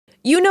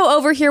You know,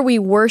 over here we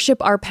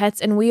worship our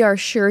pets, and we are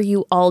sure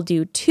you all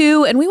do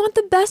too. And we want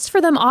the best for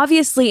them,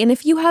 obviously. And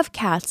if you have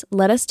cats,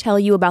 let us tell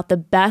you about the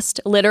best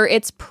litter.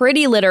 It's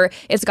Pretty Litter.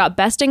 It's got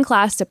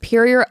best-in-class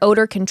superior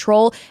odor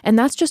control, and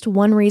that's just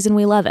one reason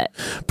we love it.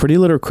 Pretty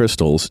Litter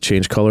crystals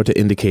change color to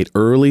indicate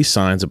early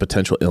signs of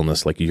potential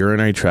illness like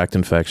urinary tract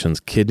infections,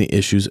 kidney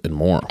issues, and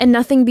more. And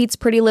nothing beats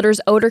Pretty Litter's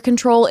odor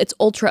control. It's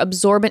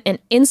ultra-absorbent and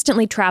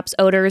instantly traps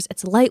odors.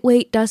 It's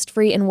lightweight,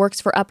 dust-free, and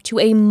works for up to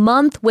a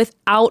month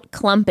without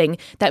clumping.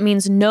 That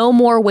means no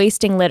more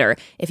wasting litter.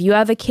 If you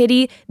have a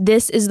kitty,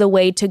 this is the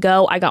way to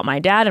go. I got my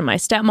dad and my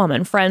stepmom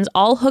and friends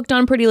all hooked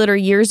on Pretty Litter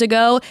years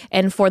ago,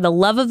 and for the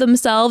love of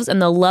themselves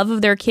and the love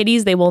of their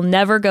kitties, they will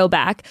never go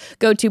back.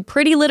 Go to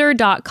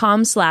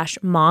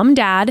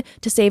prettylitter.com/momdad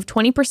to save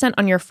 20%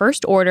 on your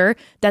first order.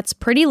 That's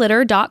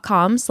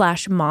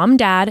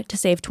prettylitter.com/momdad to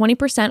save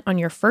 20% on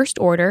your first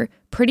order.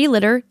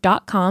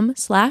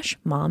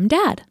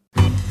 prettylitter.com/momdad.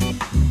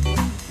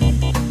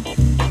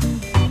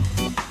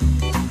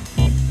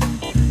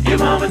 Your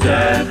mom and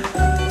dad.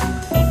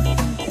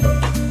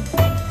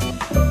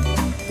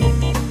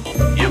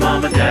 Your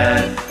mom and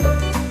dad.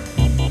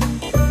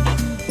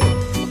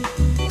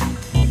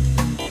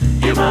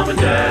 Your mom and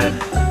dad.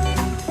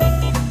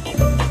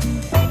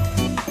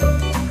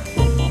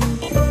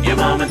 Your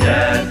mom and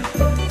dad.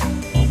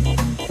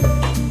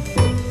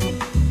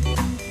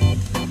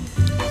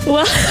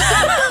 Well,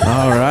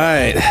 All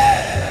right.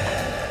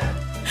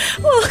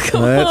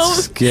 welcome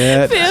Let's home,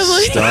 get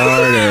family.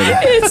 started.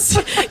 It's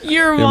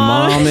your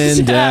mom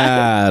and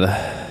dad.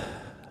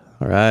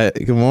 All right.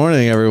 Good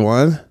morning,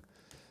 everyone.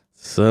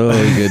 So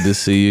good to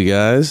see you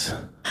guys.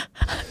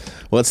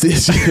 What's the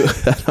issue?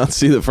 I don't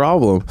see the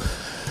problem.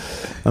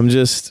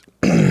 It's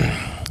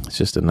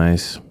just a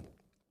nice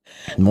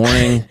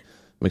morning.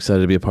 I'm excited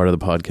to be a part of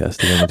the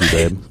podcast again with you,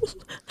 babe.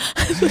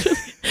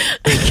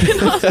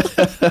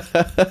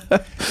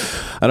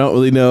 I don't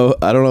really know.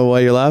 I don't know why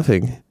you're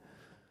laughing.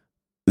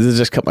 This is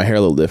just cut my hair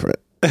a little different.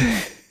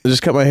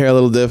 Just cut my hair a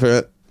little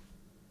different.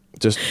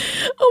 Just.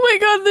 Oh my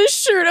God, this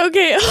shirt.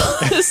 Okay.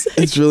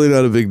 It's really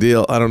not a big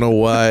deal. I don't know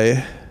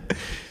why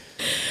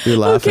you're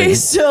laughing. Okay,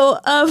 so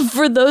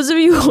for those of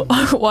you who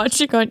are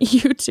watching on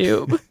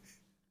YouTube,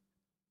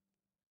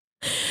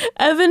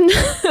 Evan,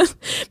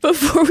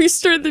 before we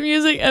start the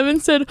music,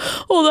 Evan said,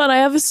 hold on, I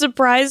have a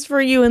surprise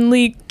for you and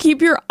Lee.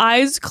 Keep your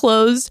eyes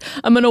closed.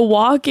 I'm going to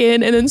walk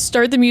in and then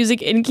start the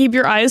music and keep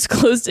your eyes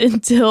closed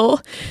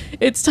until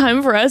it's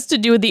time for us to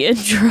do the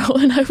intro.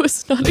 And I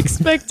was not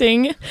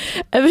expecting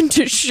Evan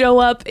to show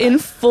up in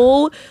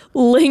full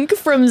Link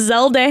from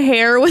Zelda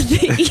hair with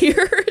the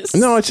ears.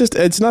 No,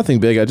 it's nothing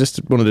big. I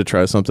just wanted to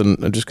try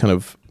something. I just kind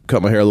of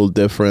cut my hair a little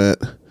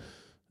different.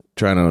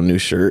 Trying on a new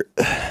shirt.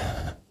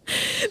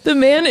 The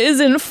man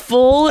is in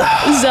full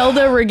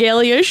Zelda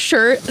regalia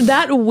shirt.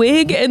 That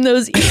wig and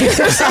those ears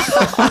are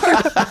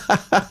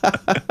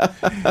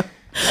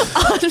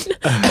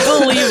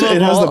unbelievable.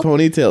 It has the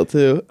ponytail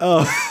too.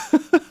 Oh,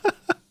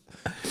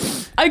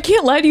 I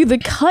can't lie to you. The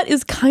cut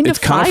is kind of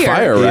fire. Kind of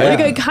fire, right? Like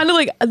I kind of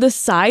like the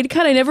side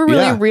cut. I never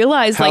really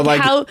realized how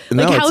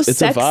it's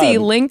sexy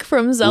Link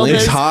from Zelda's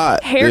Link's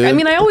hot, hair. dude. I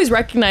mean, I always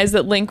recognized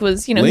that Link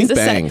was, Link he's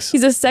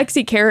a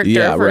sexy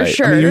character for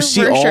sure. I mean, you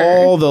see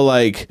all the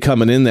like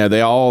coming in there.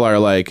 They all are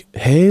like,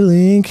 "Hey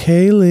Link,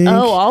 hey Link."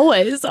 Oh,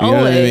 always. You know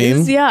what I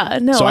mean? Yeah.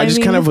 No. So I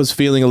just kind of was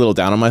feeling a little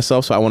down on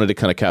myself, so I wanted to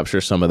kind of capture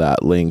some of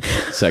that Link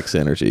sex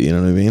energy. You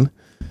know what I mean?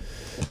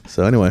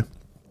 So anyway.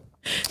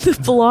 The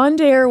blonde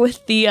hair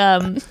with the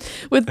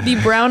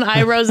brown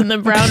eyebrows and the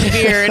brown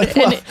beard.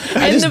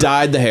 I just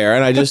dyed the hair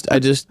and I just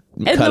cut it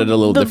a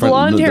little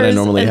different than I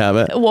normally have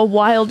it. A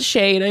wild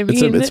shade. I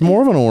mean, it's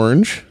more of an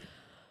orange.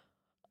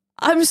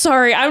 I'm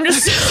sorry. I'm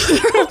just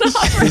thrown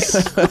off right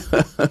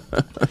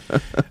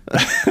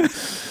now.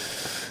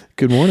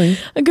 Good morning.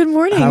 Good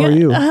morning. How are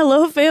you?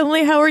 Hello,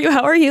 family. How are you?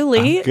 How are you,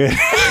 Lee? I'm good.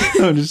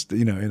 I'm just,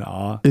 in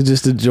awe.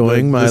 Just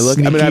enjoying my look.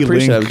 I mean, I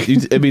appreciate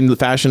it. I mean,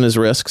 fashion is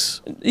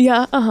risks.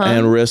 Yeah.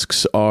 And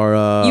risks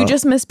are... you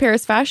just missed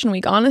Paris Fashion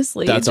Week,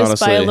 honestly. That's just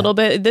honestly, by a little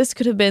bit. This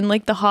could have been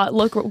like the hot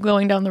look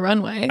going down the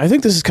runway. I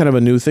think this is kind of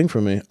a new thing for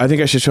me. I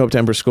think I should show up to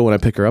Amber's school when I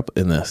pick her up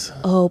in this.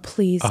 Oh,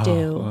 please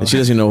do. And she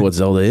doesn't even know what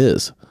Zelda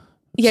is.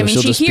 Yeah, So I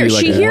mean, she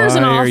like, hears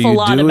an "Why are awful you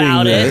lot doing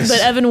about this?" it, but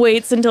Evan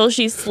waits until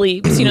she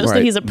sleeps, so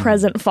Right. he's a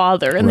present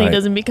father and he Right.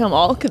 doesn't become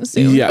all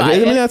consumed Yeah, by I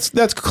mean, it.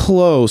 that's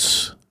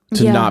close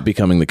to Yeah. not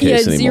becoming the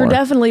case anymore. You're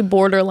definitely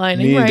borderlining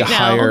Need right to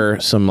now. hire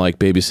some like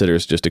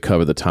babysitters just to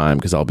cover the time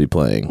because I'll be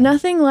playing.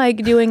 Nothing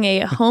like doing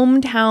a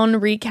hometown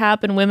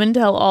recap and Women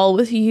Tell All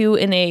with you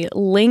in a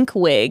Link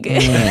wig.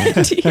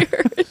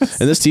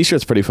 And this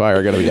t-shirt's pretty fire,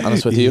 I gotta be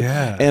honest with you.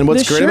 Yeah. And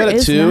what's The great about shirt it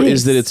is too nice.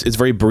 is that it's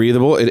very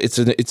breathable.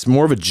 It's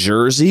more of a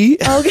jersey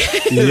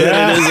Okay. than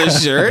it is a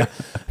shirt.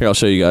 Here, I'll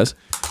show you guys.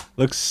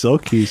 Looks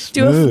silky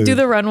smooth. Do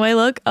the runway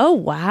look. Oh,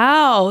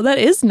 wow. That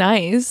is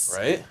nice.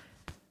 Right?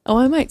 Oh,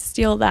 I might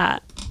steal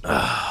that.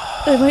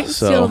 I might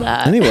steal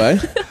that. Anyway,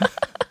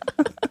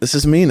 this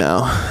is me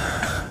now.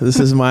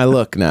 This is my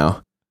look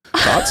now.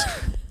 Thoughts?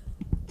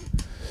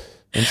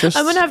 Interesting.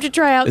 I'm gonna have to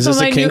try out Is some this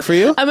of a my kink new. for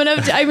you? I'm gonna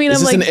have to. I mean, Is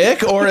I'm this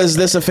like. an ick or is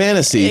this a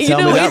fantasy? Tell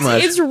me that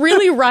much. It's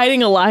really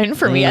riding a line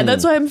for me, and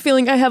that's why I'm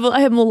feeling I am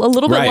a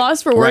little bit Right.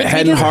 lost for words. Right.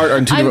 Head and because heart are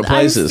in two different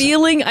places.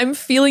 I'm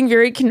feeling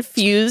very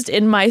confused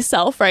in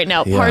myself right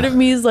now. Yeah. Part of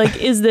me is like,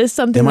 is this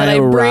something Am that I I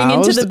bring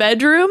into aroused? the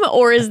bedroom,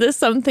 or is this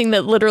something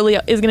that literally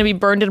is going to be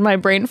burned in my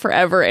brain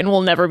forever and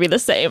will never be the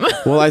same?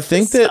 Well, I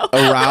think that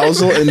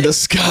arousal and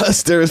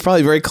disgust are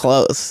probably very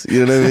close.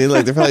 You know what I mean?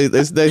 Like they're probably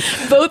they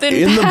Both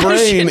in the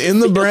passion. brain. In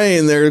the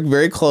brain, they're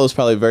very close.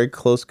 Probably very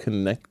close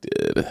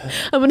connected.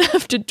 I'm gonna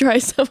have to try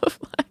some of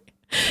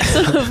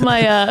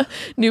my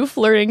new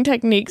flirting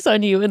techniques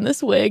on you in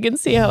this wig and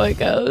see how it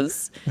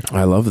goes.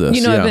 I love this.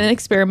 You know, yeah. I've been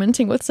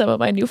experimenting with some of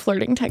my new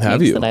flirting Have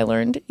techniques you? that I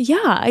learned. Yeah,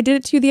 I did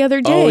it to you the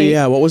other day. Oh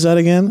yeah, what was that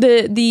again?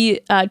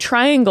 The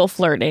triangle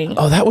flirting.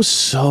 Oh, that was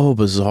so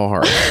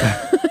bizarre.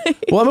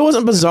 Well, it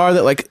wasn't bizarre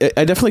that like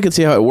I definitely could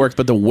see how it worked,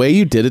 but the way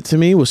you did it to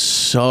me was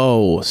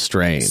so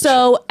strange.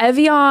 So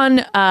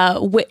Evian,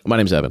 My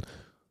name's Evan.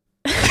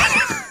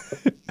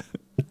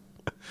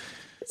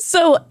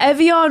 So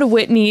Evian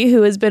Whitney,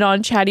 who has been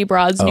on Chatty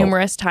Broads Oh.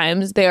 numerous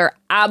times, they're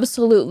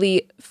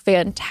absolutely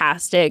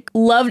fantastic.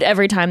 Loved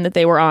every time that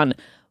they were on.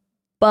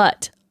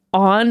 But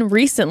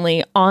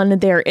recently on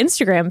their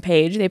Instagram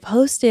page, they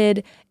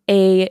posted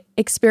a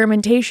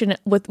experimentation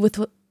with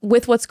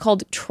what's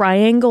called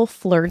triangle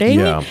flirting.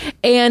 Yeah.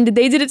 And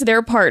they did it to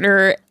their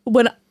partner.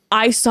 When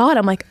I saw it,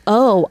 I'm like,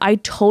 oh, I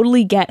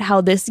totally get how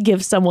this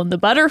gives someone the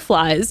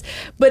butterflies.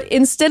 But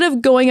instead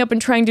of going up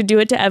and trying to do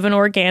it to Evan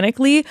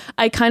organically,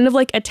 I kind of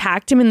like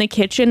attacked him in the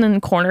kitchen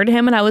and cornered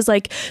him. And I was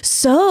like,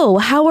 so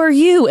how are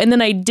you? And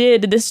then I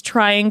did this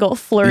triangle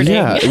flirting.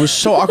 Yeah, it was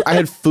so awkward. I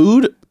had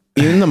food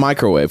in the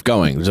microwave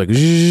going. It was like,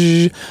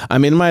 zzzz.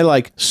 I'm in my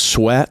like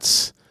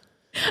sweats.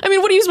 I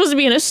mean, what are you supposed to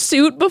be in a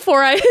suit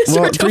before I Well,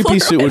 start to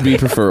three-piece suit would be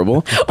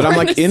preferable. But I'm Or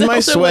like the in my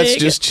Zelda sweats wig.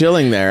 just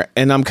chilling there.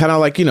 And I'm kind of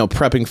like,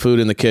 prepping food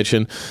in the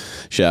kitchen,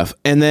 chef.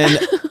 And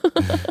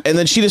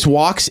then she just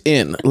walks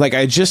in. Like I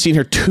had just seen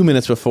her 2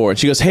 minutes before. And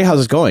she goes, hey,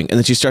 how's it going? And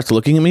then she starts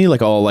looking at me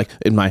like all like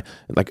in my,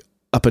 like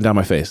up and down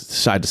my face,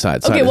 side to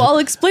side. Okay, well, I'll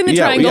explain the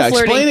triangle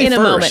flirting explain it in a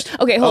first.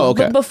 moment. Okay, hold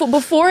on. okay. But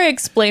before I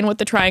explain what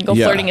the triangle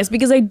Yeah. flirting is,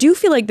 because I do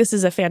feel like this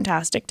is a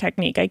fantastic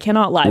technique. I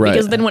cannot lie. Right.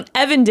 Because then when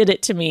Evan did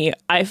it to me,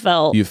 I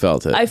felt... You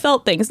felt it. I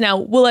felt things. Now,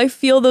 will I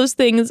feel those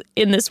things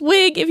in this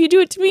wig if you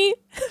do it to me?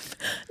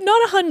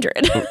 Not 100.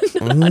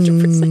 Not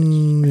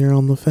 100%. You're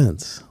on the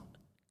fence.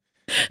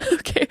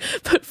 Okay,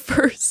 but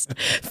first,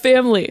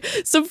 family.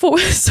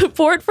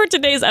 Support for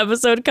today's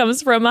episode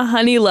comes from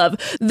Honey Love.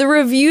 The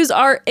reviews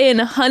are in.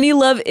 Honey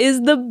Love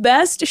is the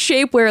best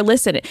shapewear.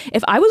 Listen,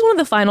 if I was one of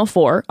the final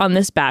four on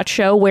this batch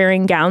show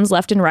wearing gowns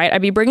left and right,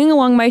 I'd be bringing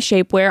along my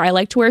shapewear. I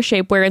like to wear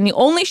shapewear, and the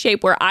only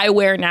shapewear I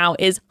wear now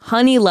is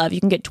Honey Love. You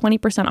can get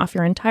 20% off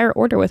your entire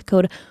order with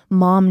code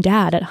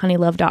MOMDAD at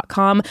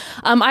honeylove.com.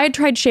 I had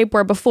tried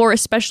shapewear before,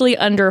 especially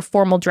under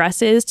formal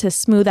dresses to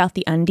smooth out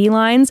the undie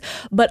lines,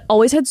 but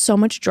always had so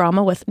much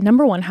drama with,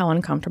 number one, how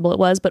uncomfortable it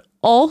was, but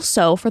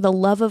also, for the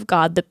love of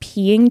God, the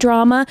peeing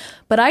drama.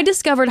 But I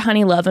discovered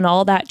Honey Love and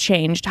all that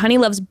changed. Honey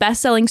Love's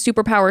best-selling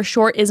Superpower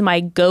Short is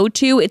my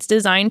go-to. It's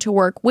designed to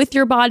work with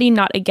your body,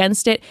 not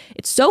against it.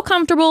 It's so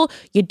comfortable,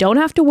 you don't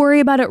have to worry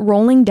about it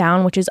rolling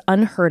down, which is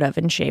unheard of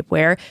in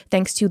shapewear,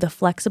 thanks to the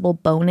flexible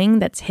boning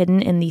that's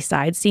hidden in the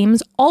side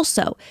seams.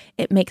 Also,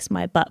 it makes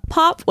my butt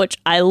pop, which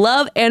I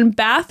love, and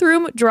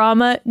bathroom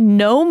drama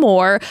no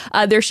more.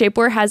 Their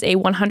shapewear has a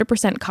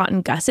 100%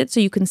 cotton gusset,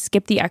 so you can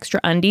skip the extra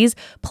undies.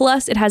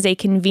 Plus, it has a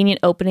convenient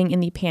opening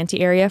in the panty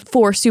area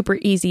for super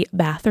easy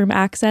bathroom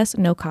access.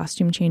 No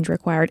costume change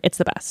required. It's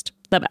the best.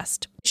 The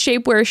best.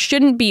 Shapewear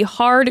shouldn't be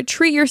hard.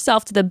 Treat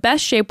yourself to the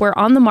best shapewear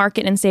on the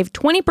market and save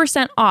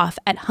 20% off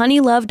at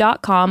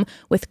honeylove.com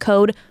with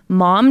code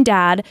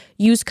MOMDAD.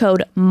 Use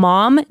code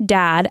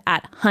MOMDAD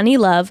at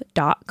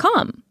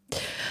honeylove.com.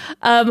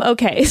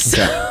 Okay,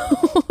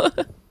 so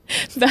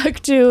back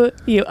to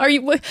you. Are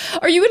you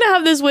gonna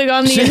have this wig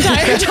on the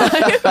entire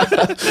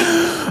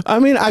time? I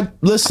mean,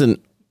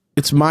 listen.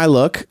 It's my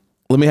look.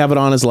 Let me have it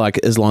on as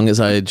long as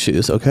I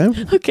choose. Okay.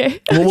 Okay.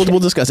 We'll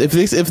discuss if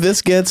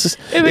this gets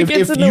if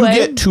in the you way.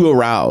 get too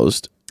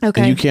aroused.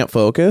 Okay. And you can't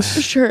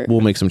focus. Sure. We'll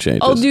make some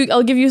changes.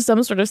 I'll give you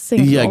some sort of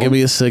signal. Yeah, give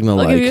me a signal.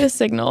 I'll like, give you a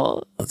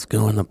signal. let's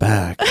go in the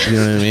back. You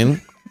know what I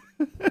mean?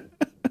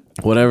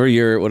 whatever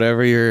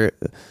you're.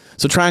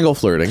 So triangle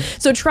flirting.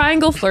 So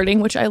triangle flirting,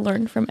 which I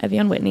learned from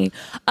Evian Whitney.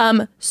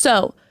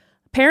 So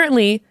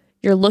apparently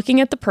you're looking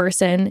at the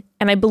person,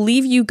 and I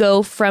believe you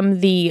go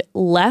from the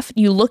left,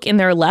 you look in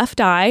their left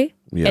eye,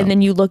 Yeah. and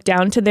then you look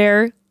down to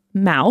their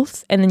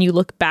mouth, and then you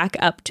look back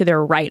up to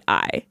their right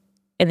eye,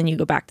 and then you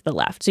go back to the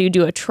left. So you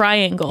do a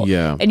triangle.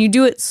 Yeah. And you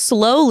do it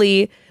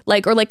slowly,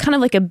 like kind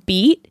of like a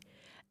beat.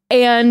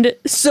 And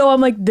so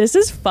I'm like, this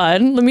is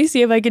fun. Let me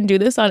see if I can do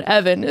this on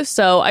Evan.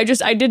 So I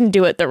didn't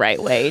do it the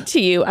right way to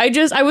you.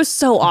 I was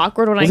so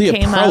awkward when I came the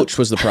approach out.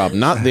 was the problem,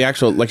 not the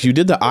actual, like you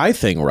did the eye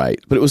thing right,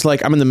 but it was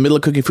like, I'm in the middle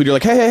of cooking food. You're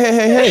like,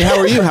 hey,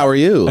 how are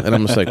you? And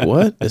I'm just like,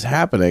 what is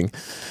happening?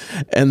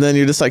 And then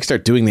you just like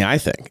start doing the eye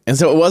thing. And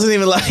so it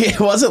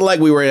wasn't like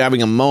we were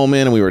having a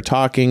moment and we were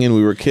talking and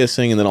we were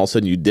kissing and then all of a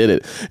sudden you did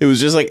it. It was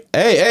just like,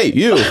 hey,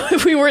 you.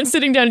 We weren't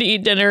sitting down to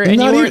eat dinner and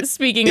Not you weren't even-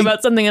 speaking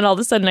about something and all of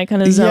a sudden I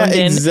kind of zoned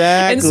in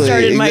and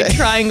started my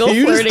triangle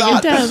You just flirting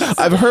thought- attempt.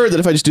 I've heard that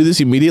if I just do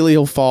this immediately,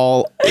 he'll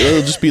fall.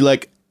 It'll just be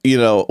like,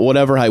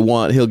 whatever I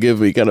want, he'll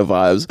give me kind of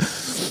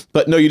vibes.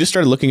 But no, you just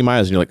started looking in my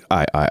eyes and you're like,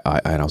 I.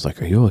 And I was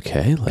like, are you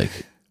okay? Like,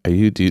 do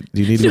you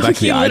need to go back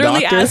to the eye doctor?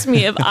 He literally asked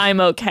me if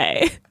I'm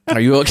okay. Are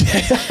you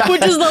okay?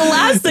 Which is the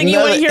last thing you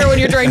No, want to hear when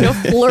you're trying to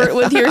flirt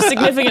with your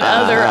significant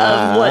other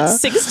of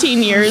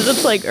 16 years.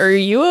 It's like, are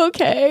you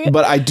okay?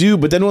 But I do.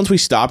 But then once we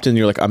stopped and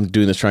you're like, I'm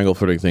doing this triangle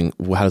flirting thing,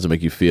 how does it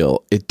make you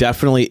feel? It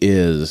definitely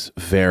is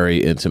very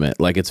intimate.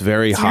 Like it's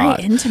very hot.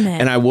 Very intimate.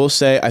 And I will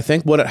say, I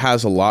think what it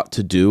has a lot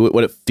to do with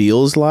what it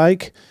feels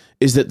like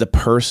is that the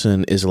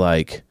person is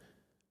like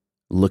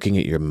looking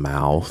at your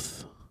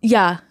mouth.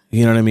 Yeah.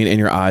 You know what I mean? In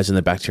your eyes and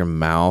the back to your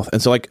mouth.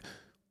 And so like,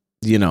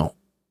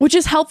 Which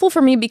is helpful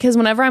for me because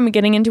whenever I'm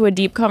getting into a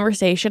deep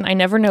conversation, I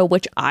never know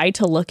which eye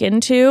to look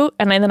into.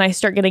 And then I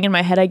start getting in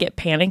my head, I get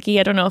panicky.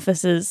 I don't know if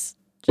this is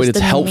just wait, it's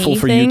a helpful me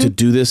for thing. you to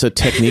do this a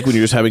technique when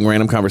you're just having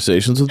random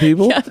conversations with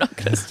people? Yeah, I'm not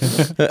going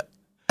to.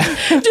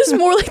 Just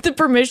more like the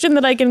permission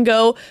that I can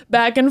go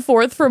back and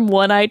forth from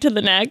one eye to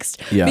the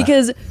next. Yeah.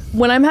 Because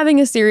when I'm having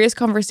a serious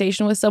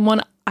conversation with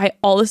someone, I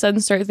all of a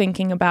sudden start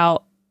thinking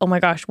about, oh my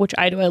gosh, which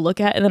eye do I look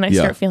at? And then I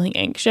start feeling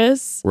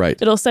anxious. Right.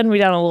 It'll send me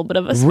down a little bit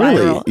of a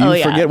spiral. Really? You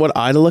yeah. forget what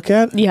eye to look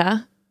at? Yeah.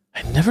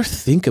 I never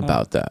think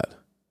about that.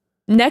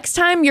 Next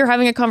time you're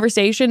having a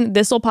conversation,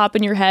 this will pop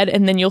in your head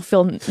and then you'll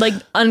feel like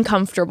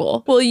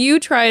uncomfortable. Well,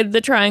 you tried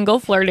the triangle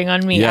flirting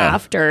on me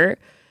after.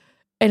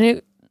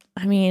 And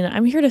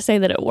I'm here to say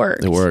that it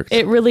worked. It worked.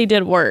 It really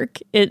did work.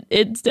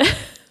 It's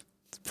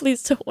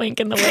please don't wink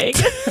in the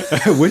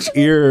wake. Which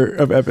ear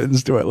of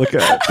Evan's do I look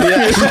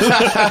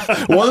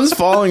at? One's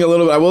falling a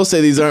little bit. I will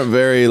say these aren't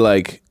very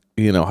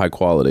high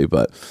quality,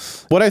 but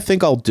what I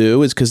think I'll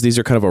do is because these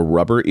are kind of a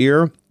rubber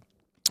ear,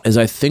 is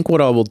I think what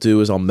I will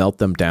do is I'll melt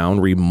them down,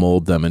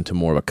 remold them into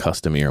more of a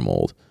custom ear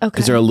mold. Okay.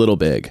 Because they're a little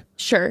big.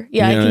 Sure.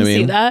 Yeah, You know I can what I see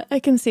mean? that. I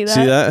can see that.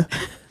 See that?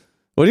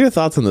 What are your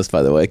thoughts on this,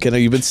 by the way? Ken,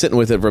 you've been sitting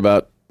with it for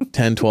about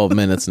 10, 12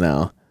 minutes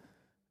now.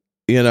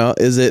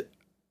 Is it,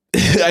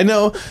 I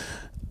know,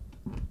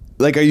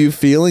 like, are you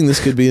feeling this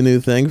could be a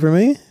new thing for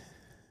me?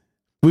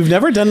 We've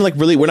never done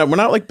we're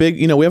not like big,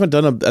 we haven't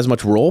done as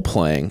much role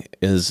playing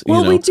as,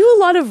 we do a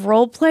lot of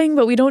role playing,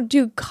 but we don't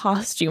do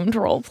costumed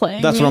role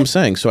playing. That's what I'm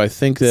saying. So I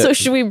think that. So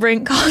should we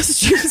bring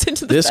costumes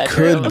into the this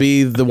bedroom? could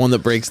be the one that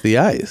breaks the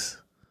ice.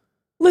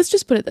 Let's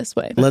just put it this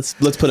way. Let's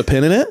put a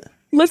pin in it.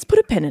 Let's put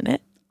a pin in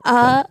it.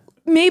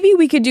 Maybe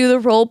we could do the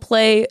role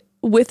play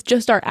with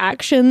just our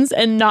actions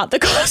and not the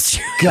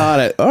costume. Got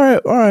it. All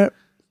right.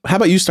 How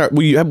about you start?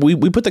 We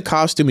put the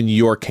costume in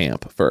your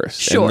camp first,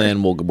 Sure. and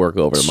then we'll work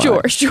over to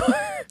mine. Sure.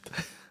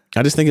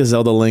 I just think a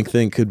Zelda Link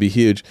thing could be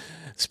huge.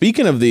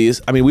 Speaking of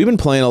these, we've been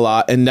playing a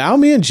lot, and now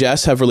me and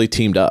Jess have really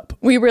teamed up.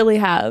 We really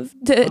have.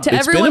 To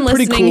everyone been a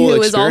pretty listening cool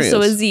who is also a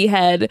experience. Z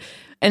head,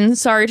 and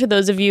sorry to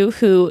those of you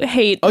who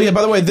hate Oh yeah,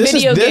 by the way, this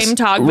video is this, game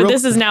talk, but real-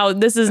 this is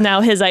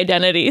now his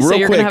identity, so real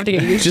you're quick, gonna have to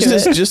get used just to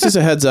as, it. Just as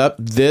a heads up,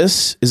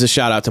 this is a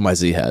shout out to my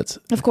Z heads.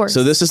 Of course.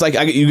 So this is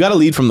you got to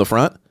lead from the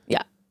front.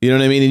 Yeah. You know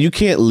what I mean? And you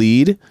can't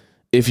lead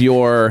if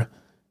you're,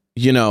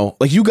 you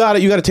got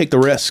to take the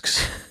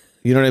risks.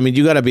 You know what I mean?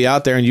 You got to be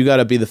out there and you got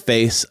to be the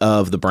face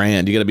of the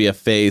brand. You got to be a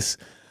face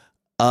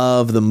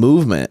of the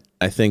movement.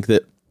 I think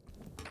that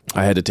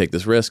I had to take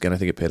this risk and I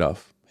think it paid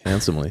off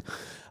handsomely.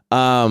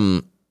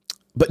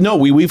 But no,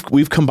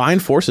 we've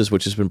combined forces,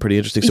 which has been pretty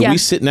interesting. So we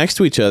sit next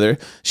to each other.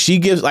 She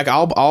gives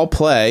I'll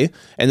play,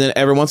 and then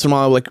every once in a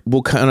while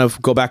we'll kind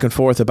of go back and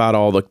forth about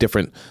all the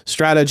different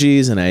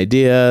strategies and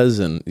ideas,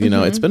 and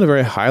it's been a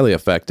very highly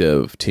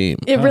effective team.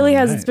 It really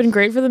has. nice. It's been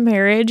great for the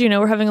marriage.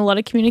 We're having a lot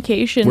of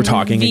communication. We're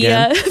talking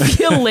via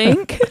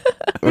Link.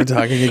 We're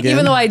talking again.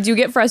 Even though I do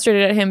get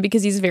frustrated at him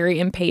because he's very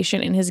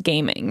impatient in his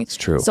gaming. It's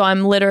true. So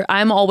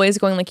I'm always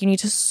going you need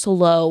to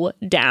slow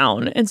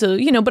down. And so,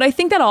 but I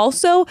think that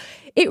also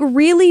it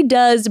really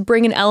does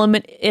bring an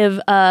element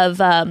of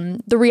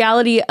the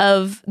reality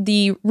of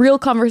the real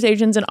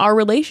conversations in our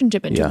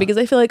relationship into it, because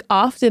I feel like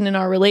often in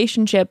our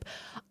relationship,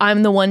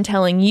 I'm the one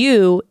telling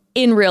you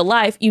in real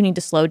life, you need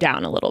to slow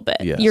down a little bit.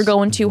 Yes. You're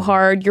going too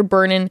hard. You're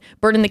burning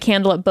the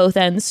candle at both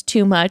ends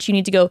too much. You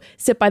need to go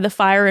sit by the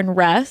fire and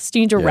rest.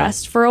 You need to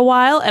rest for a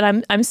while.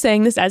 And I'm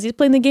saying this as he's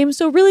playing the game.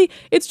 So really,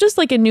 it's just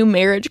like a new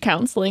marriage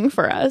counseling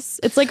for us.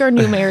 It's like our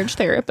new marriage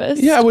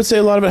therapist. Yeah, I would say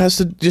a lot of it has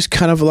to just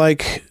kind of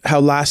like how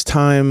last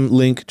time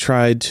Link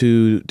tried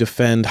to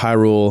defend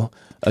Hyrule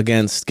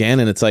against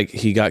Ganon. It's like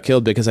he got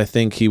killed because I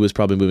think he was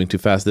probably moving too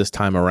fast. This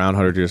time around,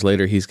 100 years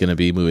later, he's going to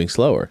be moving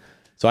slower.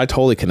 So I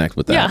totally connect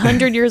with that. Yeah,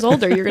 100 years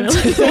older, you're gonna.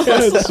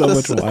 So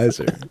much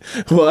wiser.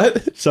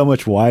 What? So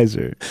much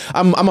wiser.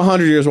 I'm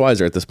 100 years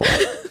wiser at this point.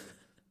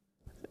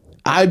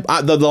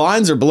 The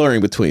lines are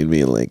blurring between me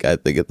and Link, I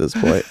think, at this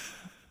point.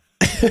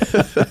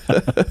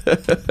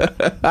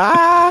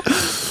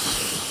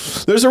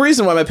 There's a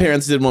reason why my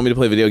parents didn't want me to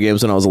play video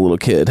games when I was a little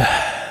kid.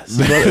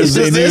 This is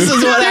what There's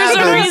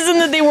happens. a reason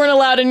that they weren't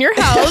allowed in your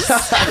house.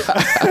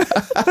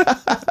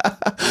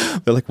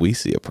 They're like, we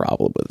see a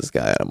problem with this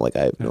guy. And I'm like,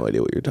 I have no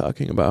idea what you're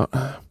talking about.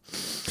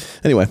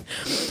 Anyway.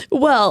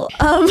 Well,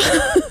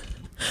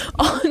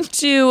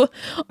 onto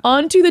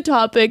the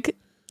topic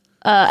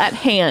at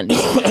hand.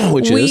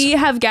 We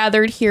have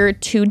gathered here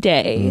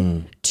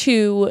today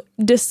to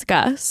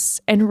discuss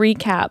and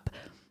recap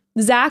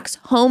Zach's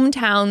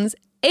hometowns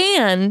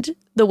and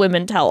the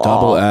Women Tell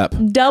All.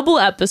 Double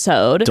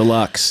episode.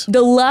 Deluxe.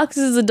 Deluxe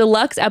is a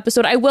deluxe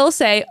episode. I will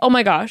say, oh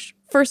my gosh,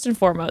 first and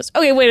foremost.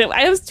 Okay, wait,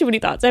 I have too many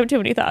thoughts.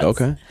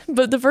 Okay.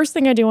 But the first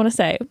thing I do want to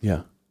say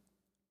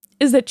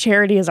is that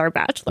Charity is our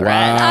bachelorette.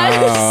 Wow.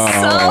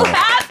 I'm so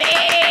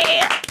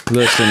happy.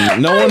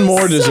 Listen, no one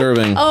more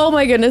deserving. Oh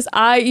my goodness.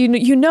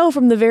 You know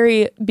from the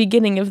very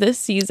beginning of this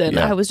season,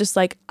 I was just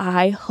like,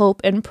 I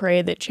hope and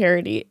pray that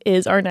Charity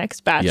is our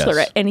next bachelorette.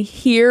 Yes. And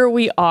here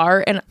we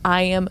are, and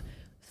I am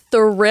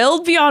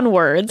thrilled beyond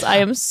words. I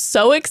am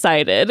so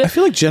excited. I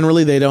feel like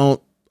generally they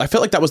don't. I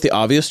felt like that was the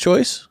obvious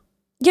choice.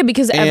 Yeah,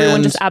 because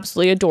everyone just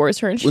absolutely adores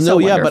her, and she's so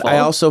wonderful. But I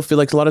also feel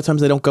like a lot of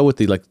times they don't go with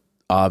the like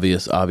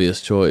obvious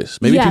choice.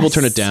 Maybe people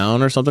turn it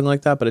down or something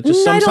like that. But it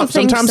just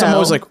sometimes I'm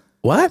always like,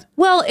 what?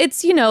 Well,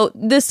 it's,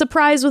 the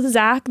surprise with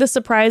Zach, the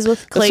surprise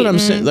with Clayton. That's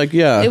what I'm saying. Like,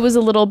 yeah, it was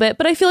a little bit,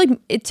 but I feel like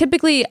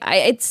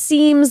it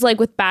seems like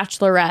with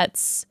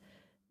bachelorettes,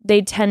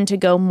 they tend to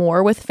go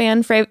more with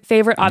fan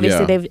favorite.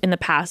 Obviously, in the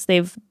past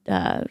they've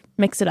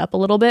mixed it up a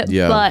little bit,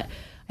 but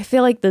I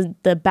feel like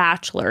the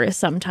Bachelor is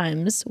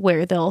sometimes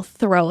where they'll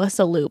throw us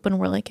a loop and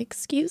we're like,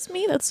 excuse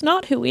me, that's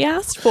not who we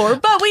asked for,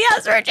 but we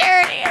asked for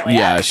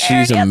Charity.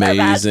 She's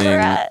amazing.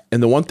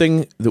 And the one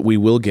thing that we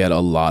will get a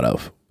lot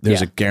of,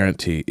 there's a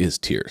guarantee, is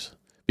tears.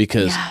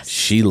 Because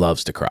she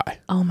loves to cry.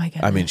 Oh my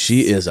goodness. I mean,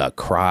 she is a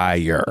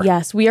crier.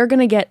 Yes, we are going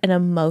to get an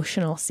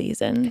emotional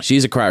season.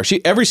 She's a crier.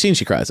 Every scene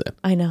she cries in.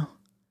 I know.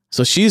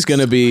 So she's going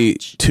to be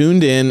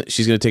tuned in.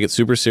 She's going to take it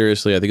super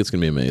seriously. I think it's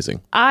going to be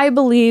amazing. I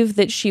believe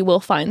that she will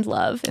find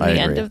love in the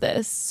end of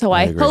this. So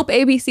I hope,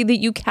 ABC, that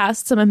you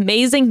cast some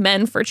amazing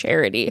men for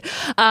Charity.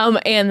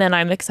 And then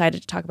I'm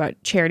excited to talk about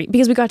Charity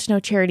because we got to know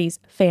Charity's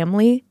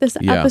family this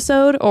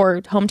episode,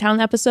 or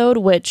hometown episode,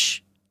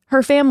 which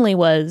her family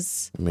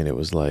was... I mean, it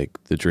was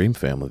like the dream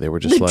family. They were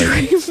just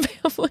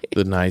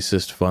the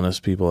nicest,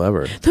 funnest people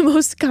ever. The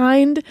most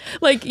kind.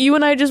 Like, you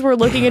and I just were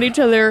looking at each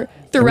other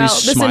throughout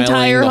this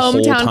entire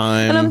hometown.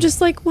 And I'm just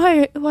like,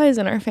 why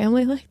isn't our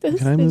family like this?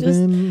 Can I move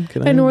in?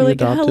 And we're like,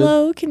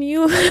 hello, can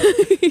you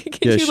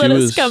let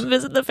us come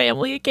visit the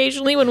family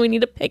occasionally when we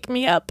need to pick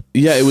me up?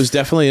 Yeah, it was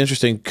definitely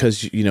interesting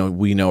because,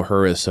 we know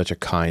her as such a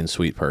kind,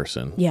 sweet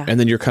person. Yeah. And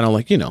then you're kind of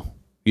like, you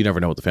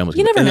never know what the family's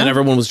going to do. And then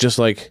everyone was just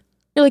like...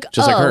 You're like,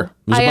 just like her. It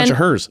was a bunch of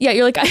hers. Yeah,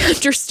 you're like, I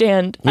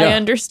understand. Yeah. I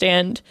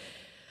understand.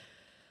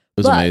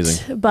 It was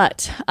amazing.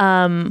 But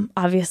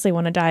obviously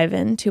want to dive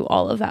into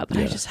all of that. But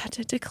I just had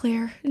to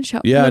declare and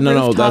shout. Yeah,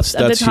 that's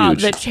at the top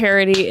huge. That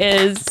Charity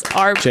is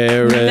our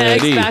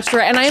next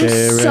bachelor, and I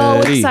am so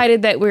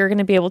excited that we're going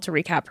to be able to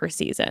recap her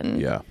season.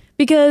 Yeah.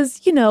 Because,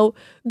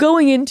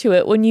 going into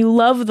it, when you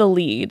love the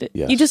lead,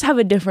 you just have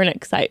a different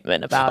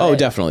excitement about it. Oh,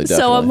 definitely.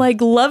 So I'm like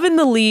loving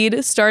the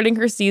lead, starting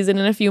her season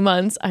in a few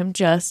months. I'm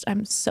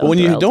so when thrilled.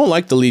 you don't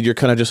like the lead, you're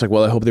kind of just like,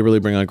 well, I hope they really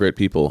bring on great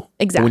people.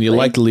 Exactly. But when you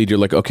like the lead, you're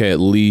like, okay, at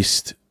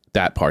least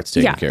that part's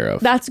taken care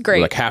of. That's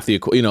great. Like half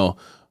the,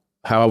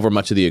 however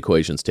much of the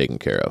equation's taken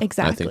care of.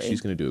 Exactly. And I think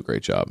she's going to do a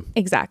great job.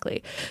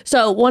 Exactly.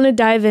 So want to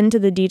dive into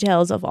the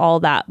details of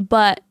all that.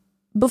 But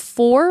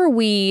before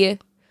we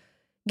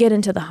get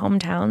into the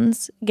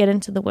hometowns, get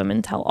into the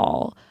Women Tell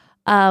All,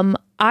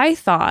 I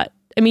thought,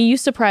 you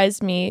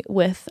surprised me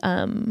with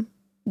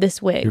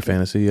this wig. Your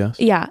fantasy, yes.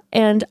 Yeah.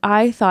 And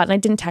I thought, and I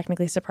didn't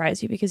technically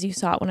surprise you because you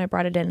saw it when I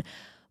brought it in,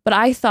 but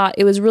I thought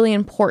it was really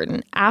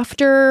important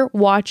after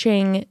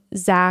watching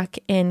Zach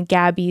and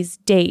Gabby's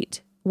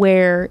date,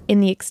 where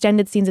in the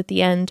extended scenes at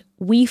the end,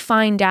 we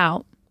find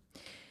out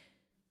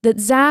that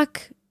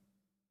Zach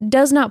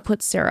does not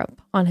put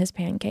syrup on his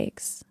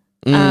pancakes.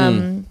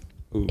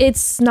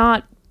 It's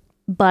not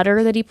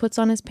butter that he puts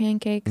on his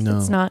pancakes. No.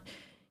 It's not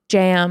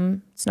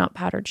jam. It's not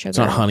powdered sugar. It's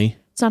not honey.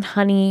 It's not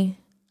honey.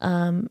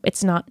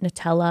 It's not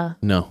Nutella.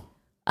 No.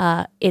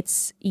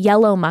 It's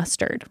yellow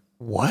mustard.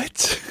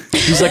 What?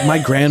 He's like, my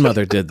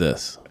grandmother did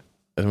this.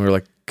 And we were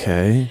like,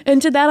 okay.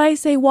 And to that I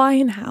say, why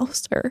and how,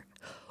 sir?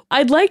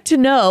 I'd like to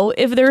know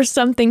if there's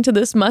something to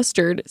this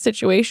mustard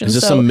situation. Is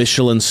this some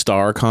Michelin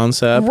star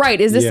concept?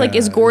 Right. Is this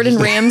is Gordon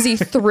Ramsay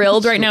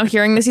thrilled right now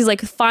hearing this? He's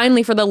like,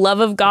 finally, for the love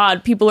of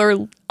God, people are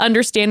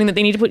understanding that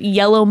they need to put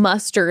yellow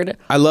mustard.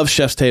 I love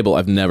Chef's Table.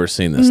 I've never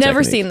seen this.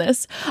 Never seen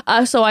this.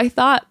 So I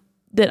thought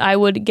that I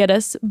would get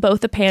us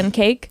both a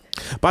pancake.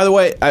 By the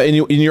way, and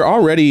you're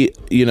already,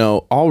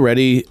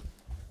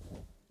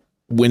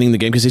 winning the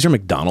game because these are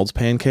McDonald's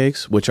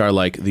pancakes, which are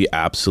like the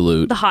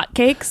absolute. The hot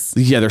cakes.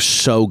 Yeah, they're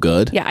so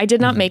good. Yeah, I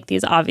did not make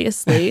these,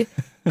 obviously.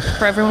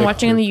 For everyone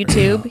watching on the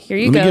YouTube, here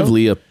you go. Let me give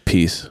Lee a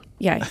piece.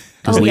 Yeah.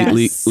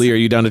 Lee, are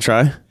you down to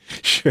try?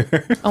 Sure.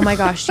 Oh my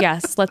gosh,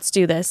 yes. Let's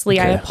do this. Lee,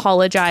 I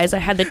apologize. I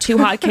had the 2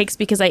 hot cakes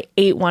because I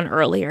ate one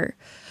earlier.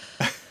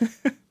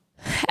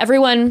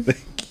 Everyone,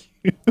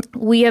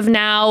 we have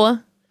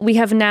now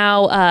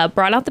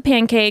brought out the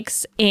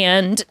pancakes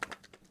and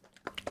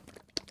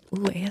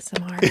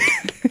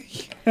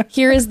ASMR.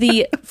 Here is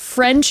the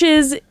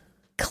French's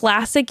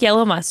classic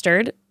yellow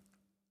mustard.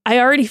 I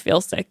already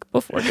feel sick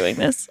before doing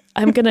this.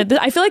 I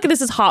feel like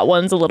this is hot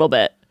ones a little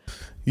bit.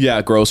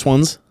 Yeah, gross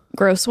ones.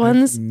 Gross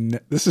ones.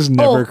 This has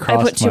never crossed my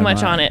mind. I put too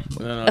much on it.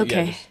 No,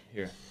 okay. Yeah,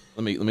 here.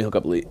 Let me hook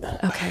up Lee.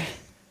 Okay.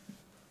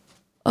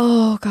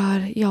 Oh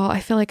God, y'all,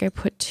 I feel like I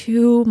put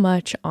too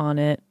much on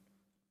it.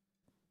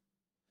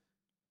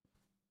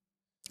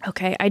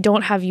 Okay, I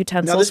don't have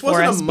utensils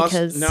for us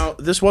because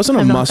this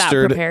wasn't a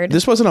mustard.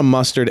 This wasn't a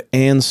mustard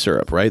and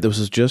syrup, right? This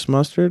was just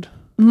mustard.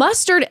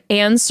 Mustard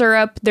and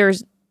syrup.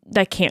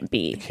 That can't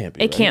be.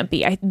 It can't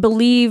be. I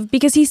believe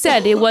because he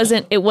said it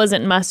wasn't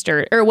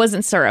mustard or it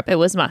wasn't syrup. It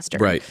was mustard.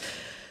 Right.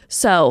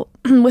 So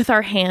with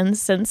our hands,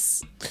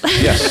 since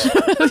yes,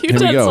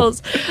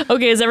 utensils.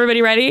 Okay, is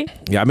everybody ready?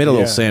 Yeah, I made a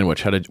little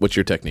sandwich. What's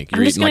your technique?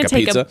 You're eating like a pizza?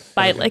 I'm just gonna take a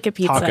bite like a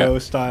pizza.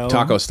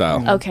 Taco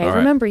style. Okay, right.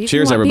 Remember,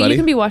 Cheers, everybody. You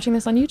can be watching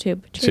this on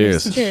YouTube.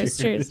 Cheers.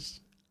 Cheers.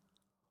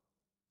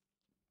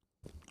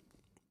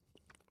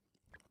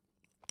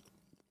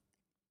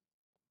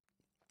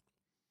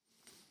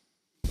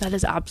 That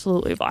is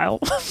absolutely vile.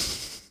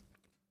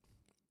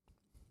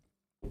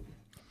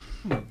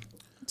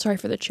 Sorry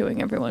for the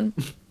chewing, everyone.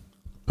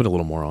 Put a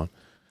little more on.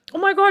 Oh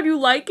my God, you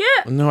like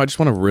it? No, I just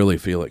want to really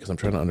feel it because I'm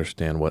trying to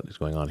understand what is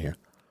going on here.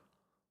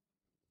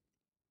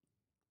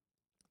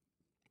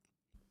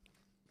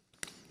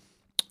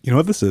 You know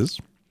what this is?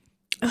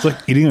 It's like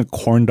eating a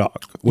corn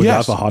dog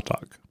without the hot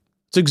dog.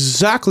 It's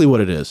exactly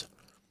what it is.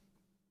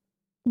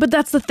 But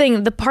that's the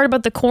thing. The part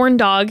about the corn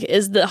dog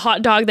is the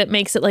hot dog that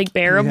makes it like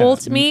bearable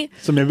to me.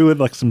 So maybe with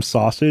like some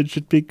sausage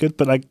it'd be good,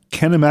 but I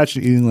can't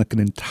imagine eating like an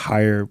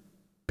entire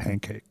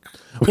pancake.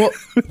 Well,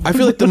 I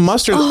feel like the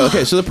mustard.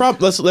 Okay, so the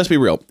problem. Let's be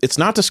real. It's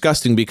not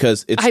disgusting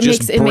because it's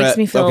just bread. It makes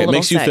me feel a little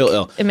makes you sick. feel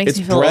ill. It makes it's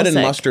me feel bread a little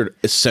and sick. mustard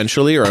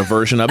essentially, or a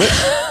version of it.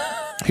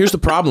 Here's the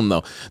problem,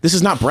 though. This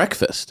is not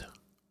breakfast.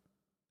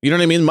 You know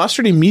what I mean?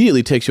 Mustard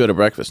immediately takes you out of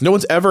breakfast. No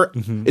one's ever.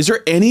 Is there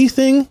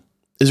anything?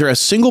 Is there a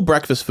single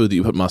breakfast food that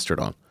you put mustard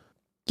on?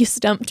 You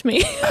stumped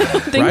me. I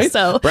don't think Right?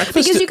 so.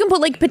 Breakfast because you can put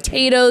like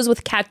potatoes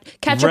with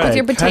ketchup with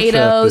your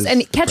potatoes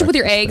and ketchup with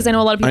your eggs. I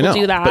know a lot of people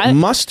do that. But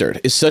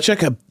mustard is such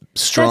like a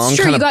strong That's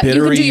true. kind of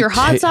bittery. You can do your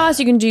hot sauce.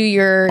 You can do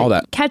your all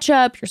that.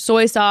 ketchup, your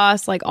soy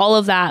sauce, like all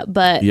of that.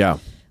 But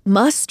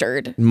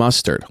mustard.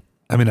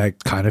 I mean, I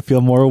kind of feel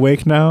more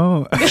awake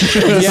now.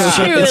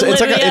 It's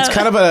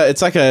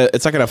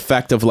like an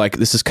effect of like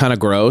this is kind of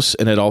gross,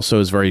 and it also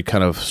is very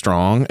kind of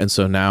strong, and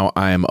so now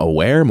I'm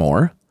aware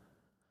more.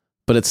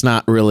 But it's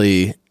not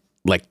really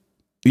like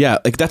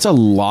that's a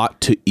lot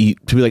to eat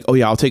to be like, oh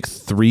yeah, I'll take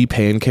 3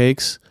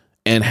 pancakes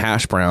and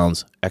hash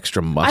browns,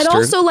 extra mustard. I'd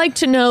also like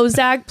to know,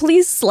 Zach,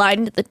 please slide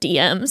into the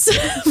DMs.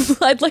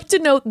 I'd like to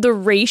know the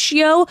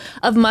ratio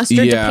of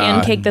mustard to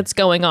pancake that's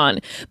going on.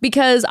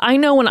 Because I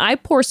know when I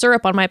pour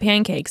syrup on my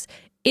pancakes,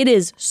 it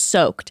is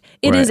soaked.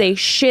 It is a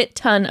shit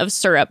ton of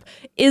syrup.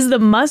 Is the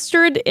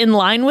mustard in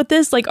line with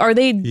this? Like, are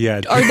they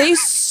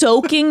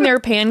soaking their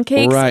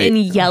pancakes in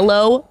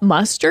yellow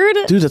mustard?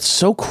 Dude, that's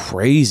so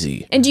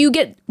crazy. And do you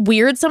get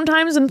weird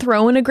sometimes and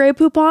throw in a Grey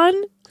Poupon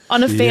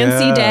on a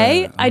fancy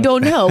day? I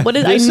don't know. What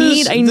is I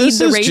need the ratio.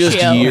 This is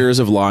just years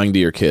of lying to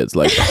your kids.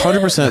 Like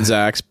 100%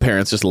 Zach's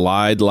parents just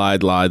lied.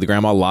 The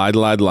grandma lied.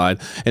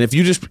 And if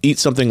you just eat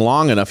something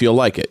long enough, you'll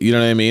like it. You know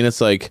what I mean?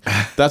 It's like,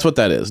 that's what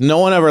that is. No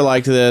one ever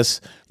liked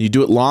this. You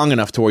do it long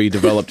enough to where you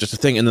develop just a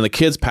thing. And then the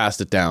kids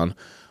passed it down.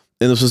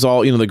 And this was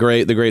all, the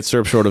great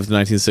syrup short of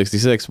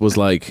 1966 was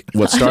like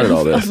what started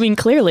all this. I mean,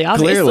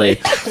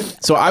 obviously.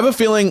 So I have a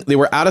feeling they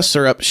were out of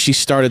syrup. She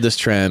started this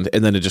trend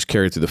and then it just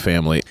carried through the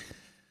family.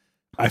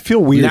 I feel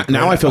weird.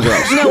 Now I feel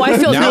gross. No, I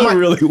feel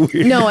really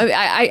weird. No,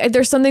 I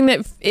there's something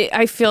that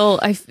I feel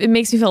it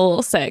makes me feel a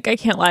little sick. I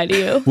can't lie to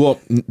you. Well,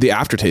 the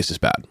aftertaste is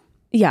bad.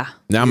 Yeah.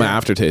 Now my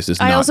aftertaste is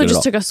not I also good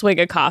just took a swig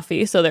of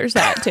coffee, so there's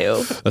that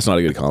too. That's not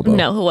a good combo.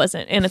 No, it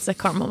wasn't. And it's a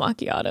caramel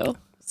macchiato.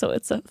 So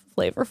it's a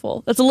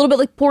flavorful. It's a little bit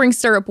like pouring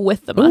syrup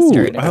with the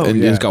mustard.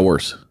 And it's got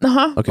worse.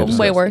 Okay.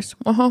 Way worse.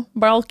 But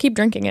I'll keep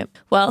drinking it.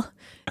 Well,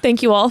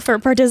 thank you all for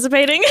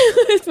participating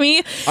with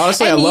me.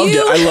 Honestly, I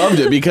loved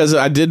it because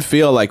I did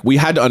feel like we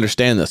had to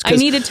understand this. I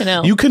needed to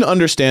know. You can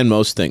understand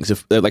most things.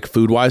 If like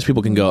food wise,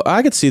 people can go,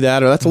 I could see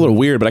that, or that's a little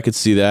weird, but I could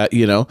see that,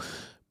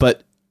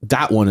 But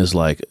that one is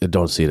like, I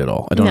don't see it at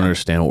all. I don't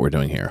understand what we're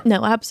doing here.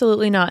 No,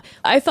 absolutely not.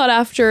 I thought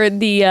after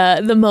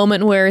the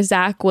moment where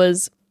Zach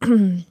was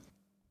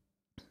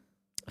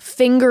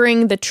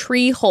fingering the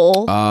tree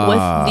hole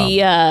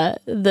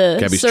with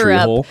the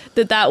syrup,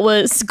 that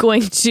was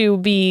going to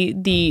be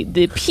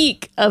the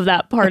peak of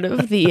that part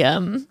of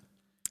the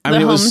I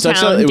mean, it was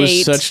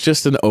date. such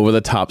just an over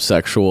the top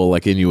sexual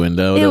like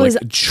innuendo. They're was-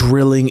 like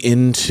drilling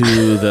into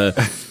the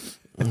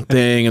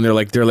thing, and they're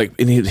like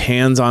and his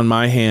hands on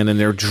my hand, and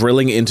they're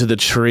drilling into the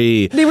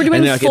tree. They were doing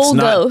and they're like, full it's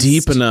not ghost.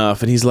 deep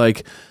enough, and he's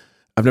like,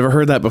 I've never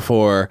heard that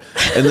before.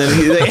 And then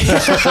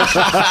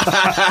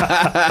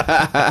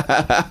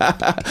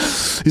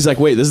he's like,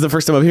 wait, this is the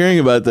first time I'm hearing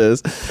about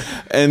this.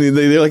 And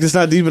they're like, it's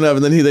not deep enough.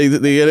 And then they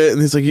get it,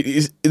 and he's like,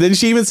 and then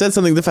she even said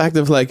something, the fact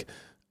of like,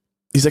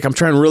 he's like, I'm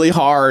trying really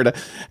hard,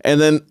 and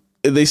then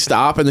they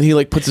stop, and then he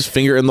like puts his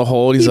finger in the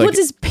hole, and he's He like, puts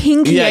his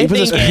pinky. yeah, he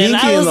puts his pinky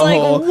I in was the like,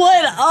 hole.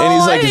 what? Oh, and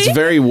he's like, it's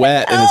very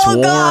wet and it's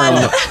warm.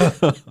 God.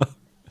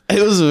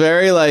 It was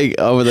very like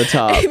over the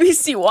top.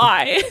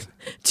 ABCY.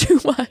 Too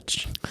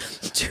much.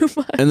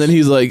 And then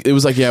he's like, it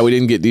was like, yeah, we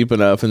didn't get deep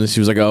enough. And then she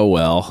was like, oh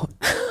well.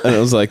 And it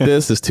was like,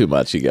 this is too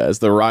much, you guys.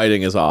 The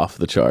writing is off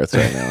the charts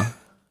right now.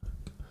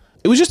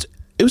 It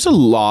was a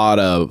lot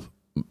of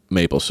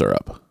maple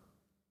syrup.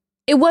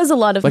 It was a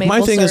lot of Like maple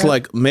my thing is syrup.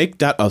 like, make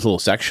that a little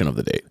section of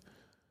the date.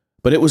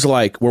 But it was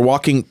like, we're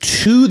walking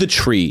to the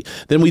tree,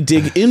 then we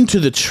dig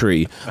into the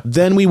tree,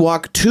 then we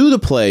walk to the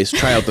place,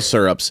 try out the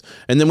syrups,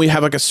 and then we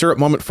have like a syrup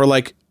moment for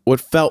like what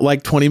felt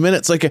like 20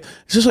 minutes. Like, it's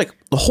just like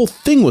the whole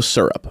thing was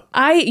syrup.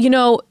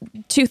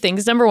 Two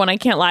things. Number one, I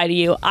can't lie to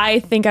you.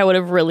 I think I would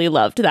have really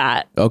loved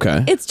that.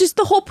 Okay. It's just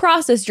the whole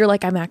process. You're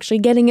like, I'm actually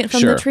getting it from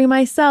Sure. the tree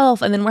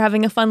myself. And then we're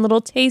having a fun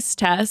little taste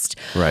test.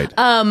 Right.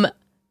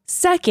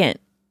 Second,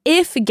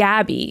 if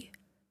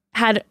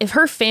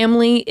her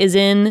family is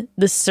in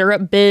the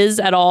syrup biz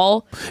at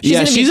all,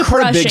 she's a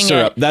part of big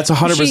syrup. That's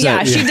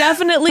 100%. She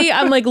definitely,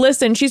 I'm like,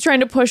 listen, she's trying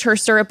to push her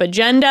syrup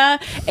agenda,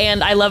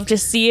 and I love to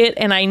see it,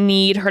 and I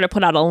need her to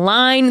put out a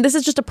line. This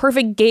is just a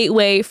perfect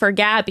gateway for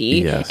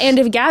Gabby. Yes. And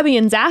if Gabby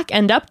and Zach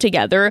end up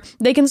together,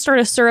 they can start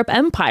a syrup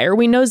empire.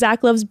 We know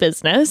Zach loves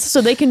business,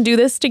 so they can do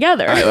this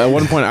together. At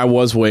one point, I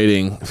was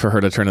waiting for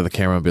her to turn to the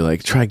camera and be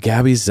like, try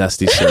Gabby's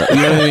zesty syrup. You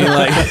know what I mean?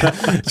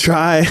 Like,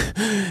 try.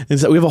 And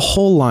so we have a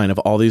whole line of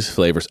all these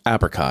flavors,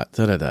 apricot,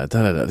 da-da-da.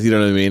 You know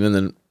what I mean? And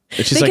then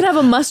she's they like, could have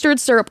a mustard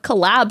syrup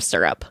collab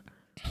syrup.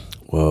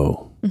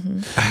 whoa.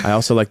 Mm-hmm. I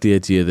also like the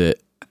idea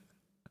that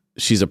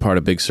she's a part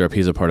of Big Syrup,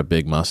 he's a part of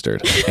Big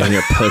Mustard, and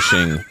they're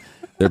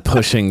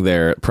pushing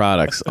their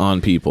products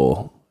on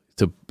people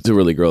to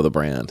really grow the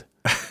brand.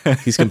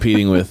 He's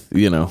competing with,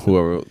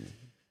 whoever.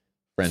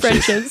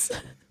 French's.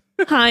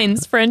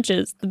 Heinz,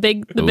 French's, the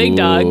big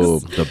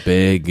dogs.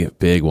 The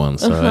big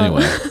ones. So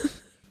anyway.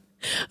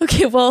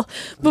 Okay, well,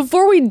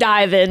 before we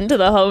dive into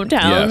the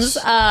hometowns,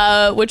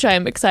 which I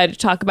am excited to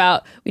talk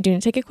about, we do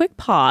need to take a quick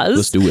pause.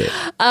 Let's do it.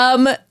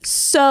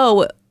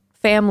 So,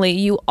 family,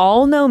 you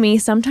all know me.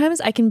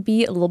 Sometimes I can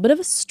be a little bit of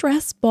a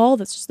stress ball.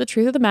 That's just the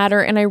truth of the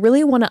matter. And I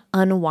really want to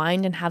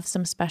unwind and have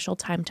some special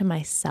time to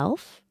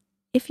myself,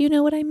 if you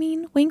know what I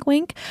mean. Wink,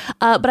 wink.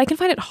 But I can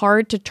find it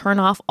hard to turn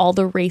off all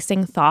the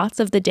racing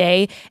thoughts of the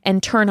day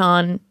and turn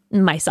on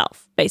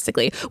myself,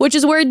 basically, which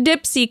is where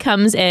Dipsy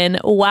comes in.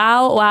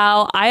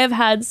 Wow. I have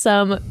had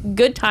some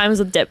good times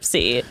with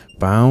Dipsy.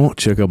 Bow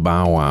chicka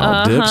bow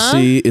wow.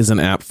 Dipsy is an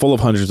app full of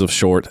hundreds of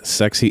short,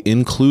 sexy,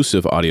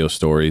 inclusive audio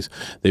stories.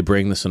 They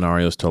bring the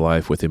scenarios to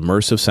life with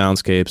immersive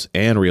soundscapes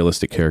and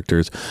realistic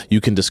characters. You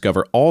can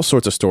discover all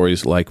sorts of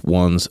stories, like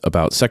ones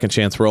about second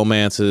chance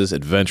romances,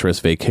 adventurous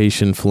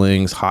vacation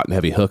flings, hot and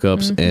heavy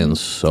hookups, and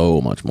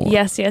so much more.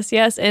 Yes.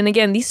 And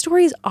again, these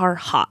stories are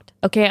hot.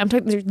 Okay, I'm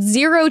talking, there's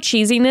zero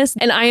cheesiness,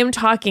 and I am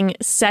talking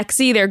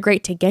sexy. They're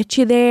great to get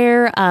you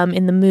there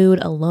in the mood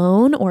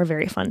alone, or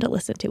very fun to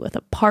listen to with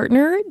a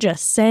partner,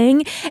 just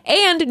saying.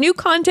 And new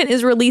content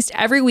is released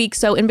every week,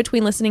 so in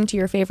between listening to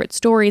your favorite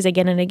stories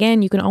again and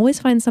again, you can always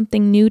find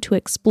something new to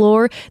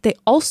explore. They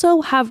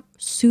also have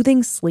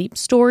soothing sleep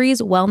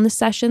stories, wellness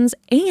sessions,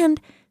 and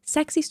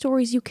sexy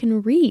stories you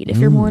can read if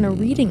you're more in a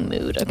reading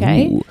mood,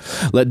 okay? Ooh.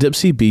 Let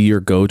Dipsy be your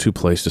go-to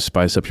place to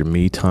spice up your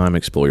me time,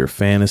 explore your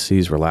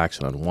fantasies, relax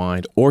and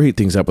unwind, or heat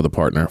things up with a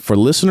partner. For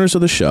listeners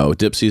of the show,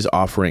 Dipsy is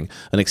offering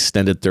an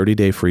extended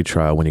 30-day free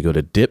trial when you go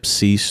to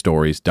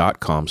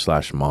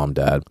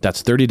dipsystories.com/momdad.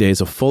 That's 30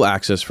 days of full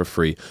access for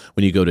free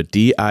when you go to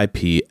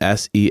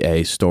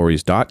DIPSEA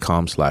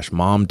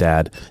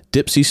stories.com/momdad,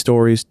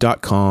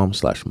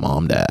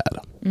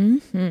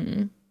 dipsystories.com/momdad.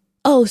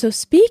 Oh, so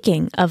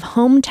speaking of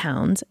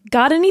hometowns,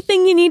 got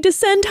anything you need to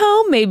send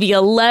home? Maybe a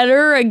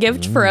letter, a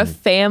gift for a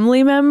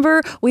family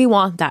member? We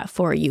want that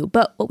for you.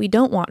 But what we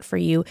don't want for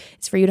you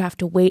is for you to have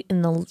to wait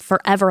in the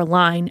forever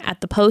line at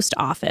the post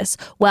office.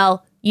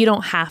 Well, you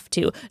don't have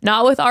to.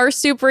 Not with our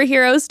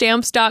superhero,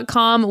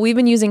 Stamps.com. We've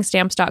been using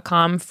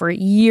Stamps.com for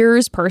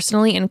years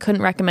personally and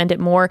couldn't recommend it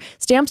more.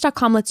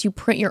 Stamps.com lets you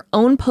print your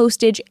own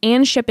postage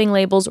and shipping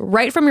labels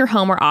right from your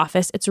home or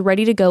office. It's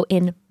ready to go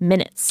in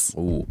minutes.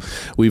 Ooh.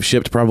 We've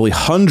shipped probably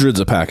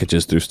hundreds of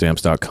packages through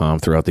Stamps.com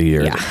throughout the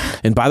year. Yeah.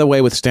 And by the way,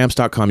 with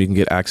Stamps.com, you can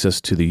get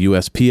access to the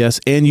USPS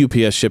and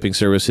UPS shipping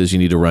services you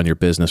need to run your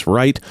business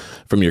right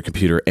from your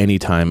computer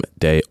anytime,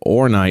 day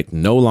or night.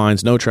 No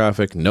lines, no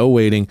traffic, no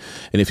waiting.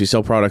 And if you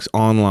sell products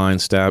online.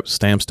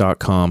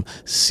 Stamps.com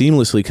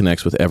seamlessly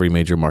connects with every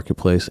major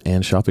marketplace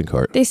and shopping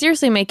cart. They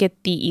seriously make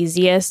it the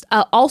easiest.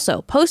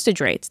 Also,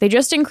 postage rates. They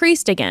just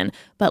increased again.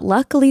 But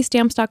luckily,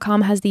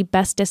 Stamps.com has the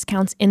best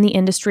discounts in the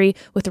industry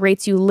with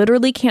rates you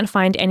literally can't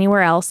find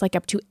anywhere else, like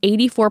up to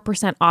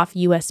 84% off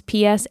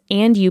USPS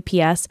and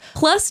UPS.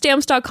 Plus,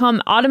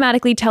 Stamps.com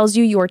automatically tells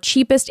you your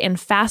cheapest and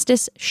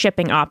fastest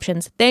shipping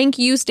options. Thank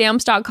you,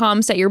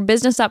 Stamps.com. Set your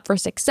business up for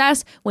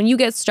success when you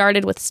get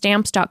started with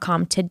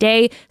Stamps.com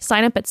today.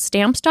 Sign up at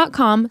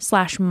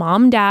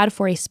Stamps.com/momdad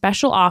for a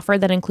special offer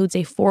that includes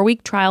a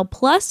 4-week trial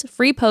plus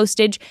free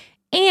postage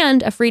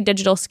and a free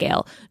digital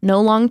scale. No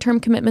long-term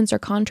commitments or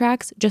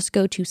contracts. Just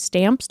go to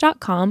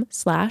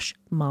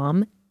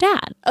Stamps.com/momdad.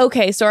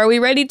 Okay, so are we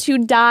ready to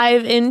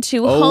dive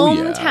into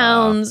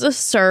hometowns,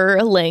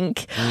 Sir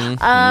Link?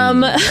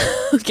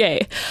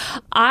 Okay,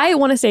 I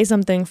want to say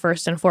something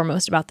first and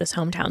foremost about this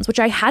hometowns, which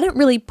I hadn't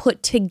really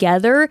put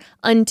together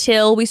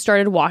until we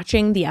started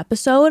watching the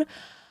episode.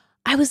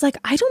 I was like,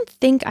 I don't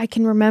think I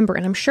can remember,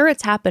 and I'm sure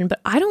it's happened, but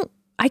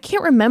I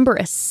can't remember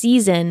a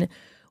season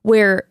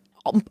where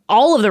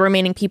all of the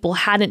remaining people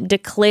hadn't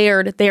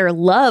declared their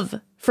love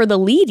for the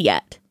lead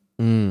yet.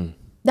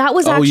 That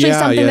was actually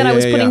something that I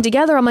was putting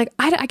together. I'm like,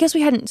 I guess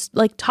we hadn't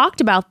like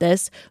talked about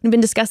this. We've been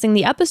discussing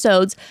the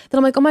episodes. That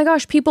I'm like, oh my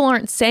gosh, people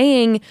aren't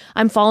saying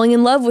I'm falling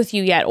in love with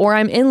you yet, or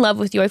I'm in love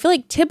with you. I feel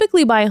like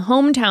typically by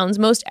hometowns,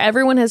 most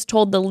everyone has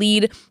told the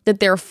lead that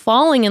they're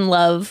falling in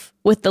love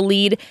with the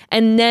lead.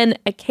 And then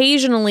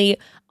occasionally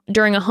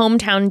during a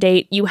hometown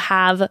date, you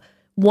have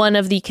one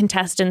of the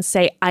contestants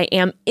say, I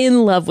am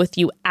in love with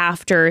you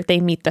after they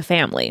meet the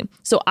family.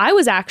 So I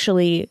was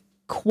actually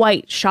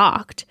quite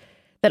shocked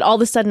that all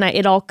of a sudden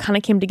it all kind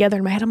of came together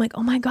in my head. I'm like,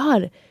 oh my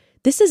God,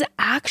 this is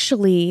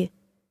actually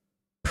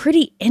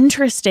pretty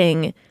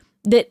interesting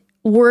that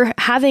we're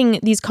having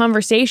these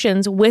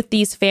conversations with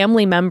these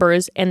family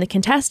members and the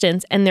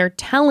contestants, and they're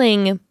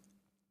telling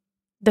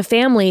the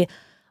family,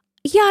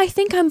 yeah, I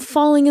think I'm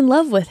falling in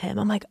love with him.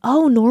 I'm like,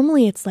 oh,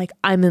 normally it's like,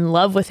 I'm in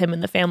love with him.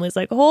 And the family's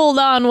like, hold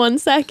on 1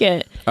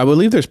 second. I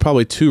believe there's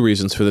probably 2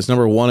 reasons for this.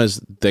 Number one is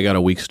they got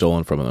a week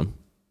stolen from them.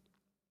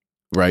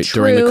 Right.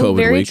 True, during the COVID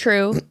very week.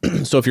 True.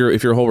 So if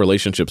your whole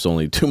relationship's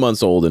only 2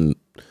 months old and,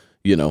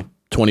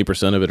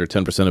 20% of it or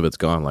 10% of it's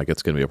gone, like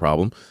it's going to be a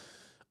problem.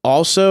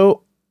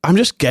 Also, I'm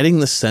just getting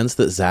the sense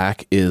that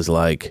Zach is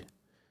like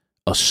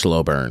a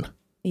slow burn.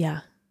 Yeah.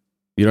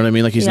 You know what I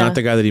mean? Like he's not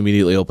the guy that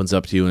immediately opens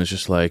up to you and it's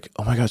just like,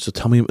 oh my gosh, so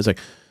tell me. It's like,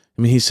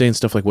 I mean, he's saying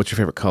stuff like, what's your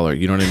favorite color?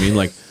 You know what I mean?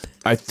 Like,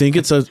 I think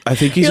he's You're a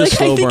like,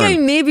 slow burn. I think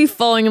I may be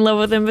falling in love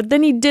with him, but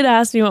then he did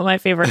ask me what my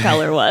favorite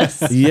color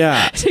was.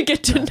 Yeah. To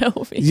get to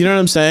know me. You know what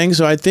I'm saying?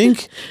 So I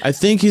think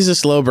he's a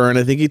slow burn.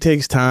 I think he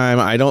takes time.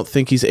 I don't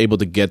think he's able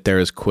to get there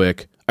as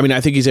quick. I mean,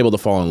 I think he's able to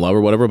fall in love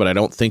or whatever, but I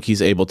don't think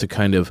he's able to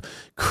kind of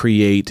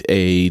create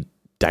a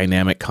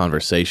dynamic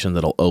conversation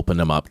that'll open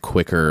him up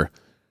quicker.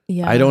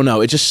 Yeah. I don't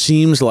know. It just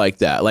seems like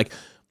that. Like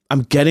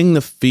I'm getting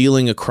the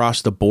feeling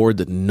across the board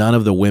that none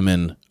of the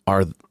women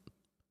are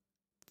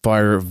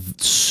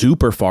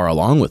super far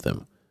along with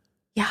him.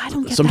 Yeah, I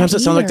don't get Sometimes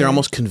that it sounds like either. they're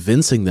almost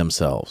convincing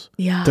themselves.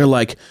 Yeah. They're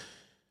like,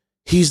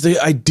 he's the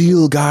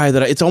ideal guy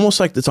that it's almost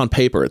like it's on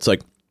paper. It's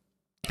like,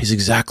 he's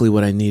exactly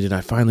what I needed.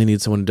 I finally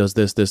need someone who does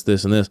this, this,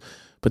 this, and this.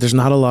 But there's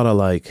not a lot of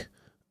like,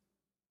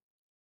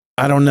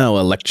 I don't know,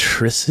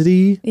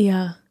 electricity.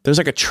 Yeah. There's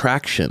like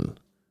attraction,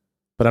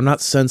 but I'm not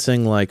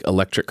sensing like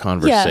electric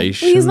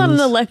conversations. Yeah, he's not an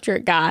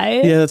electric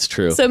guy. Yeah, that's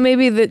true. So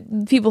maybe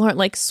the people aren't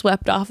like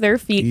swept off their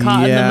feet,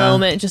 caught in the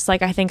moment, just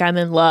like, I think I'm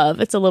in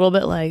love. It's a little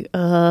bit like,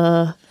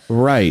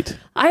 Right.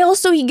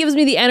 he gives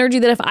me the energy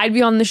that if I'd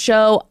be on the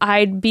show,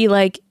 I'd be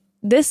like,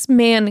 this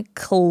man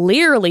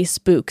clearly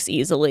spooks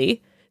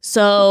easily.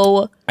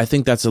 So I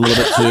think that's a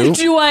little bit too.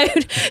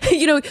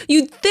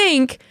 you'd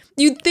think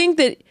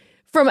that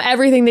from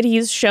everything that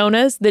he's shown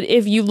us, that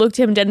if you looked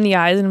him dead in the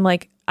eyes and I'm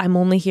like, I'm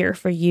only here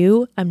for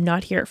you. I'm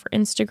not here for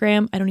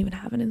Instagram. I don't even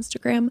have an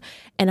Instagram.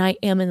 And I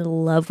am in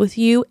love with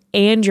you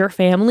and your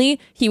family.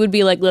 He would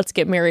be like, let's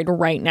get married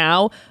right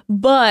now.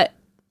 But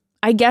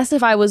I guess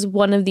if I was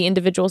one of the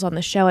individuals on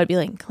the show, I'd be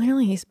like,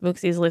 clearly he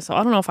spooks easily. So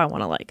I don't know if I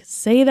want to like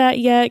say that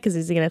yet because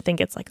he's going to think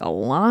it's like a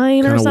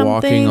line or something.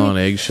 Walking on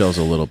eggshells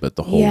a little bit,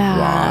 the whole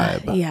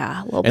vibe.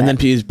 Yeah, a little bit. And then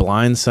he's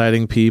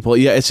blindsiding people.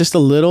 Yeah, it's just a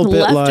little bit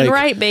left like and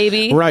right,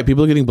 baby. Right,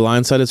 people are getting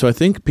blindsided. So I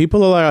think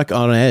people are like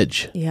on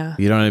edge. Yeah.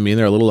 You know what I mean?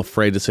 They're a little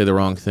afraid to say the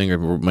wrong thing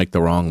or make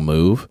the wrong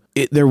move.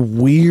 They're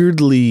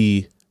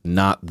weirdly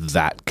not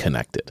that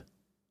connected.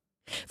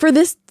 For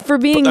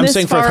being I'm this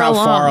saying far for how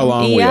along. far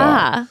along we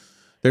are.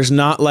 There's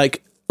not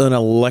like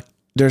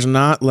there's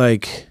not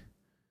like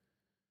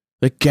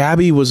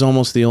Gabby was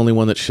almost the only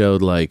one that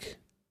showed like,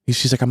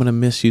 she's like, I'm going to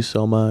miss you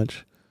so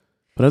much.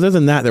 But other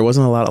than that, there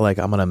wasn't a lot of like,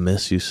 I'm going to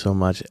miss you so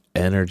much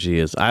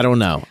energy. I don't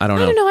know.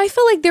 I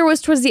feel like there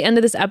was towards the end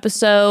of this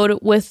episode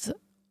with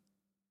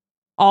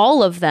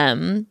all of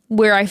them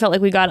where I felt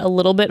like we got a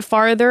little bit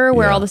farther,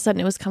 where Yeah. all of a sudden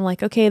it was kind of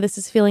like, okay, this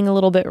is feeling a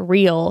little bit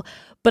real.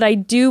 But I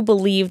do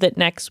believe that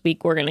next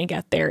week we're going to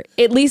get there.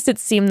 At least it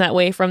seemed that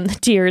way from the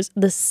tears,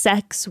 the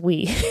sex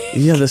week.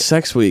 Yeah, the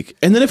sex week.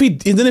 And then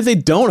if they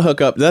don't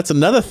hook up, that's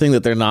another thing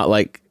that they're not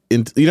like, you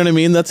know what I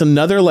mean? That's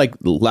another like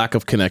lack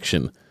of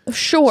connection.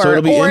 Sure. So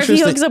it'll be or if he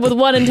interesting- hooks up with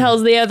one and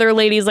tells the other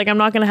ladies, like, I'm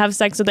not going to have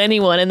sex with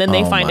anyone. And then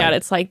they Oh find my out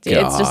it's like,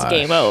 it's just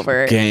game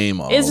over.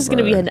 Game over. It's just going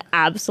to be an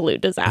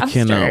absolute disaster. I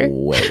cannot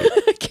wait.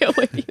 I can't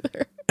wait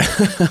either.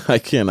 I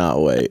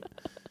cannot wait.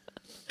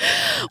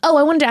 Oh,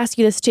 I wanted to ask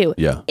you this too.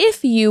 Yeah.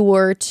 If you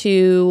were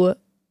to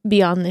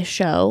be on this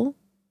show,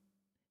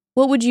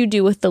 what would you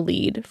do with the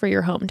lead for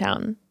your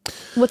hometown?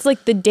 What's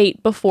like the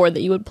date before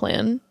that you would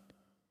plan?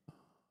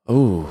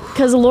 Ooh.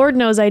 Because Lord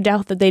knows I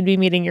doubt that they'd be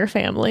meeting your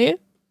family.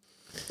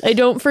 I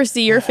don't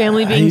foresee your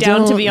family being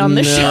down to be on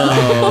the show.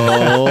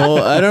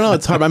 I don't know.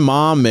 It's hard. My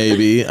mom,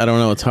 maybe. I don't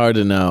know. It's hard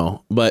to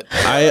know. But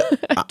I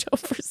don't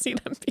foresee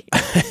them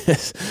being.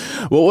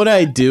 what would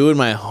I do in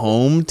my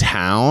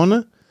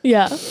hometown?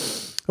 Yeah.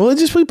 Well,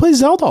 we play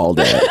Zelda all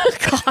day.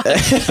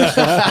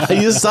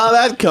 You saw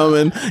that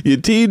coming. You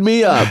teed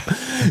me up.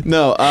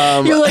 No.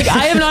 You're like,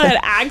 I have not had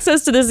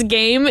access to this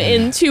game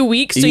in 2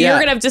 weeks, so Yeah. you're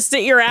gonna have to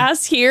sit your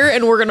ass here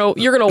and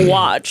you're gonna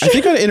watch. I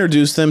think I'd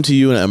introduce them to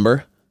you and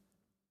Ember.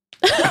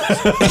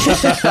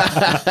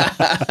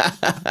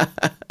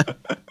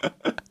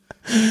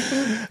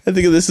 I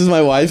think this is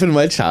my wife and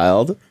my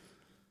child.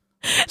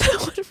 That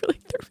one really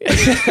threw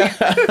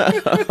me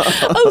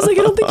off. I was like,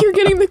 I don't think you're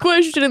getting the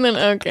question, and then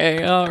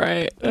okay, all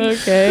right,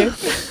 okay.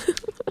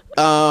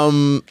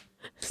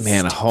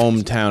 Man, a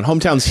hometown.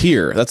 Hometown's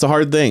here. That's a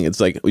hard thing. It's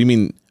like, you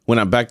mean when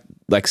I'm back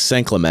like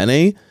San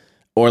Clemente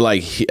or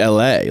like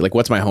LA? Like,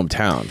 what's my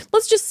hometown?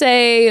 Let's just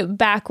say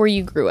back where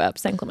you grew up,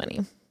 San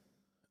Clemente.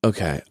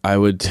 Okay, I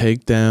would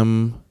take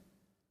them.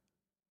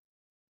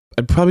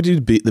 I'd probably do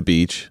the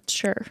beach.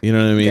 Sure. You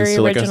know what I mean? Very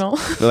original.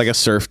 Like a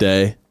surf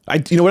day.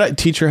 You know what? I'd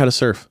teach her how to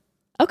surf.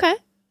 Okay.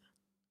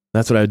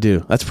 That's what I would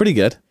do. That's pretty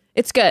good.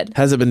 It's good.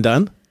 Has it been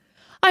done?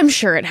 I'm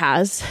sure it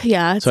has.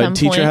 Yeah. At So some I'd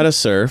teach point. her how to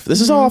surf.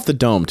 This is all off the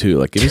dome too.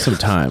 Like, give me some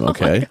time,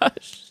 okay? Oh my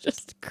gosh,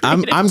 just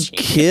I'm creative genius.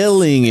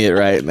 killing it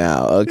right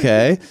now,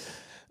 okay?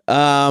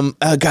 Oh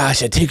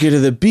gosh, I'd take her to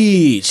the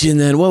beach, and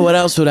then what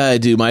else would I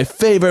do? My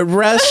favorite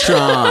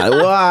restaurant.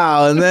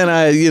 Wow. And then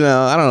I don't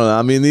know.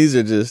 I mean, these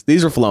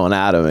are flowing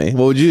out of me.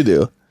 What would you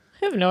do?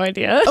 I have no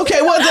idea.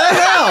 Okay, what the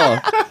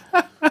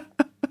hell?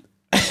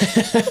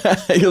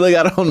 You're like,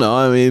 I don't know.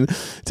 I mean,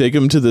 take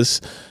him to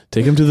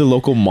the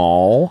local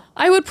mall.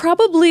 I would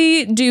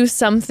probably do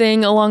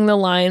something along the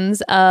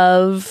lines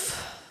of,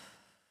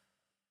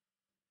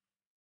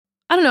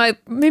 I don't know,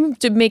 maybe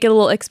to make it a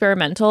little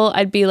experimental,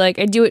 I'd be like,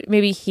 I'd do it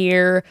maybe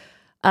here,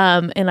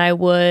 and I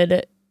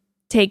would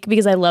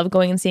because I love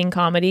going and seeing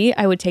comedy,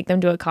 I would take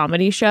them to a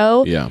comedy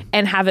show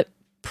and have it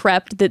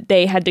prepped that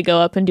they had to go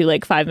up and do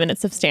like 5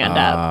 minutes of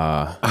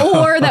stand-up.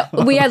 Or that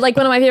we had like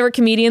one of my favorite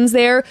comedians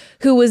there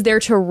who was there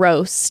to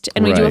roast,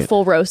 and we do a Right.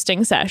 full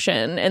roasting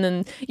session, and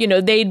then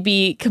they'd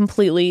be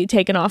completely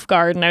taken off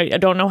guard, and I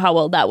don't know how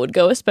well that would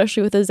go,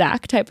 especially with a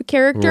Zach type of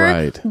character.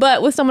 Right.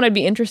 But with someone I'd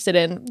be interested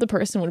in, the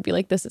person would be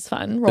like, this is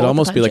fun. Roll It'd with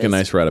almost the be like a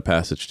punches. nice rite of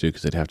passage too,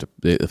 because they'd have to.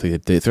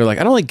 If they're like,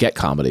 I don't like get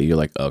comedy. You're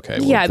like, okay,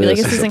 well, Yeah, I'd be like,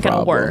 this is a isn't gonna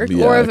problem. work.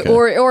 Yeah, or if okay.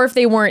 or if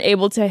they weren't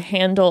able to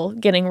handle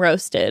getting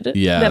roasted,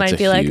 Yeah, then that's I'd a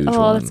be like, huge oh,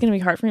 one. that's gonna be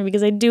hard for me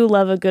because I do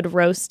love a good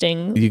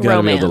roasting. You gotta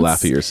romance. be able to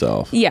laugh at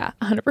yourself. Yeah,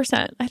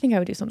 100%. I think I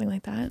would do something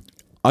like that.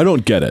 I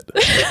don't get it.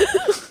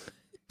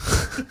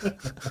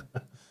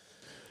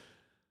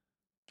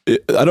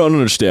 I don't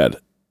understand.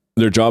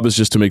 Their job is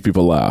just to make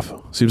people laugh.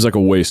 Seems like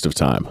a waste of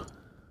time.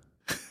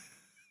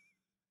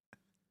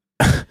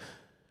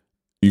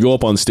 You go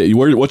up on stage.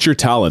 What's your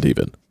talent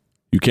even?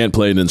 You can't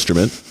play an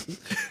instrument.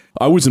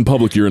 I was in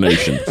public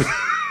urination.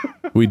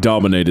 We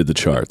dominated the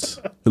charts.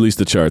 At least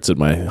the charts at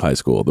my high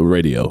school. The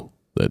radio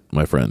that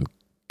my friend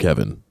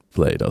Kevin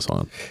played us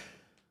on.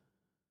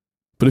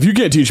 But if you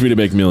can't teach me to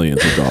make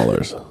millions of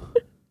dollars,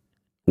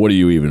 what are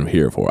you even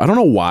here for? I don't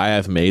know why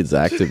I've made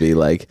Zach to be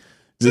like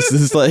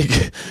this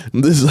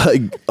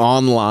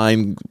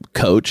online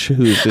coach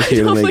who's just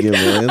here to make you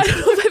millions. I don't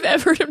know if I've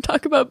ever heard him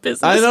talk about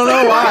business. I don't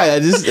know why. I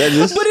just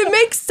But it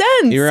makes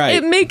sense. You're right.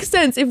 It makes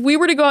sense. If we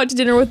were to go out to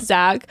dinner with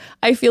Zach,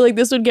 I feel like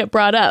this would get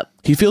brought up.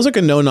 He feels like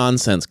a no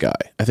nonsense guy.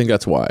 I think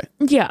that's why.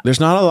 Yeah. There's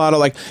not a lot of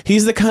like,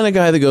 he's the kind of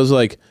guy that goes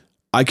like,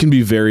 I can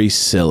be very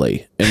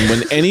silly. And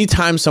when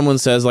anytime someone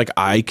says like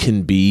I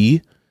can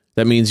be,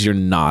 that means you're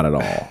not at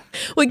all.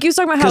 Like, you was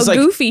talking about how 'Cause, like,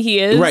 goofy he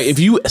is. Right. If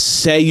you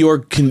say you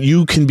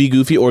can be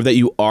goofy, or that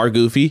you are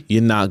goofy,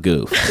 you're not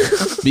goof.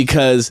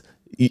 Because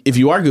if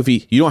you are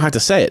goofy, you don't have to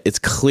say it. It's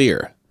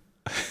clear.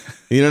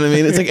 You know what I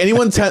mean? It's like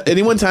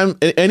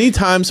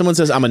anytime someone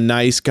says I'm a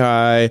nice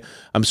guy,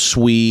 I'm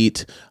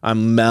sweet,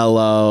 I'm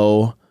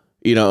mellow,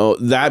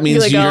 that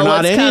means like, you're oh,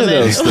 not what's any of coming?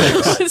 those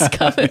things. What's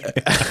coming?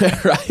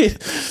 Right?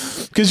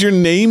 Because you're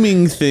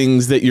naming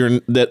things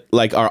that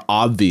like are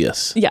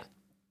obvious. Yeah.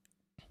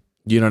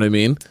 You know what I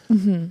mean?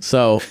 Mm-hmm.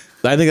 So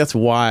I think that's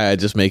why I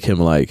just make him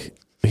like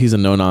he's a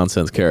no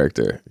nonsense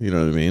character. You know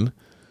what I mean?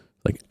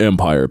 Like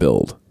empire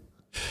build.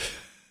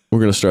 We're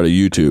gonna start a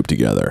YouTube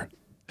together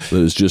that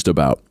is just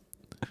about.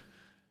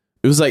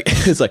 It's like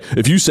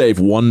if you save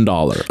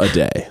 $1 a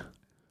day,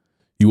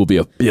 you will be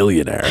a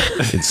billionaire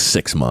in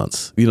 6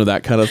 months. You know,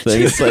 that kind of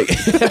thing. It's like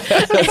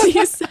And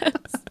he says,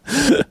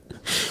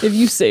 if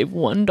you save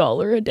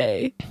 $1 a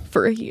day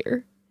for a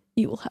year,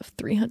 you will have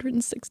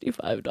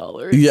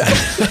 $365.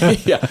 yeah,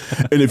 yeah.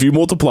 And if you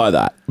multiply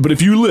that, but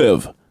if you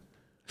live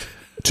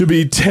to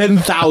be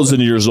 10,000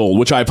 years old,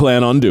 which I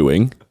plan on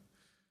doing,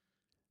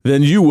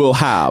 then you will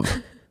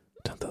have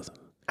 10,000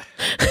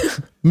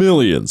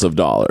 millions of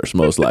dollars,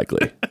 most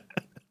likely.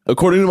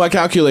 According to my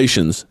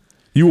calculations,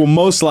 you will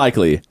most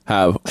likely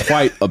have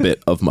quite a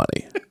bit of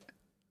money.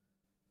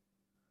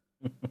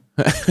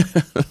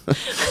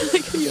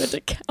 Like you had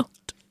to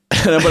count.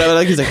 But I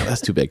like, he's like,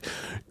 that's too big.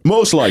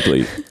 Most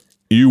likely,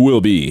 you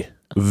will be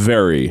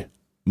very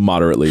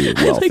moderately I like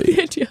the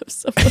wealthy. idea of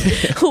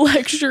someone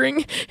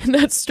lecturing in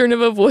that stern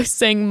of a voice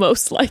saying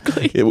most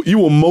likely. You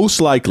will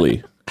most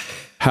likely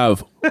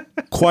have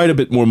quite a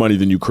bit more money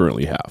than you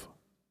currently have.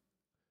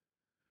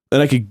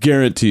 And I could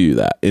guarantee you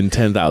that in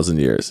 10,000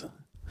 years.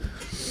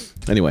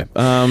 Anyway,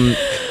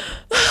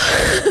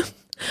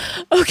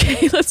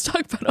 Okay, let's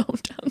talk about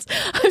hometowns.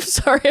 I'm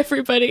sorry,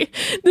 everybody.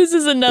 This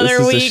is another This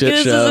is a week. shit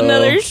This show. is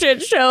another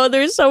shit show.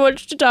 There's so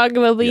much to talk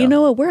about, but Yeah. you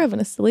know what? We're having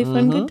a silly,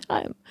 fun, good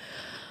time.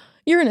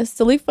 You're in a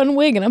silly, fun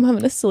wig, and I'm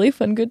having a silly,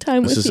 fun, good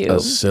time this with is you. a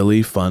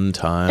silly, fun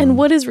time. And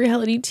what is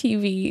reality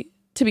TV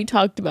to be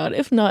talked about,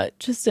 if not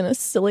just in a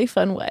silly,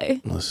 fun way?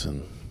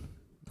 Listen,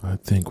 I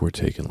think we're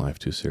taking life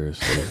too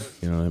seriously.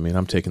 You know what I mean?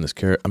 I'm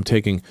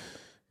taking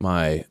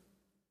my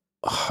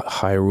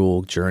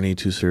Hyrule journey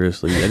too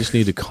seriously. I just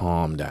need to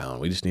calm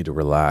down. We just need to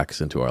relax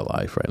into our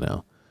life right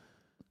now.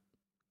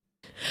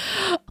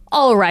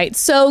 All right,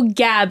 so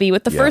Gabby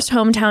with the Yeah. first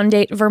hometown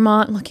date,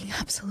 Vermont, looking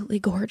absolutely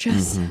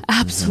gorgeous,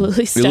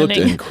 absolutely It looked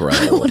stunning.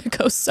 incredible. I want to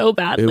go so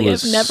badly. It I've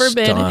was never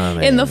been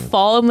in the stunning.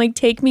 fall. I'm like,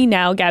 take me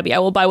now, Gabby. I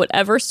will buy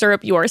whatever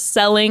syrup you are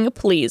selling,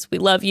 please. We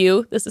love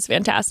you. This is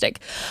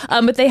fantastic.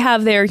 But they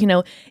have their,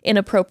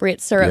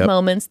 inappropriate syrup Yep.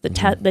 moments.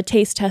 The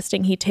taste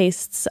testing. He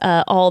tastes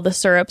all the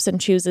syrups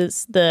and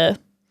chooses the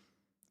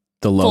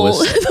The full,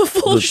 lowest, the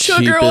full the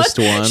sugar cheapest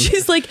one. one.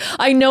 She's like,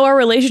 I know our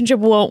relationship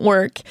won't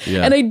work.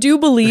 Yeah. And I do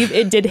believe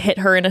it did hit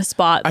her in a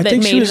spot I that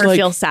think she made was her like,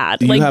 feel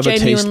sad. "You Like have a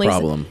taste genuinely.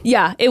 problem."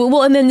 Yeah.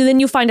 And then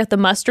you find out the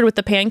mustard with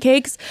the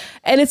pancakes.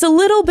 And it's a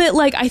little bit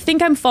like, I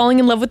think I'm falling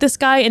in love with this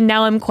guy and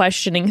now I'm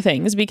questioning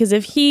things because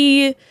if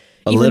he A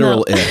even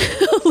literal though-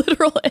 ick. a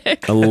literal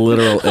ick. A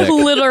literal A ick.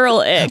 literal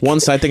ick. One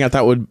side thing I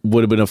thought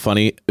would have been a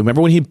funny. Remember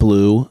when he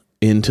blew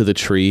into the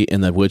tree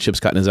and the wood chips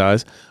got in his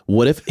eyes?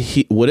 What if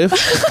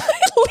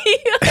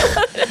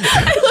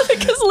I love it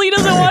because Lee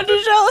doesn't watch the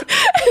show.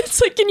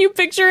 It's like, can you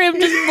picture him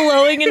just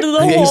blowing into the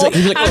Yeah, hole he's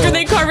like, after "Oh."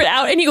 they carve it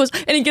out? And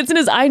he gets in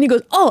his eye and he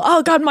goes,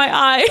 oh God, my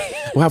eye.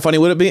 Well, how funny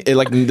would it be?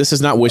 This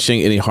is not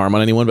wishing any harm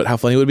on anyone, but how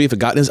funny would it be if it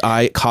got in his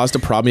eye, caused a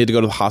problem, he had to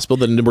go to the hospital,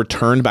 then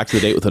returned back to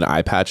the date with an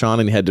eye patch on,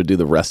 and he had to do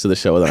the rest of the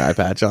show with an eye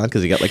patch on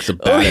because he got like some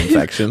bad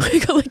infection. He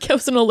got like, it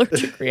was an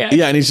allergic reaction.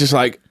 Yeah, and he's just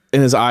like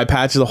in his eye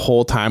patch the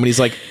whole time, and he's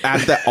like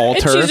at the And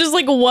altar. she's just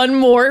like, one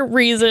more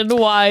reason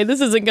why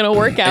this isn't going to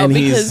work out And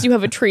he's- because you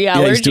have a tree Yeah,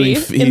 allergy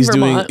in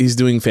Vermont. he's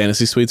doing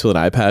fantasy suites with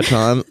an eye patch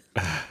on.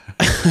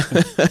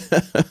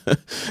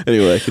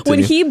 Anyway, continue. When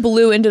he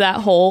blew into that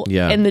hole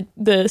Yeah. and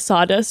the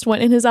sawdust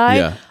went in his eye,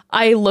 Yeah.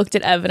 I looked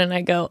at Evan and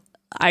I go,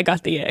 I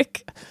got the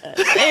ick.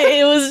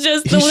 It was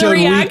just He the showed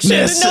reaction.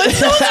 weakness. No, it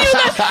told you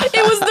that.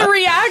 It was the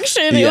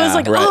reaction. It Yeah, was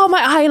like, right. oh,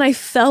 my eye. And I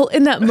felt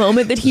in that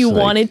moment that he Just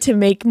like- wanted to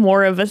make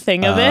more of a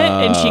thing of it.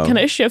 And she kind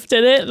of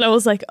shifted it. And I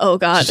was like, oh,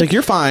 God. She's like,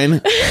 you're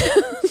fine.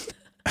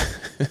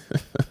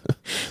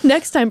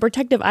 Next time,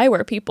 protective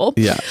eyewear, people.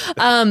 Yeah.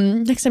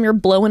 Next time you're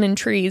blowing in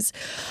trees.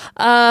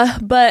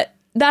 But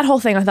that whole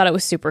thing, I thought it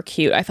was super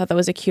cute. I thought that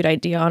was a cute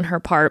idea on her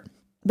part.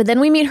 But then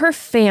we meet her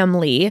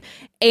family,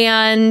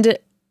 and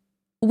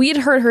we had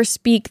heard her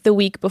speak the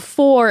week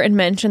before and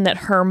mention that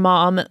her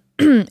mom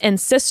and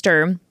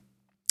sister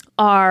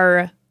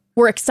were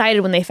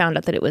excited when they found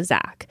out that it was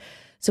Zach.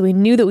 So we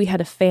knew that we had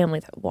a family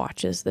that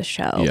watches the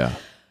show. Yeah.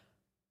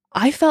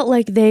 I felt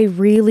like they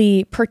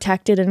really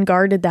protected and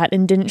guarded that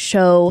and didn't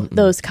show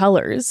those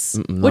colors,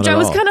 not which at I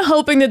was all. kind of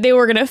hoping that they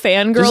were going to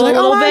fangirl Just like, a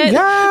little "Oh my bit.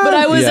 God."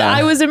 But Yeah.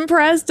 I was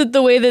impressed at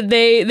the way that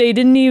they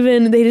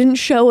didn't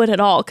show it at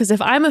all. Because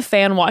if I'm a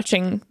fan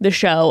watching the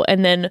show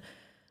and then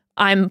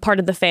I'm part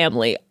of the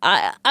family,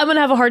 I'm going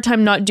to have a hard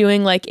time not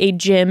doing like a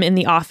Jim in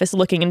the office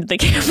looking into the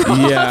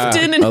camera Yeah,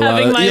 often and a lot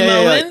having of- my yeah, yeah,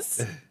 yeah.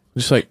 moments.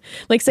 Just like,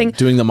 Like saying,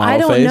 doing the model I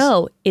don't face.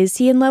 know. Is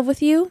he in love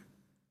with you?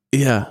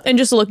 yeah. And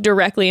just look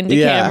directly into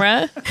Yeah.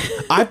 camera.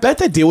 I bet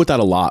they deal with that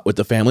a lot with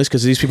the families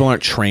because these people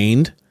aren't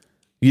trained,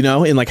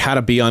 in like how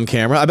to be on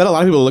camera. I bet a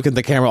lot of people look at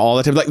the camera all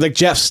the time. Like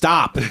Jeff,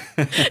 stop.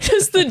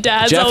 Just the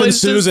dad's Jeff and always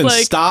Susan, just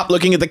like, stop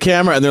looking at the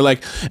camera. And they're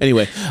like,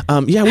 anyway,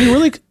 yeah, we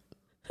really.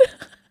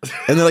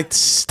 And they're like,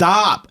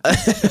 stop.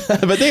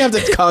 But they have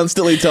to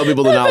constantly tell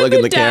people to not look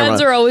in the camera.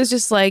 Dads are always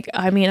just like,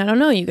 I mean, I don't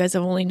know. You guys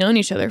have only known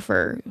each other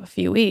for a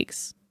few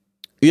weeks.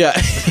 Yeah.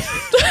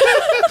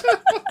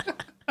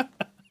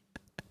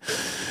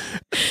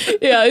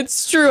 Yeah,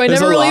 it's true. I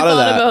There's never a really lot of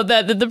thought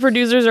that. about that the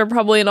producers are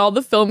probably in all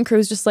the film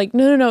crews just like,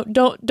 no,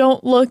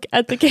 don't look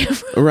at the camera.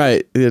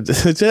 Right. Whenever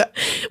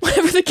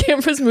the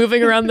camera's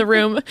moving around the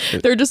room,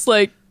 they're just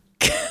like,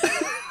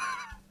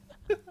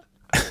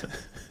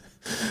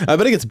 I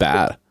bet it gets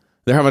bad.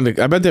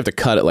 I bet they have to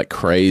cut it like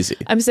crazy.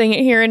 I'm saying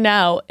it here and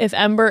now. If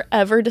Ember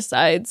ever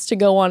decides to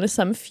go on to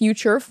some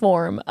future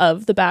form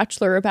of The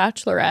Bachelor or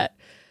Bachelorette,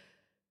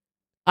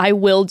 I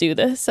will do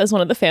this as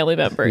one of the family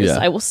members. Yeah.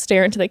 I will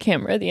stare into the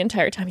camera the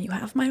entire time. You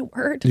have my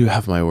word. You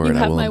have my word. You I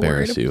have will my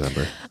embarrass word. you,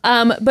 Ember.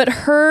 But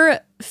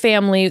her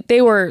family,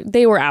 they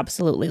were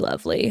absolutely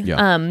lovely.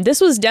 Yeah.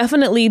 This was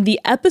definitely the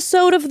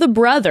episode of the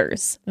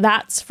brothers.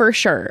 That's for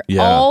sure.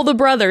 Yeah. All the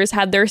brothers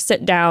had their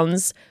sit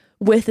downs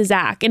with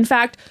Zach. In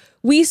fact,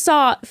 we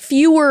saw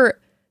fewer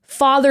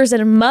fathers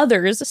and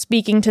mothers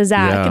speaking to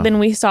Zach than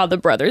we saw the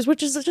brothers,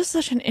 which is just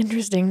such an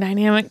interesting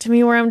dynamic to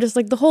me, where I'm just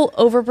like, the whole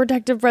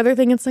overprotective brother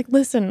thing. It's like,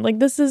 listen, like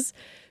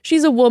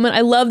she's a woman. I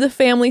love the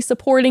family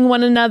supporting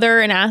one another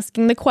and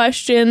asking the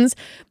questions,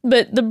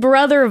 but the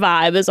brother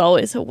vibe is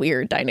always a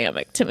weird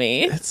dynamic to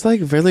me. It's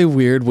like really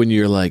weird when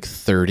you're like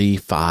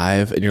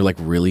 35 and you're like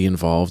really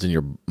involved in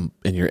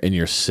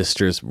your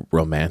sister's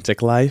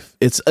romantic life.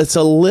 It's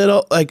a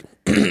little like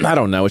I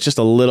don't know. It's just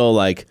a little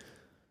like.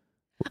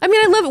 I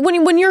mean, I love it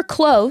when you're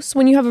close,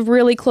 when you have a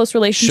really close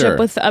relationship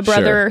with a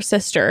brother or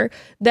sister,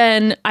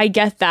 then I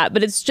get that.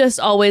 But it's just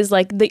always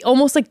like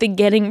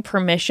getting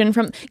permission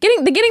from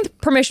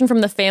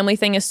the family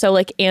thing is so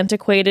like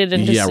antiquated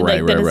and just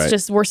it's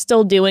just, we're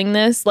still doing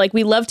this. Like,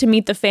 we love to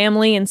meet the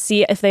family and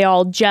see if they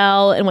all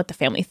gel and what the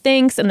family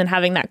thinks, and then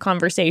having that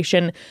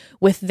conversation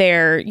with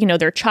their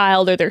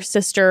child or their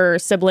sister or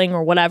sibling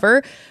or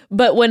whatever.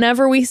 But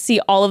whenever we see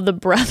all of the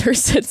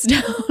brothers sits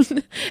down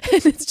and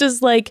it's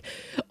just like,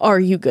 are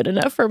you good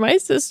enough for my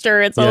sister?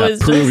 It's always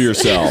prove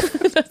yourself.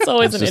 That's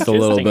always an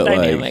interesting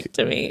dynamic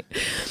to me.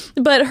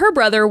 But her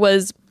brother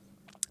was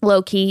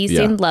low key. He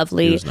seemed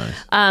lovely. He was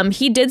nice.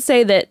 He did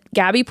say that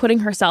Gabby putting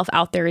herself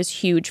out there is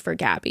huge for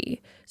Gabby.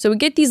 So we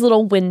get these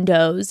little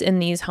windows in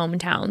these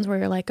hometowns where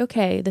you're like,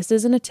 okay, this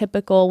isn't a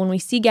typical, when we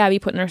see Gabby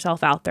putting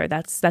herself out there,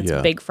 that's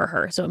big for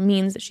her. So it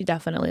means that she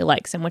definitely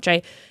likes him, which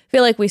I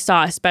feel like we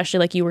saw, especially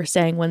like you were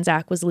saying when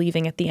Zach was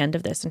leaving at the end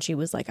of this and she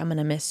was like, I'm going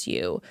to miss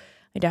you.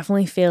 I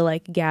definitely feel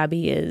like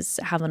Gabby is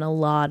having a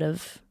lot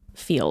of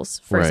feels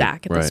for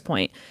Zach at this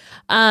point.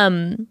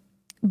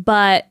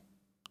 But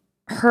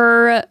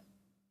her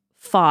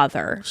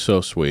father,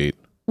 so sweet,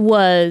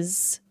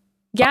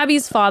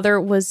 Gabby's father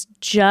was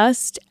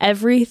just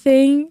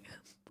everything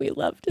we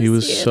loved to see. He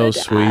was so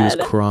sweet. He was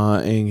dad.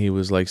 crying. He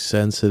was like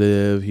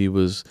sensitive. He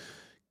was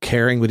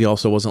caring, but he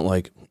also wasn't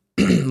like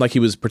like he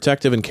was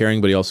protective and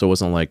caring, but he also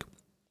wasn't like,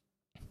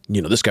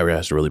 this guy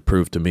has to really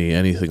prove to me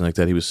anything like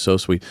that. He was so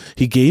sweet.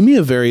 He gave me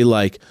a very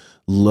like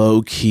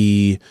low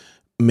key,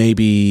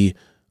 maybe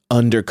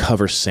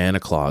undercover Santa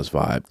Claus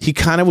vibe. He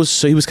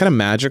was kind of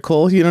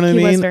magical. You know what I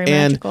mean? He was very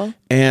magical.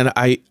 And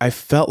I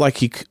felt like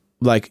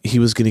he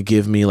was going to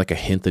give me like a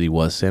hint that he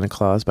was Santa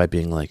Claus by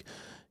being like,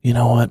 you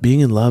know what?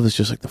 Being in love is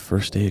just like the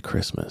first day of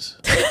Christmas.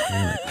 And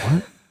you're like,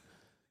 what?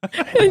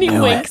 And then he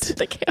winks at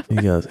the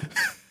camera.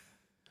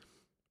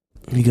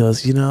 He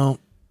goes,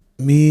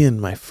 me and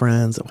my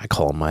friends, I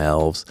call them my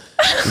elves,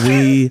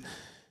 we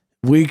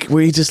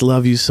just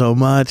love you so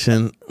much,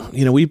 and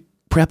we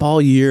prep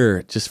all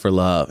year just for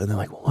love. And they're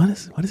like, what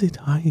is he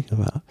talking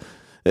about?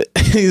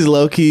 He's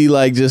low-key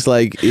like just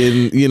like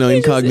in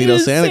incognito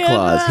Santa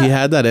Claus. He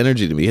had that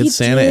energy to me. He had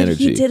Santa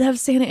energy. He did have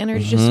Santa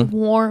energy, just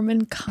warm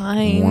and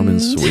kind, warm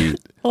and sweet.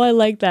 Oh, I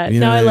like that.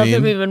 Now I love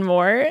him even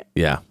more.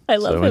 Yeah, I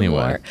love him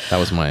more. That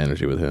was my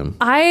energy with him.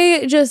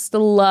 I just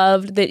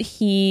loved that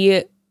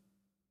he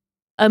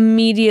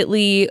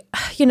immediately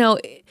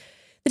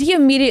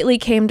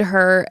came to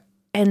her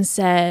and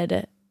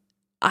said,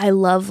 I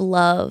love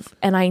love,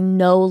 and I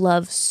know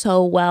love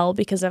so well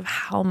because of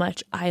how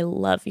much I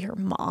love your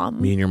mom.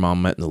 Me and your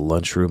mom met in the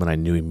lunchroom, and I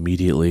knew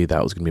immediately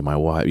that was going to be my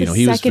wife.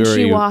 The second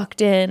she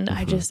walked in,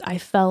 I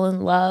fell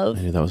in love.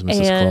 I knew that was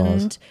Mrs.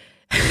 Claus.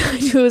 I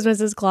knew it was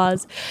Mrs.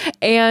 Claus.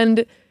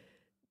 And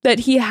that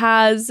he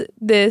has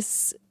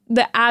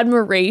the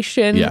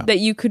admiration that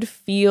you could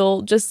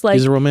feel, just like,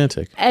 he's a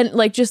romantic, and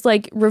like just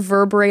like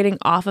reverberating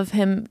off of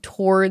him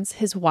towards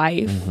his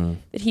wife.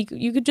 That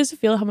you could just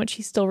feel how much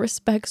he still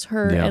respects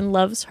her and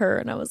loves her.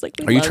 And I was like,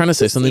 are you trying to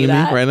say something to me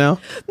right now?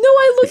 No,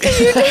 I looked at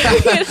you doing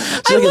it.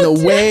 Like in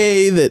the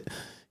way that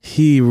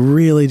he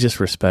really just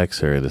respects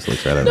her. Just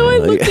looks at her. No, I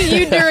looked at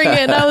you during it,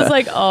 and I was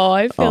like, "Oh,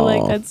 I feel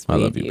like that's I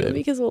sweet love you, babe.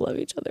 because we'll love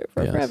each other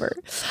forever."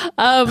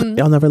 I'll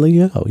never let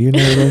you go. You're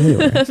never going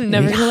anywhere. I'm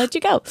never gonna let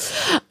you go.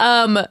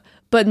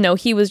 But no,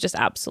 he was just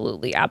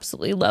absolutely,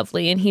 absolutely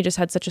lovely, and he just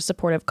had such a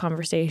supportive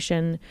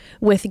conversation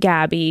with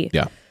Gabby.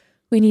 Yeah.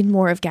 We need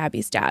more of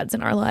Gabby's dads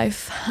in our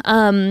life.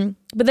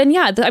 But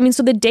then,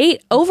 so the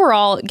date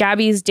overall,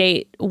 Gabby's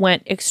date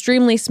went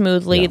extremely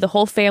smoothly. Yeah. The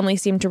whole family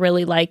seemed to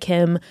really like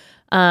him.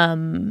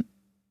 And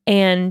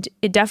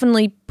it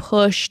definitely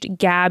pushed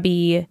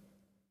Gabby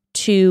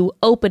to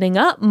opening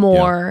up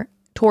more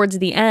towards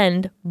the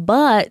end,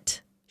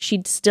 but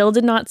she still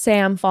did not say,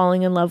 "I'm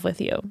falling in love with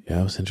you."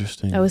 Yeah, it was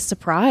interesting. I was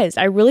surprised.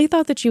 I really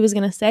thought that she was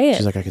going to say it.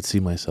 She's like, I could see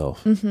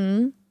myself.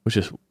 Mm-hmm. Which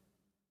is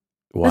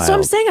wild. That's what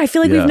I'm saying. I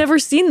feel like we've never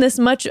seen this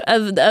much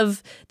of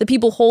the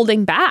people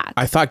holding back.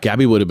 I thought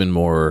Gabby would have been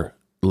more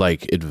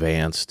like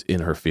advanced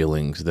in her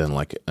feelings than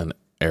like an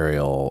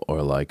Ariel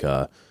or like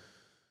a,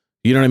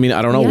 you know what I mean?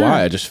 I don't know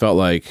why. I just felt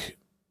like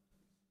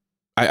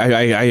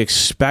I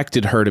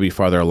expected her to be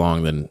farther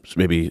along than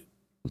maybe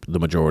the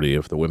majority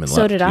of the women left.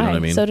 So did you know what I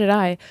mean? So did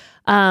I.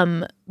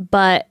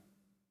 But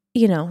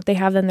you know, they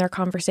have then their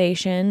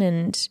conversation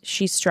and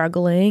she's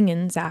struggling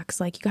and Zach's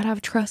like, you got to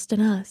have trust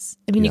in us.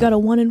 I mean, you got a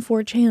 1 in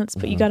 4 chance,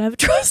 but you got to have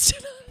trust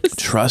in us.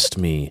 Trust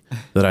me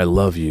that I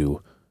love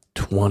you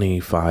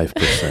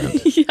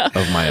 25%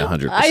 of my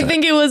 100%. I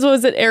think it was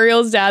it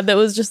Ariel's dad that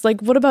was just like,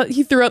 what about,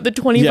 he threw out the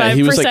 25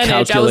 he was, like,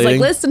 percentage. I was like, calculating.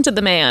 listen to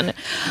the man.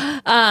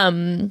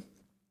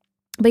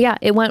 But yeah,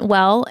 it went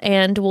well,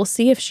 and we'll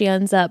see if she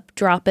ends up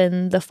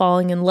dropping the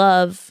falling in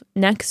love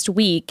next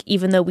week,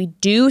 even though we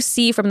do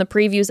see from the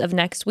previews of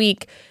next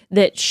week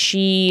that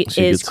she is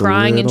gets a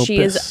crying and little she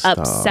is pissed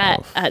upset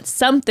off. at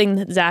something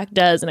that Zach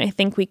does. And I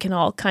think we can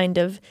all kind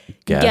of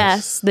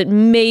guess that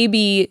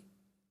maybe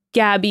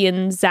Gabby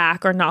and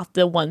Zach are not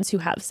the ones who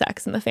have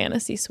sex in the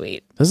fantasy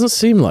suite. Doesn't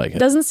seem like it.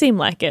 Doesn't seem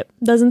like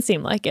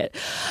it.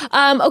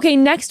 Okay,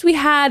 next we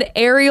had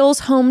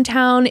Ariel's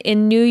hometown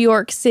in New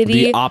York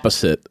City. The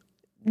opposite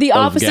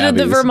of the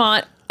Gabby's.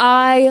 Vermont.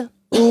 I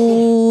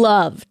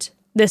loved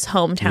this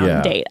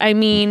hometown date. I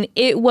mean,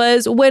 it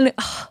was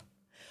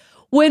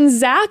when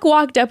Zach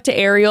walked up to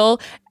Ariel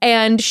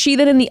and she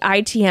then in the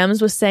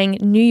ITMs was saying,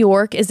 New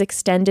York is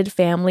extended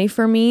family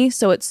for me,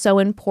 so it's so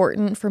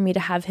important for me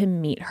to have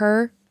him meet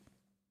her.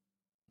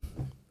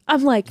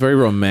 I'm like, very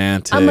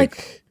romantic. I'm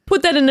like,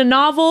 put that in a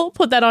novel,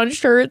 put that on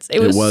shirts. It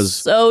was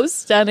so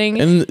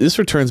stunning. And this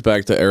returns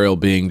back to Ariel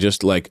being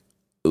just like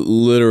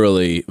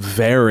literally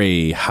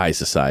very high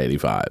society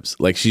vibes.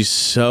 Like she's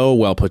so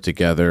well put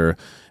together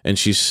and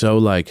she's so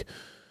like,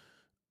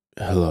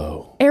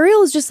 hello.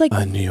 Ariel is just like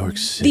New York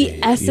City.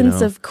 The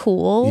essence of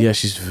cool. Yeah,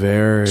 she's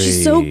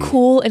so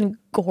cool and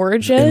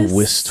gorgeous. and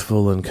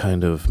wistful and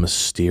kind of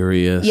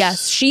mysterious.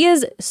 Yes, she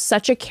is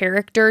such a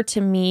character to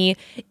me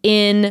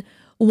in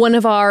one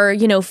of our,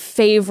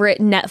 favorite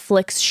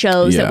Netflix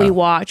shows that we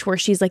watch, where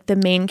she's like the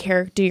main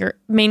character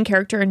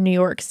in New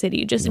York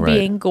City, just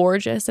being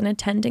gorgeous and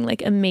attending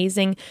like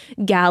amazing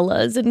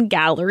galas and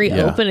gallery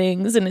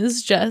openings, and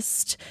is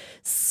just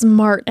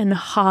smart and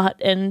hot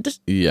and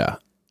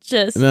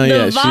just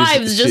the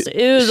vibes just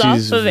ooze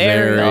off of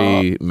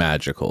Ariel. She's very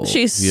magical.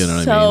 She's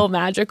so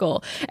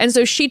magical. And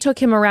so she took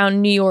him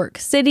around New York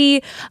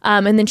City.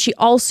 And then she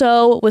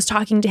also was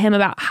talking to him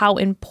about how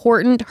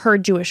important her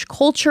Jewish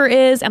culture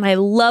is. And I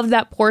love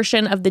that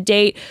portion of the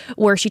date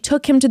where she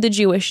took him to the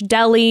Jewish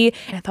deli.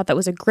 And I thought that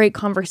was a great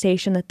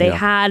conversation that they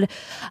had.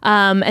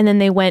 And then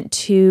they went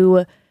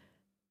to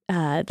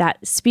that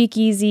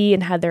speakeasy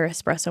and had their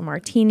espresso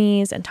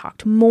martinis and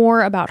talked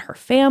more about her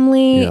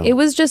family. It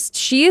was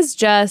she is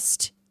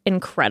just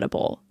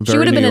incredible. She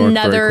would have been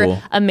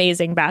another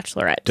amazing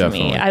bachelorette to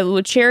me. I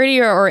would Charity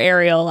or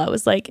Ariel. I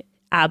was like,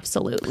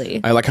 absolutely.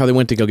 I like how they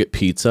went to go get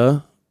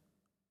pizza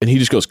and he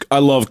just goes, I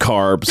love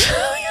carbs.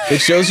 It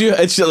shows you.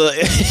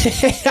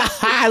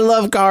 I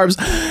love carbs.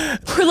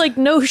 We're like,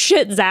 no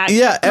shit, Zach.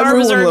 Yeah, carbs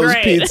everyone are loves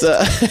great. pizza.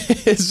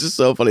 It's just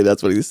so funny.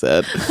 That's what he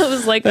said. I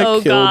was like, That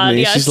oh killed God.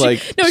 me. Yeah, She's she like,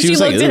 she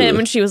was looked like, at him "Ugh."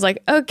 and she was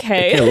like,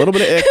 okay. Yeah, a little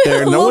bit of ick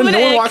there. No one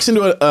walks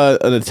into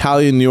an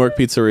Italian New York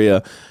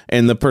pizzeria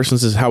and the person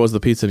says, how was the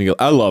pizza? And you go,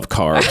 I love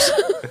carbs.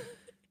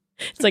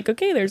 It's like,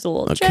 okay, there's a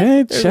little check.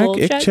 Okay, There's a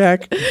little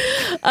check.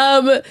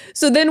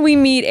 So then we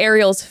meet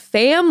Ariel's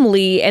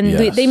family, and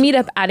Yes. they meet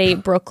up at a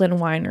Brooklyn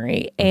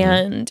winery,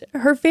 and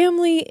her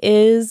family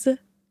is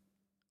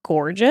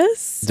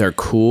gorgeous. They're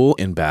cool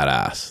and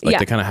badass. Like Yeah.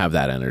 they kind of have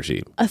that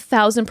energy.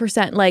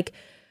 1,000%. Like,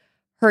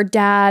 her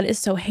dad is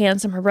so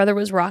handsome. Her brother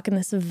was rocking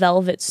this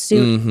velvet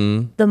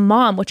suit. The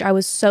mom, which I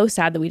was so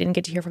sad that we didn't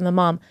get to hear from the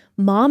mom.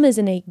 Mom is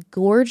in a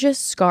gorgeous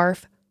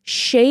scarf,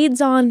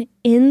 shades on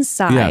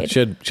inside.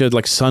 Yeah, she had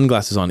like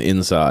sunglasses on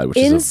inside, which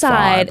is a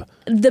vibe.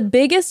 The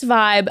biggest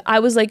vibe. I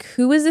was like,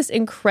 who is this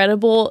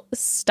incredible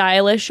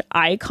stylish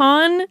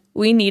icon?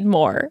 We need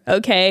more.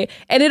 Okay.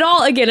 And it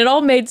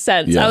all made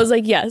sense. Yeah. I was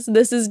like, yes,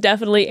 this is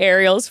definitely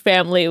Ariel's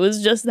family. It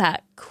was just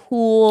that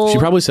cool She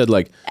probably said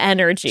like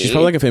energy. She's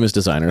probably like a famous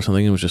designer or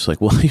something and was just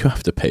like, well, you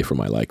have to pay for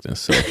my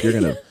likeness. So if you're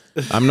going to,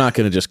 I'm not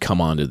going to just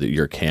come onto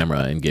your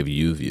camera and give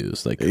you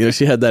views. Like,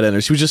 she had that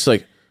energy. She was just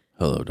like,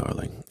 hello,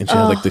 darling. And she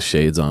had like the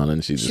shades on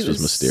and she just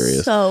was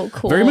mysterious. So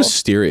cool. Very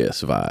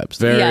mysterious vibes.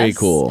 Very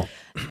cool.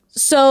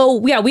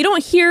 So yeah, we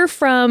don't hear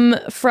from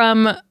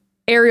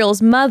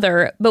Ariel's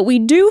mother, but we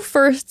do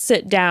first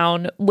sit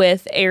down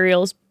with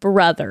Ariel's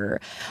brother.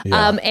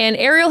 Yeah. And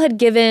Ariel had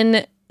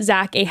given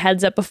Zach a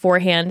heads up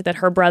beforehand that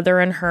her brother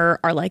and her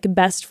are like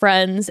best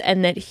friends,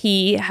 and that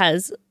he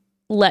has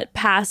let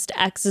past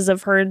exes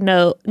of hers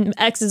know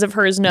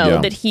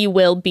that he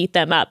will beat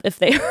them up if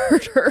they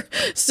hurt her.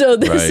 So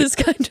this is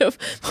kind of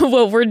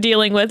what we're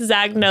dealing with.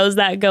 Zach knows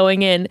that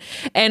going in.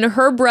 And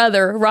her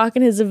brother,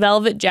 rocking his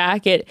velvet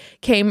jacket,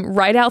 came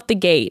right out the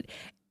gate,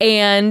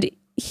 and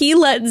he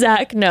let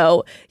Zach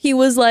know. He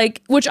was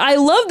like, which I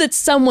love that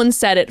someone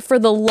said it. For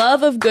the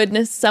love of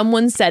goodness,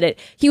 someone said it.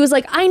 He was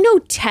like, I know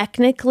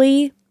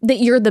technically that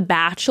you're the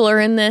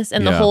bachelor in this,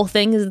 and the whole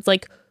thing is, it's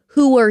like,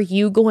 who are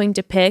you going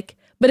to pick?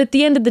 But at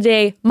the end of the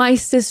day, my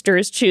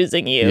sister's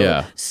choosing you.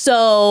 Yeah.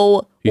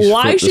 So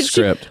why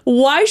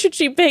should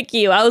she pick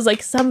you? I was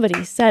like,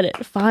 somebody said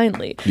it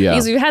finally. Yeah.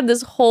 Because we've had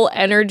this whole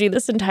energy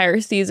this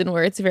entire season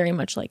where it's very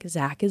much like,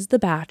 Zach is the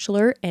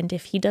bachelor, and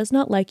if he does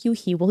not like you,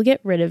 he will get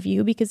rid of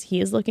you because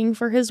he is looking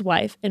for his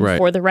wife and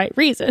for the right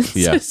reasons.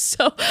 Yeah.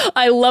 So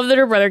I love that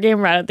her brother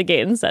came right out the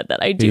gate and said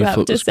that. I do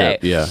have to say,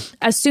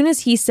 as soon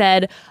as he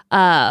said,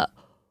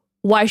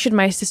 why should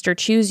my sister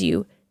choose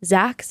you?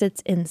 Zach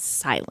sits in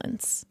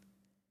silence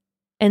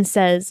and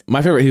says,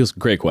 my favorite, he goes,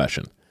 great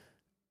question.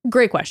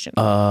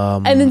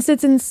 And then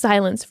sits in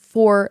silence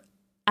for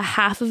a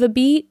half of a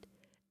beat.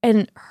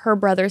 And her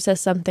brother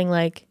says something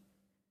like,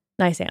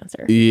 nice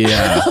answer.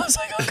 Yeah. I was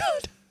like, oh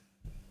God.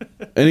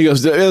 And he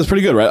goes, that's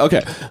pretty good, right?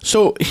 Okay.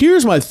 So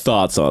here's my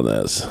thoughts on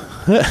this.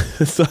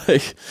 It's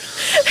like,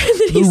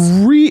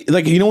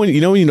 when you don't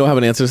have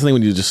an answer to something,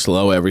 when you just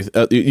slow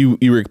everything,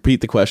 you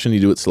repeat the question,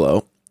 you do it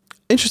slow.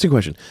 Interesting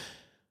question.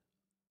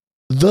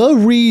 The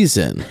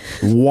reason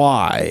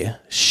why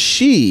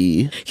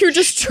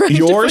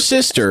your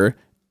sister,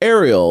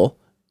 Ariel,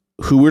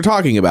 who we're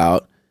talking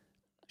about,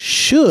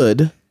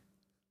 should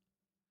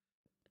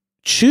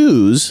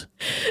choose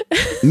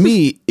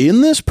me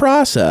in this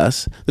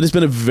process that has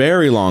been a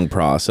very long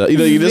process.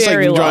 You just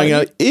like drawing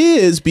out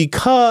is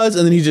because,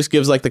 and then he just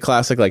gives like the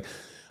classic, like,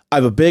 I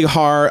have a big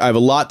heart, I have a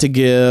lot to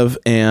give,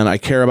 and I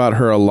care about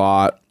her a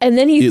lot. And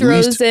then he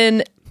throws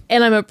in,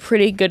 and I'm a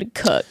pretty good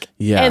cook.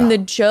 Yeah. And the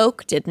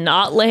joke did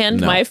not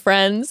land, my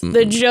friends.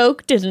 The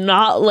joke did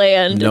not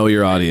land. Know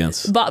your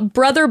audience. But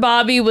Brother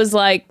Bobby was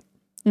like,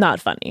 not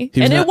funny.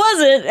 It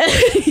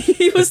wasn't.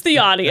 He was the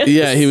audience.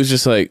 Yeah, he was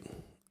just like,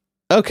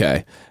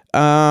 okay.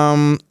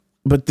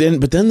 But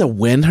then the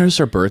when's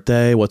her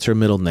birthday? What's her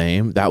middle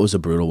name? That was a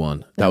brutal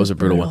one. That was a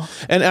brutal one.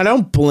 And I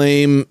don't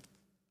blame,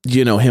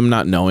 him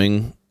not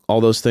knowing all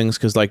those things,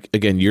 because like,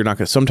 again,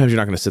 sometimes you're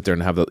not gonna sit there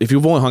and have if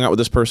you've only hung out with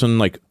this person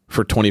like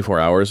for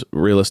 24 hours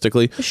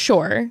realistically,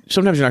 sure,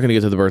 sometimes you're not gonna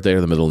get to the birthday or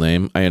the middle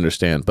name. I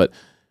understand, but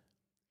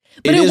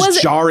it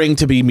is jarring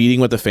to be meeting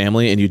with the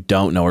family and you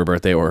don't know her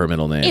birthday or her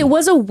middle name. It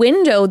was a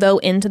window though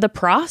into the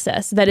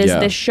process that is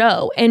this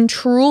show, and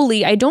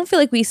truly I don't feel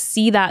like we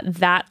see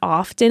that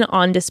often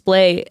on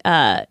display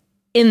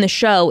in the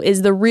show,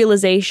 is the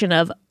realization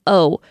of,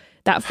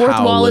 that fourth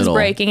wall is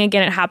breaking.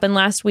 Again, it happened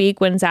last week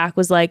when Zach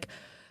was like,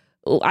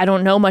 I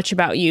don't know much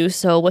about you,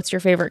 so what's your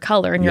favorite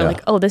color? And you're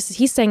like,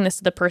 he's saying this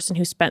to the person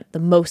who spent the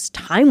most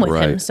time with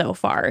him so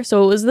far.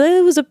 So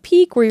it was a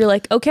peak where you're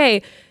like,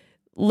 okay,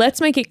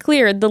 let's make it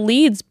clear the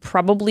leads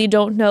probably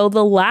don't know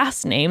the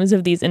last names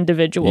of these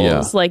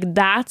individuals. Yeah. Like,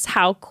 that's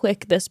how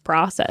quick this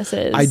process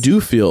is. I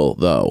do feel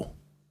though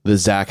that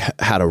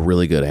Zach had a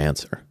really good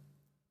answer,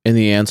 and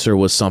the answer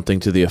was something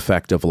to the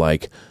effect of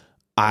like,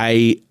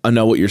 I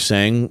know what you're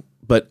saying,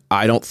 but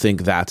I don't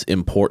think that's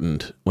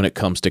important when it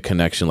comes to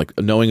connection. Like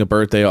knowing a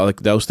birthday,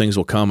 like those things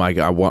will come. I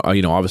want,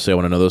 obviously I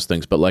want to know those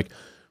things, but like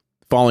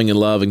falling in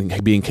love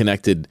and being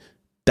connected,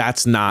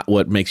 that's not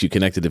what makes you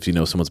connected. If you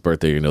know someone's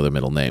birthday, you know their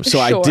middle name. So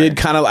sure.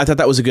 I thought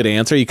that was a good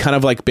answer. You kind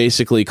of like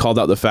basically called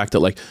out the fact that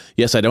like,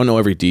 yes, I don't know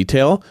every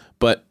detail,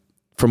 but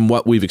from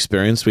what we've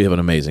experienced, we have an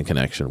amazing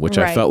connection, which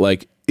I felt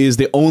like is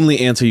the only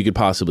answer you could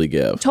possibly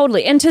give.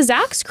 Totally. And to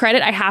Zach's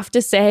credit, I have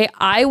to say,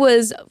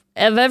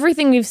 of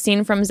everything we've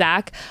seen from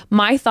Zach,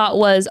 my thought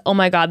was, oh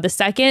my God, the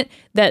second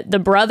that the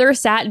brother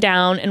sat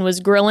down and was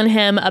grilling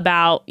him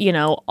about,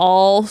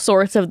 all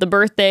sorts of the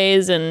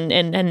birthdays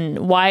and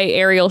why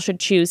Ariel should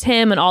choose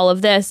him and all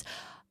of this,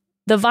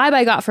 the vibe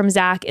I got from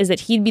Zach is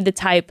that he'd be the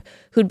type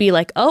who'd be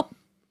like, oh,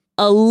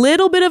 a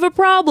little bit of a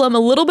problem, a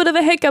little bit of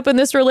a hiccup in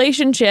this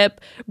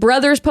relationship.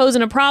 Brother's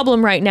posing a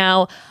problem right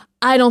now.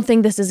 I don't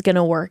think this is going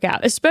to work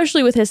out,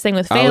 especially with his thing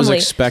with family. I was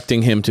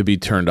expecting him to be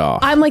turned off.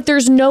 I'm like,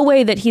 there's no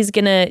way that he's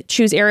going to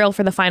choose Ariel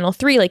for the final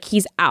three. Like,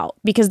 he's out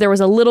because there was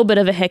a little bit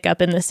of a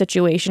hiccup in this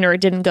situation, or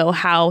it didn't go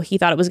how he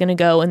thought it was going to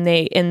go.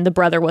 And the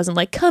brother wasn't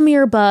like, come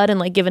here, bud, and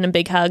like giving him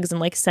big hugs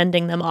and like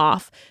sending them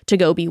off to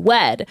go be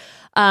wed.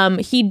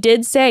 He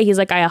did say, he's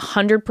like, I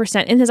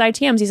 100% in his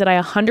ITMs, he said,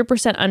 I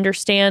 100%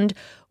 understand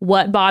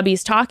what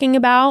Bobby's talking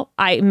about.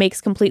 It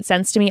makes complete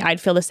sense to me.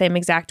 I'd feel the same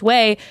exact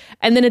way.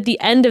 And then at the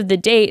end of the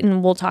date,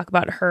 and we'll talk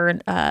about her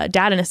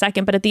dad in a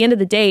second, but at the end of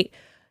the date,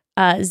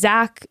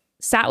 Zach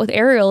sat with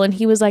Ariel and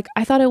he was like,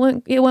 I thought it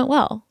went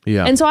well.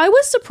 Yeah. And so I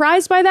was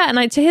surprised by that.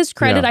 And to his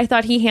credit, Yeah. I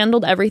thought he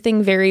handled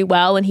everything very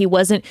well. And he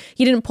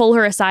didn't pull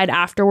her aside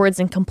afterwards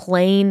and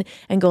complain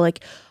and go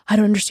like, I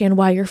don't understand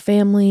why your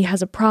family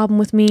has a problem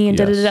with me and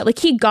Yes. Like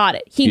he got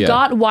it. He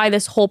got why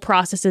this whole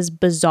process is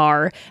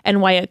bizarre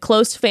and why a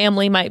close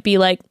family might be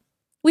like,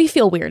 we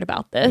feel weird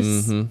about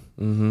this. You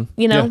know?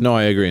 Yeah, no,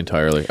 I agree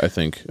entirely. I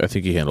think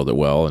he handled it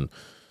well, and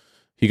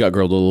he got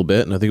grilled a little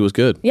bit, and I think it was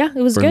good. Yeah,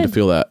 it was for good him to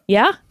feel that.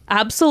 Yeah,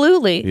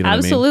 absolutely. You know what I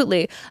mean?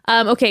 Absolutely.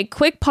 Okay,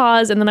 quick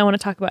pause, and then I want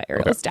to talk about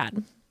Ariel's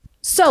dad.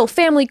 So,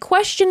 family,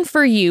 question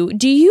for you.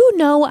 Do you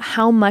know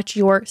how much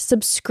your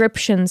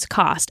subscriptions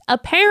cost?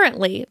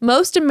 Apparently,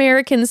 most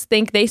Americans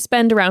think they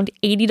spend around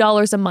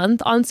 $80 a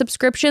month on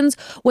subscriptions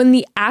when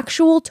the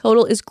actual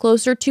total is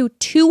closer to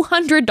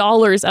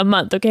 $200 a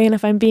month. Okay, and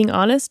if I'm being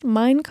honest,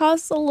 mine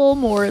costs a little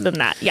more than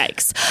that.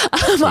 Yikes.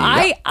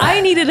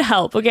 I needed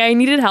help. Okay, I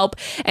needed help.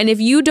 And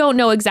if you don't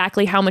know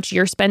exactly how much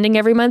you're spending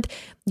every month,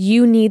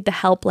 you need the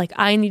help like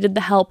I needed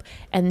the help,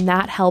 and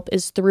that help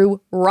is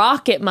through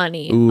Rocket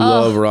Money. Ooh,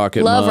 love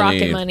Rocket love Money.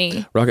 Rocket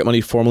Money. Rocket Money,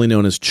 formerly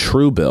known as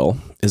Truebill,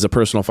 is a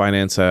personal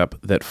finance app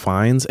that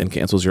finds and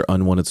cancels your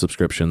unwanted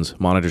subscriptions,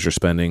 monitors your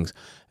spendings,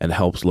 and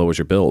helps lowers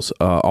your bills.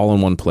 All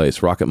in one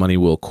place. Rocket Money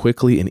will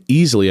quickly and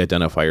easily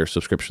identify your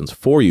subscriptions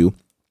for you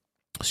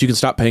so you can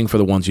stop paying for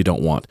the ones you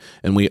don't want.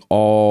 And we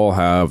all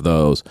have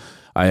those.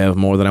 I have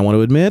more than I want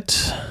to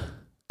admit,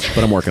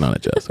 but I'm working on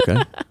it, Jess,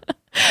 okay?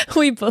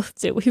 We both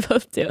do.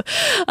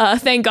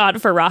 Thank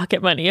God for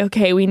Rocket Money.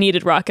 Okay, we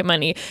needed Rocket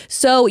Money.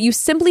 So you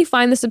simply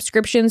find the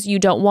subscriptions you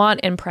don't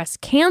want and press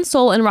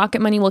cancel, and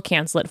Rocket Money will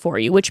cancel it for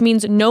you, which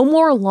means no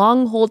more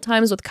long hold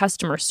times with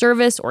customer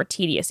service or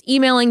tedious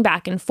emailing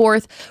back and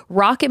forth.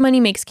 Rocket Money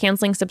makes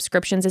canceling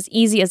subscriptions as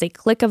easy as a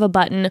click of a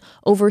button.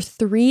 Over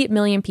 3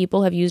 million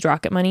people have used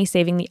Rocket Money,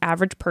 saving the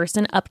average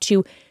person up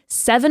to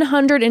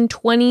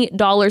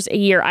 $720 a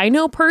year. I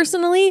know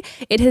personally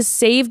it has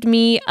saved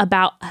me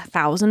about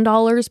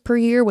 $1,000 per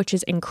year, which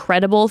is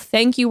incredible.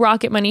 Thank you,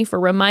 Rocket Money,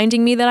 for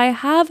reminding me that I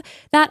have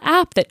that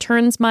app that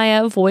turns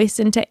my voice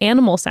into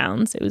animal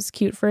sounds. It was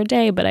cute for a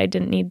day, but I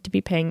didn't need to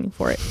be paying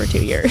for it for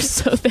 2 years.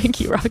 So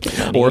thank you, Rocket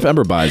Money. Or if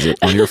Ember buys it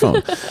on your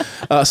phone.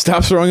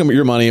 Stop throwing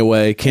your money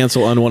away,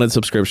 cancel unwanted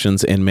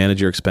subscriptions, and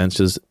manage your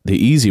expenses the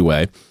easy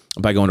way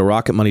by going to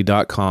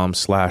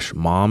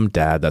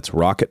rocketmoney.com/momdad. That's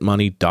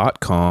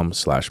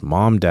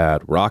rocketmoney.com/momdad.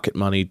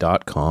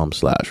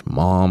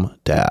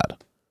 rocketmoney.com/momdad.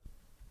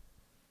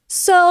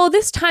 So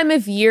this time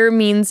of year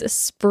means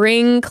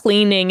spring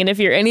cleaning. And if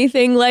you're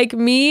anything like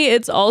me,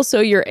 it's also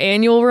your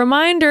annual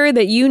reminder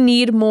that you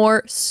need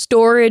more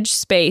storage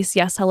space.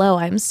 Yes, hello,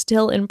 I'm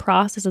still in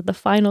process of the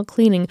final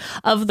cleaning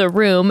of the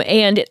room,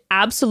 and it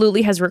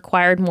absolutely has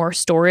required more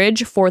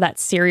storage for that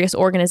serious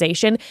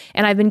organization.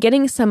 And I've been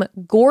getting some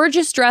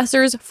gorgeous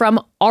dressers from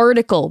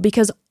Article,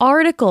 because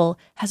Article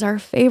has our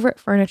favorite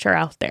furniture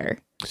out there.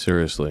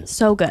 Seriously.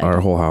 So good. Our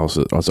whole house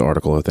is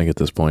Article, I think, at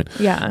this point.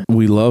 Yeah.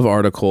 We love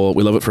Article.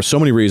 We love it for so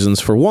many reasons.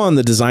 For one,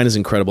 the design is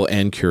incredible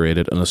and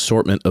curated. An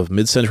assortment of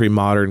mid-century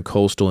modern,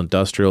 coastal,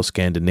 industrial,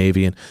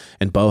 Scandinavian,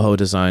 and boho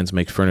designs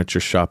make furniture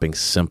shopping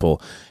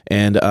simple.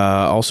 And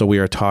also, we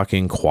are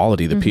talking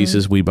quality. The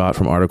pieces we bought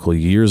from Article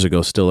years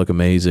ago still look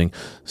amazing,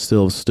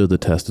 still stood the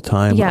test of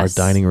time. Yes.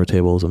 Our dining room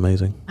table is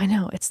amazing. I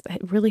know. It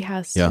really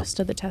has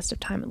stood the test of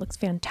time. It looks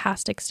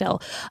fantastic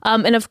still.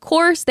 And of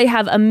course, they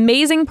have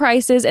amazing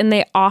prices, and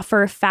they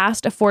offer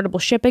fast, affordable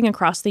shipping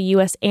across the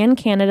U.S. and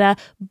Canada.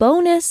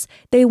 Bonus,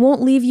 they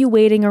won't leave you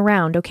waiting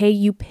around, okay?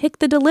 You pick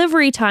the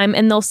delivery time,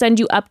 and they'll send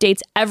you updates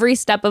every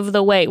step of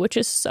the way, which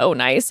is so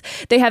nice.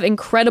 They have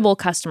incredible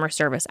customer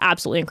service,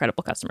 absolutely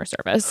incredible customer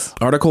service.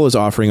 Article is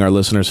offering our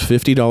listeners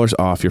 $50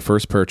 off your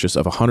first purchase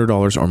of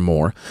 $100 or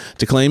more.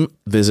 To claim,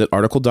 visit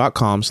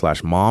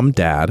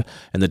article.com/momdad,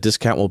 and the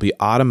discount will be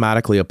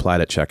automatically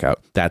applied at checkout.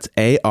 That's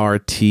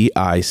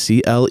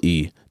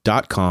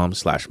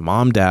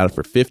article.com/momdad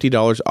for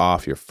 $50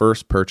 off your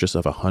first purchase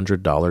of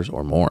 $100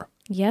 or more.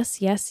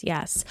 Yes, yes,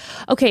 yes.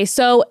 Okay,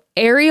 so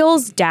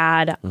Ariel's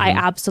dad, I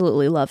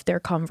absolutely loved their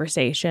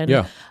conversation.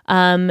 Yeah.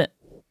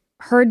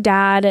 Her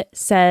dad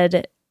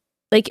said,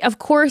 like, of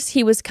course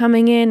he was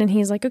coming in and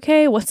he's like,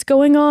 okay, what's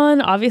going on?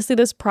 Obviously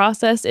this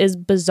process is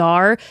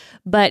bizarre,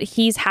 but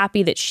he's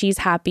happy that she's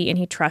happy and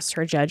he trusts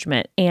her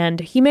judgment.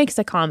 And he makes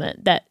a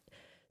comment that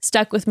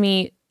stuck with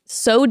me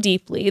so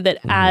deeply that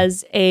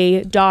as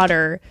a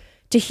daughter,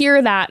 to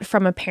hear that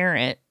from a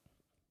parent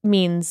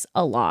means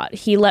a lot.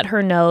 He let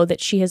her know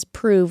that she has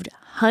proved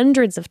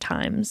hundreds of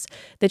times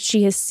that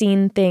she has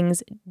seen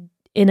things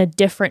in a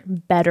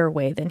different, better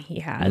way than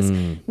he has.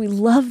 We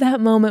love that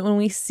moment when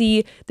we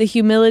see the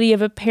humility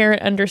of a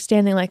parent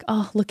understanding, like,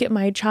 oh, look at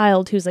my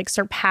child who's like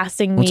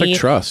surpassing me. It's like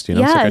trust, you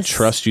know? Yes. It's like I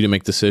trust you to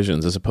make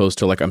decisions, as opposed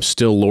to like I'm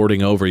still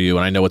lording over you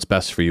and I know what's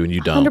best for you and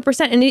you don't.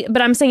 100%.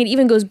 But I'm saying it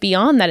even goes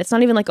beyond that. It's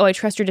not even like, oh, I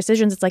trust your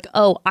decisions. It's like,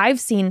 oh, I've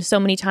seen so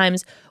many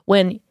times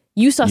when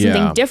you saw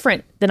something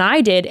different than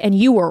I did and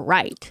you were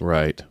right.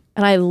 Right.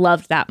 And I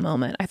loved that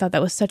moment. I thought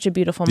that was such a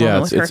beautiful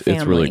moment with her family.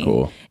 It's really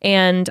cool.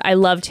 And I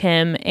loved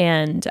him.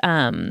 And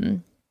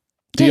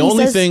The Yeah, he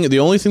only says-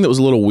 thing that was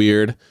a little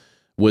weird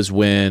was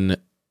when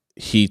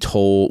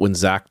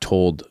Zach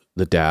told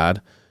the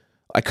dad,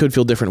 I could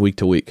feel different week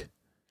to week.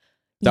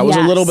 That was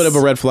a little bit of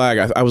a red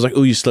flag. I was like,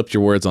 oh, you slipped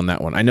your words on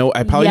that one.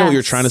 I probably know what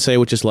you're trying to say,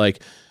 which is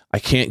like, I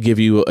can't give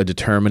you a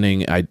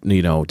determining,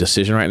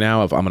 decision right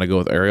now if I'm going to go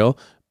with Ariel,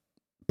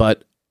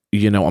 but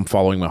I'm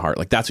following my heart.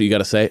 Like, that's what you got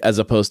to say, as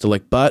opposed to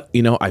like, but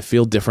I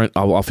feel different.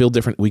 I'll feel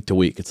different week to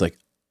week. It's like,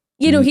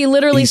 he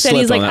literally said,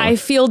 he's like, I one.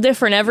 feel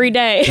different every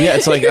day. Yeah,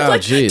 it's like, oh,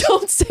 geez.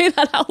 Don't say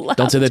that out loud.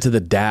 Don't say that to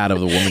the dad of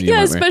the woman you Yeah,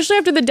 married. especially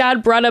after the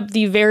dad brought up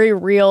the very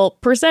real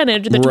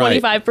percentage, the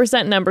Right.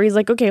 25% number. He's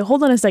like, okay,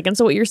 hold on a second.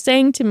 So what you're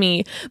saying to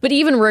me, but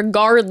even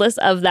regardless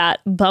of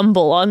that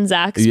bumble on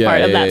Zach's part,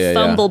 of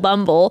that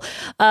bumble,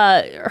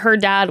 her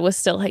dad was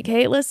still like,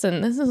 hey, listen,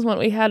 this is what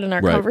we had in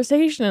our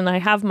conversation, and I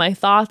have my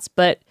thoughts,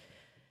 but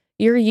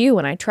you're you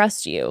and I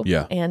trust you.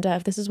 Yeah. And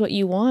if this is what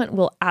you want,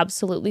 we'll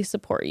absolutely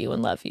support you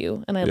and love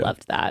you. And I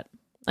loved that.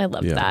 I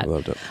loved that. I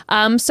loved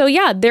it. So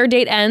yeah, their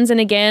date ends. And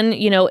again,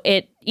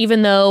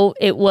 even though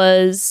it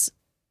was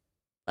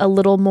a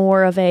little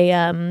more of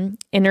a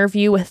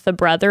interview with the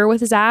brother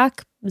with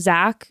Zach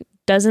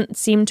doesn't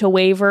seem to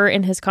waver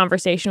in his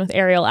conversation with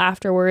Ariel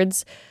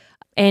afterwards.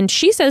 And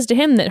she says to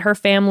him that her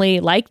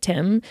family liked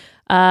him,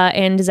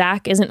 and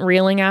Zach isn't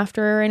reeling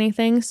after her or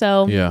anything.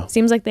 So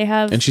seems like they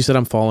have. And she said,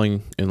 I'm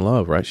falling in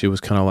love, right? She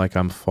was kind of like,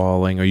 I'm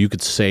falling, or you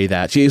could say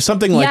that.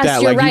 Something like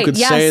that. You're Like, right. you could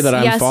say that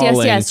I'm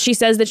falling. Yes. She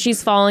says that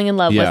she's falling in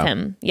love with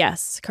him.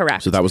 Yes,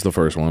 correct. So that was the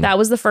first one. That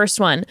was the first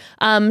one.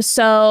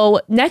 So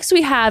next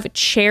we have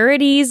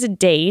Charity's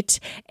date.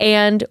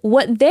 And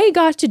what they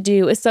got to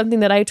do is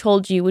something that I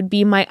told you would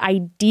be my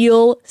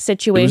ideal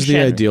situation. It was the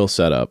ideal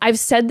setup. I've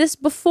said this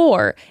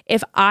before.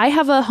 If I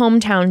have a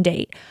hometown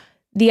date,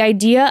 the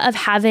idea of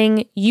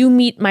having you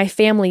meet my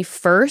family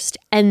first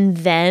and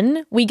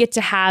then we get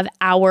to have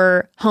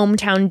our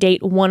hometown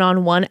date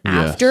one-on-one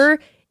after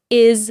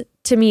is,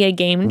 to me, a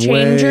game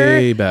changer.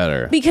 Way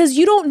better. Because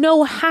you don't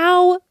know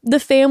how the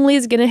family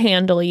is going to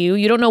handle you.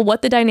 You don't know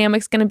what the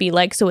dynamic's going to be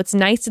like. So it's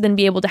nice to then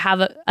be able to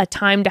have a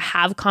time to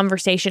have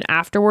conversation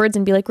afterwards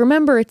and be like,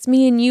 remember, it's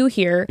me and you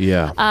here.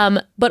 Yeah.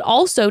 But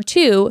also,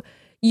 too,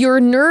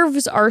 your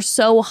nerves are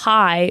so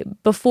high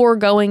before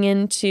going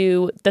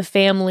into the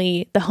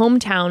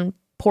hometown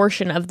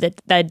portion of the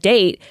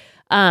date,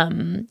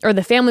 or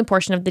the family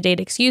portion of the date,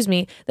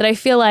 that I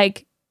feel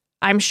like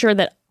I'm sure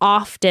that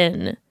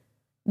often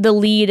the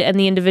lead and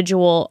the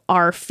individual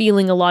are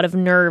feeling a lot of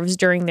nerves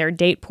during their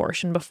date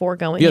portion before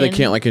going in. They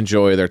can't like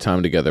enjoy their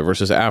time together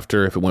versus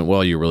after, if it went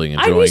well, you're really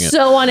enjoying I'd be it.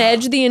 so on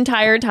edge the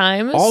entire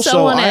time. Also,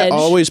 so on edge. I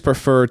always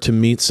prefer to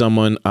meet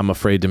someone I'm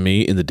afraid to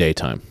meet in the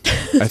daytime.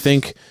 I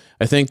think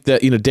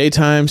that,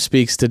 daytime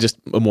speaks to just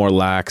a more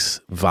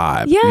lax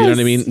vibe. Yes, you know what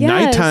I mean? yes.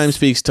 Nighttime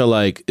speaks to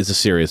like, it's a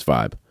serious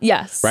vibe.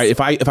 Yes. Right? If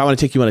I want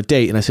to take you on a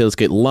date and I say, let's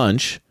get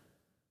lunch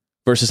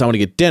versus I want to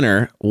get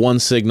dinner, one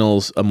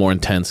signals a more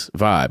intense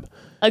vibe.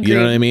 Agreed. You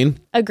know what I mean?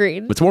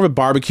 Agreed. It's more of a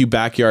barbecue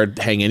backyard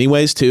hang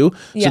anyways too.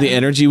 Yeah. So the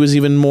energy was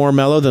even more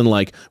mellow than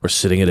like we're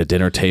sitting at a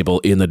dinner table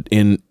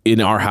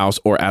in our house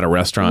or at a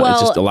restaurant. Well,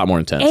 it's just a lot more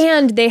intense.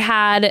 And they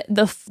had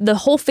the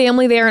whole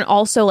family there, and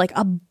also like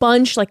a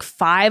bunch, like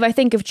 5, I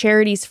think, of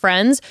Charity's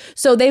friends.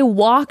 So they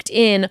walked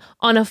in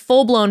on a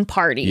full-blown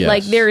party. Yes.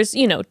 Like there's,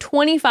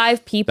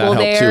 25 people that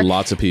helped there. too.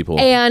 Lots of people.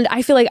 And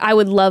I feel like I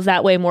would love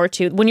that way more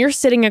too. When you're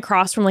sitting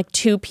across from like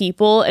 2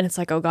 people and it's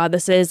like, oh God,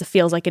 it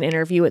feels like an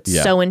interview.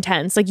 It's so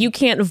intense. Like you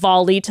can't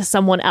volley to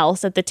someone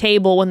else at the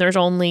table when there's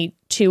only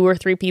 2 or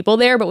 3 people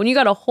there. But when you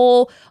got a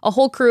whole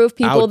crew of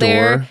people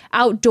there,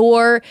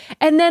 outdoor,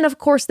 and then of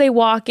course they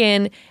walk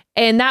in,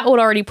 and that would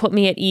already put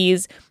me at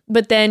ease.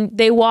 But then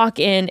they walk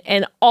in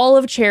and all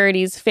of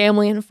Charity's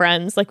family and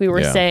friends, like we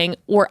were saying,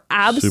 were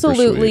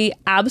absolutely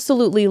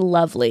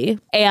lovely.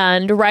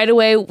 And right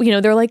away,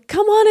 they're like,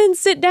 come on and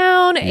sit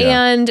down.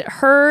 Yeah. And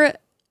her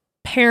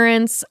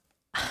parents,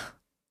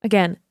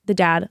 again, the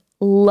dad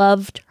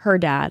loved her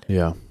dad.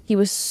 Yeah. He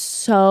was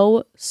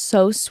so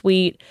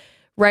sweet.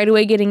 Right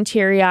away getting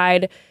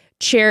teary-eyed.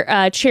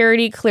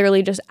 Charity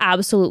clearly just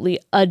absolutely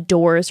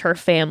adores her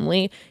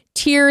family.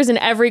 Tears in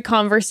every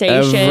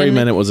conversation. Every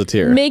minute was a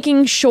tear.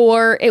 Making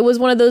sure it was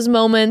one of those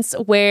moments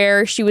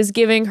where she was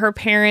giving her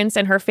parents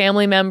and her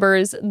family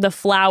members the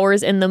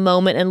flowers in the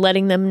moment and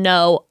letting them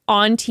know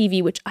on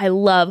TV, which I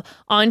love,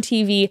 on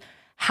TV,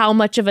 how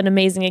much of an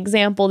amazing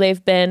example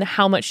they've been,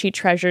 how much she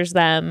treasures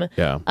them.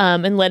 Yeah.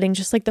 And letting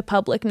just like the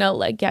public know,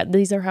 like, yeah,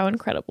 these are how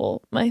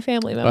incredible my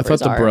family members I thought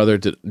the are. brother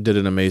did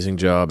an amazing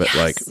job at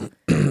like.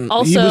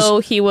 Also,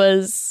 he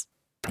was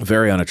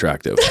very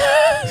unattractive.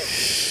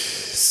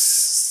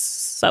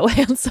 so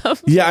handsome.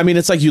 Yeah, I mean,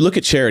 it's like you look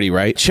at Charity,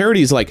 right?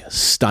 Charity's like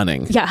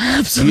stunning. Yeah,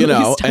 absolutely.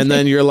 stunning. And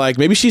then you're like,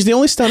 maybe she's the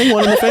only stunning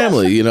one in the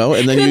family,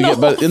 and then you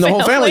get, but in the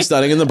whole family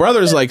stunning, and the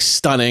brother's like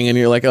stunning, and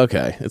you're like,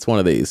 okay, it's one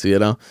of these,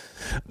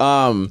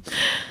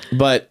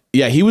 But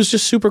yeah, he was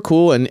just super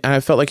cool, and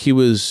I felt like he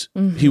was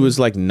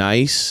like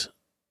nice.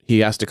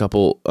 He asked a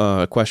couple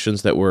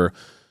questions that were,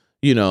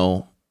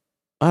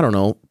 I don't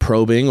know,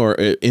 probing or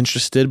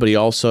interested, but he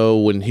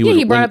also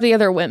he brought up the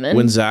other women.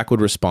 When Zach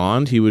would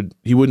respond, he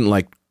wouldn't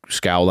like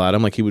scowl at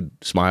him, like he would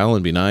smile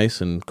and be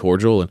nice and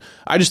cordial. And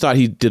I just thought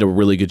he did a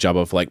really good job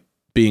of like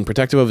being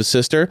protective of his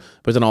sister,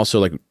 but then also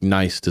like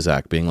nice to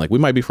Zach, being like, we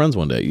might be friends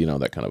one day, you know,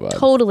 that kind of vibe.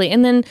 Totally.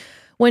 And then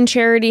when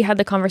Charity had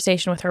the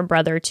conversation with her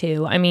brother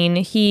too, I mean,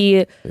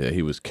 he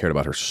was cared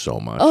about her so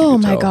much. Oh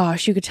my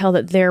gosh, you could tell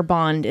that their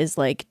bond is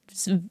like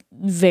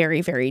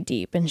very, very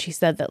deep. And she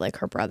said that like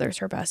her brother's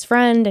her best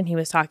friend, and he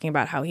was talking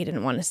about how he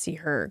didn't want to see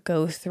her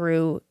go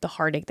through the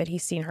heartache that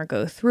he's seen her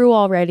go through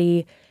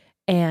already,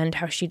 and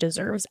how she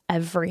deserves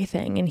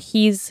everything. And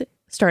he's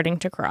starting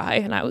to cry,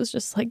 and I was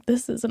just like,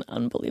 this is an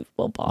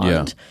unbelievable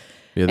bond.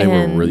 Yeah, they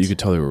were really, you could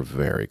tell they were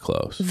very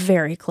close.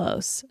 Very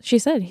close. She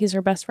said he's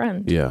her best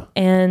friend. Yeah.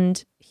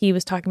 And he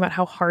was talking about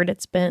how hard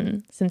it's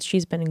been since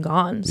she's been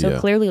gone. So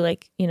clearly,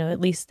 like, you know,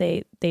 at least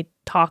they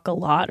talk a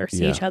lot or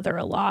see each other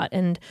a lot.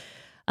 And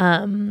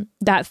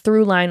that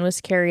through line was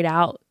carried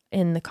out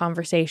in the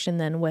conversation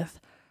then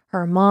with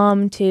her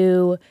mom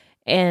too,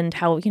 and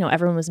how, you know,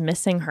 everyone was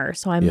missing her.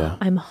 So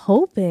I'm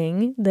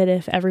hoping that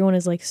if everyone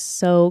is like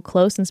so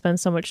close and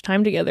spends so much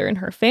time together in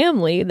her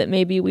family, that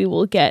maybe we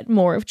will get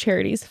more of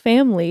Charity's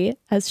family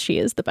as she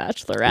is the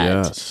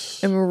Bachelorette.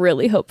 Yes. I'm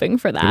really hoping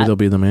for that. Maybe they'll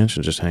be in the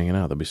mansion just hanging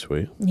out. That'd be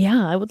sweet.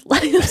 Yeah, I would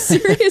like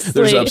seriously.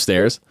 There's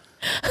upstairs.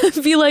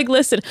 Be like,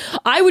 listen,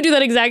 I would do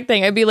that exact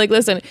thing. I'd be like,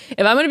 listen,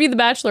 if I'm going to be the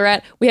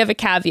Bachelorette, we have a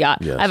caveat.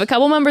 Yes. I have a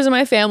couple members of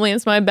my family, and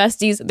it's my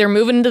besties. They're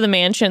moving into the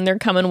mansion. They're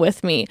coming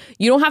with me.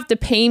 You don't have to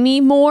pay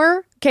me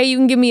more. Okay, you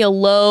can give me a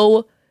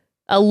low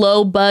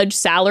budge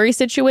salary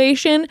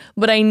situation,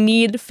 but I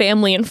need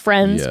family and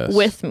friends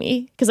with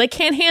me because I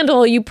can't handle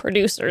all you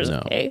producers. No.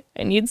 Okay,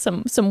 I need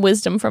some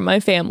wisdom from my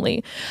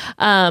family.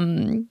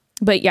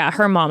 But yeah,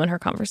 her mom and her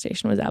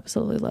conversation was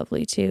absolutely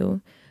lovely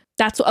too.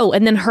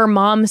 And then her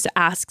mom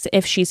asks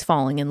if she's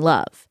falling in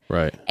love.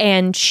 Right.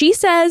 And she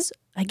says,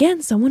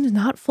 again, someone is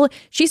not fully,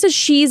 she says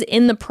she's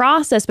in the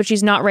process, but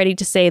she's not ready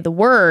to say the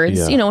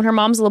words, you know, and her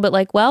mom's a little bit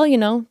like, well, you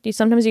know,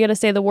 sometimes you got to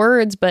say the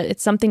words, but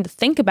it's something to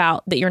think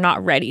about that you're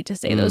not ready to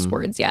say those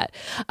words yet.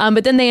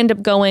 But then they end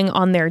up going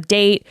on their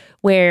date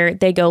where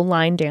they go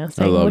line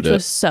dancing, which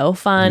was so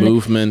fun.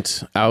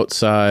 Movement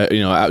outside,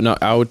 you know,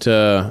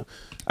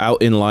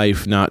 out in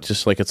life, not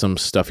just like at some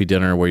stuffy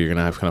dinner where you're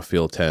gonna have kind of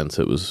feel tense.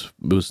 It was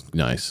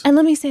nice. And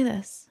let me say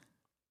this: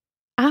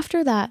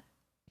 after that,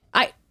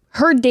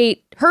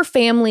 her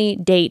family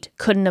date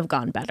couldn't have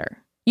gone better.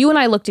 You and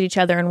I looked at each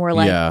other and we're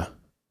like,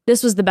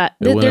 this was the best.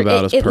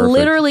 It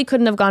literally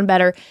couldn't have gone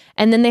better.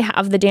 And then they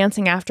have the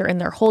dancing after,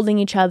 and they're holding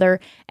each other,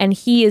 and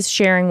he is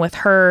sharing with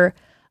her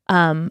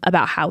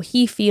about how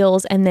he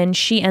feels, and then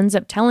she ends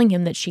up telling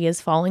him that she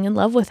is falling in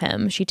love with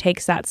him. She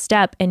takes that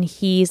step, and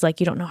he's like,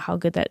 you don't know how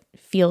good that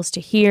feels to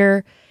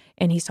hear.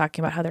 And he's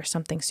talking about how there's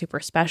something super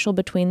special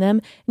between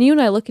them. And you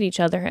and I look at each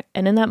other,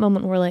 and in that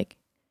moment we're like,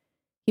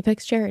 he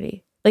picks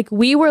Charity. Like,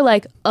 we were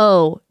like,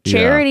 oh,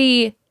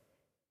 Charity.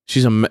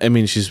 She's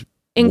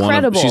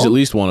incredible. She's at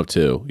least one of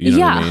two. You know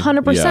what I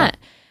mean? 100%. Yeah.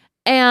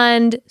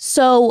 And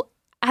so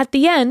at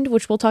the end,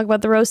 which we'll talk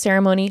about the rose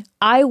ceremony,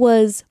 I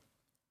was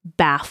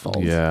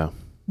baffled. Yeah.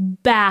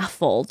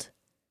 Baffled.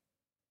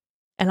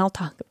 And I'll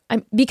talk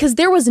because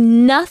there was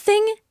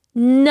nothing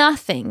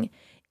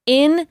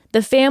in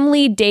the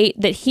family date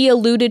that he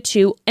alluded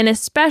to, and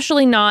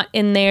especially not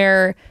in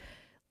their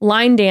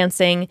line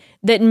dancing,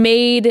 that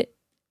made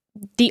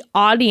the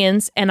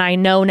audience, and I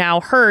know now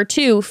her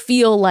too,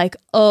 feel like,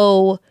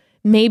 oh,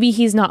 maybe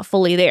he's not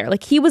fully there.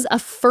 Like, he was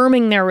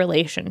affirming their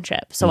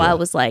relationship. So I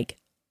was like,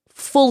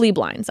 fully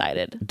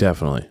blindsided.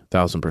 Definitely.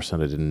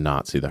 1,000%. I did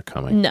not see that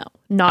coming. No,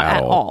 not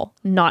at all.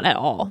 Not at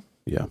all.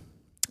 Yeah.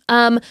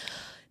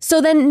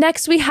 So then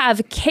next we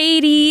have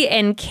Katie,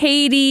 and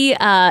Katie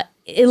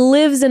it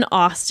lives in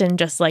Austin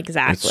just like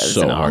Zach lives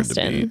in Austin. It's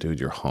so hard to beat, dude.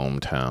 Your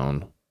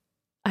hometown.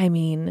 I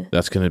mean,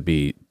 that's going to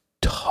be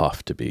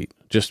tough to beat.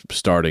 Just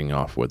starting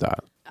off with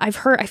that. I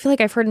feel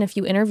like I've heard in a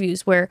few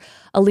interviews where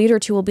a lead or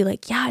two will be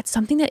like, yeah, it's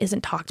something that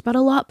isn't talked about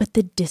a lot, but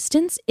the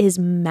distance is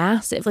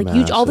massive. Like,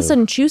 you all of a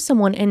sudden choose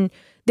someone and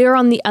they're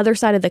on the other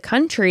side of the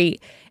country,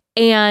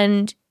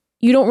 and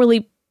you don't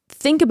really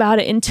think about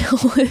it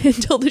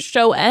until the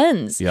show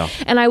ends. Yeah.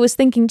 And I was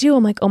thinking too,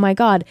 I'm like, oh my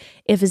God,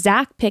 if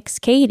Zach picks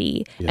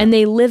Katie and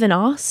they live in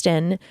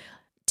Austin,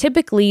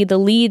 typically the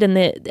lead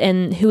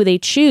and who they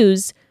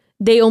choose,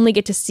 they only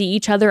get to see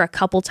each other a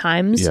couple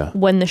times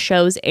when the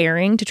show's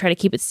airing to try to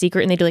keep it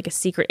secret, and they do like a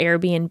secret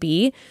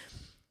Airbnb.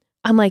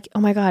 I'm like,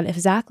 oh my God, if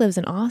Zach lives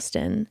in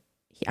Austin,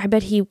 I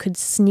bet he could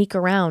sneak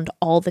around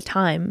all the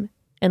time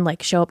and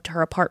like show up to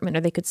her apartment, or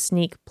they could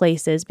sneak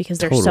places because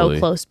they're so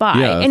close by.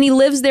 Yeah. And he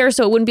lives there,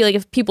 so it wouldn't be like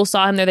if people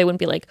saw him there, they wouldn't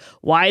be like,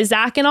 why is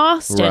Zach in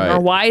Austin? Or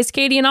why is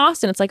Katie in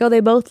Austin? It's like, oh, they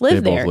both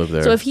live there.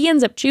 So if he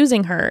ends up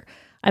choosing her,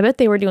 I bet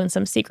they were doing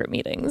some secret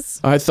meetings.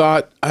 I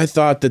thought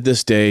that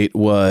this date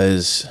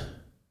was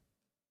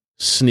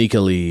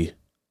sneakily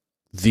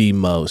the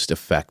most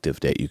effective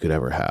date you could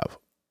ever have.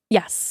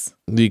 Yes.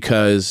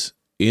 Because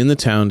in the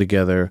town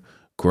together,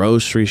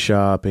 grocery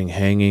shopping,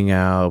 hanging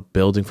out,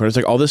 building furniture,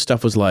 like all this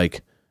stuff was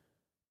like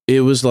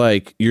it was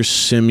like you're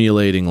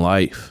simulating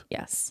life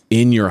Yes.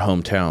 in your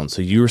hometown.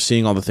 So you were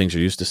seeing all the things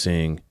you're used to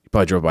seeing. You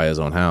probably drove by his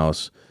own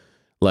house.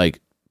 Like,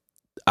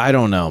 I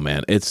don't know,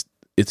 man. It's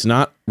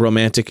not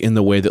romantic in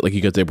the way that like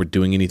you guys they were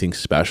doing anything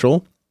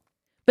special.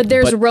 But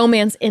there's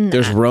romance in that.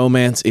 There's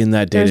romance in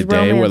that day to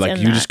day where like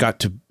you that. just got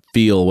to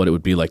feel what it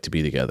would be like to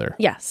be together.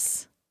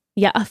 Yes.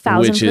 Yeah,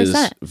 1,000%. Which is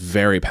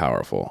very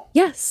powerful.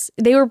 Yes.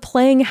 They were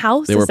playing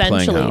house,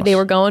 essentially. They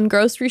were going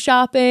grocery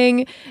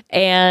shopping.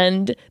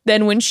 And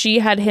then when she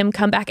had him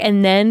come back,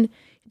 and then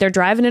they're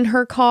driving in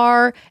her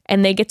car,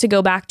 and they get to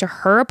go back to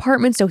her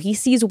apartment, so he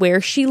sees where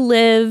she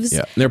lives. Yeah.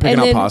 And they're picking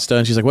out pasta,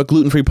 and she's like, what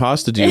gluten-free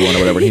pasta do you want or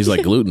whatever? And he's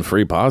like,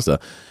 gluten-free pasta.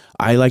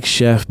 I like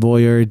Chef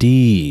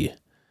Boyardee.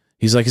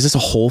 He's like, is this a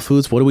Whole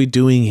Foods? What are we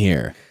doing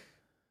here?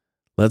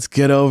 Let's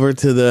get over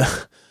to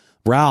the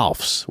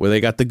Ralph's where they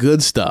got the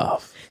good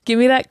stuff. Give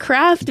me that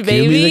Kraft, baby.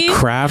 Give me the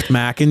Kraft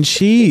mac and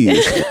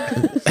cheese.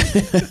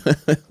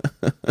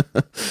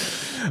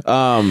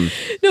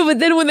 No, but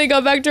then when they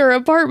got back to her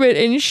apartment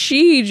and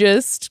she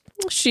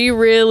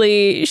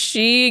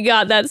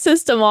got that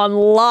system on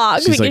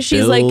lock because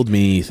she's like, build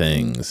me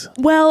things.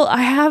 Well,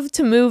 I have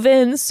to move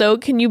in, so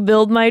can you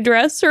build my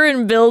dresser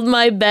and build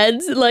my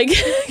beds? Like,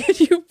 could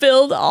you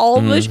build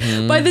all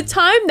the... By the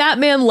time that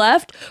man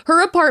left,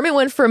 her apartment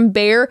went from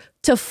bare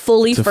to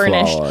fully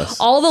furnished. Flawless.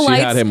 All the lights.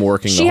 She had him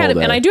working the whole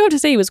day. And I do have to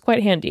say he was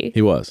quite handy.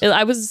 He was.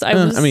 I was.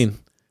 I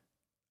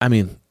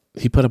mean,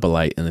 he put up a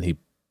light and then he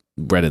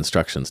read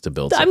instructions to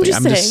build something.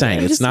 I'm just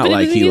saying. It's not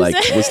like he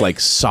was like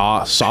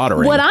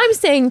soldering. What I'm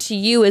saying to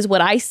you is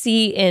what I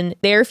see in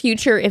their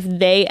future if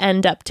they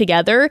end up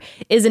together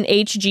is an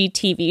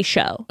HGTV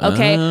show.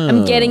 Okay,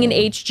 I'm getting an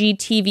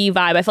HGTV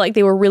vibe. I feel like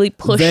they were really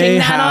pushing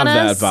that on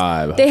us. They have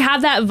that vibe. They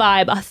have that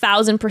vibe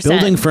 1,000%.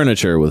 Building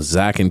furniture with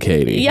Zach and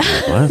Katie. Yeah.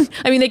 What?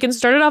 I mean, they can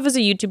start it off as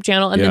a YouTube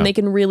channel and then they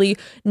can really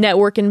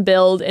network and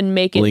build and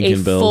make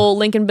it full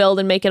Lincoln build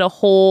and make it a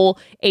whole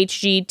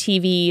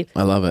HGTV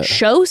I love it.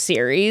 show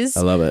series.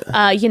 I love it.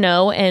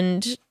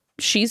 And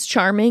she's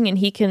charming and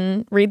he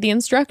can read the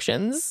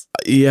instructions.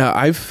 Yeah,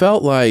 I just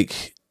felt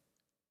like,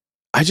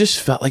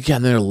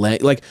 and they're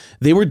like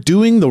they were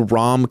doing the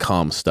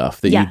rom-com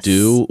stuff that you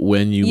do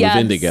when you move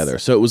in together.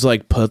 So it was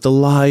like, put the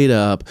light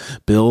up,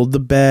 build the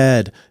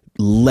bed,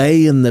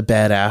 lay in the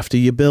bed after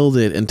you build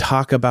it, and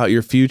talk about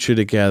your future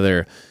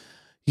together.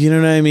 You know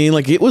what I mean?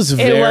 Like it was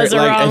like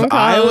rom-com. If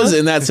I was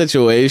in that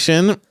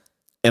situation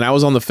and I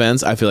was on the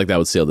fence, I feel like that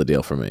would seal the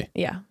deal for me.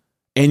 Yeah.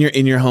 And you're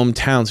in your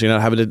hometown, so you're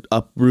not having to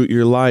uproot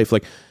your life.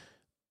 Like,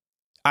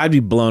 I'd be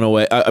blown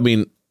away. I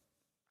mean,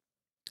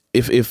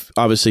 if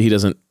obviously he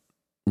doesn't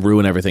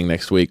ruin everything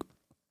next week,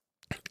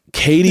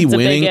 Katie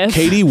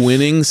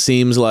winning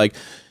seems like,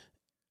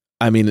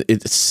 I mean,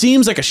 it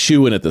seems like a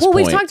shoo-in at this point.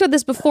 Well, we've talked about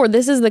this before.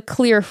 This is the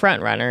clear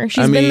front runner.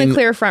 She's been the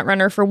clear front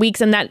runner for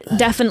weeks, and that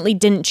definitely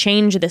didn't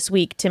change this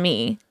week to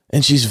me.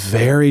 And she's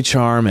very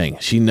charming.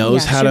 She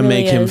knows how to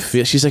make him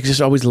feel. She's like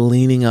just always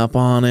leaning up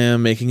on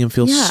him, making him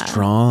feel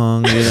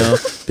strong,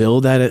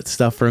 build that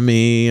stuff for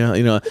me.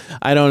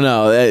 I don't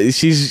know.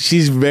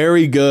 She's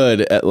very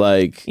good at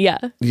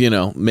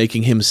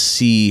making him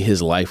see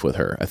his life with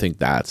her. I think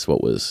that's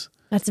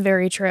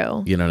very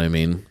true. You know what I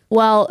mean?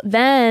 Well,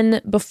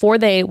 then before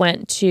they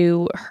went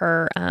to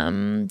her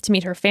to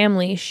meet her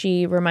family,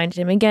 she reminded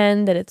him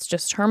again that it's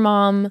just her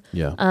mom.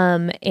 Yeah.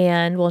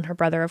 And her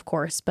brother, of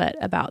course, but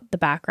about the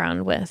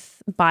background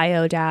with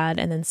bio dad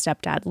and then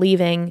stepdad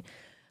leaving.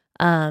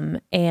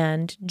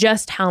 And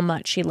just how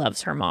much she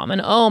loves her mom.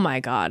 And oh my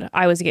God,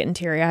 I was getting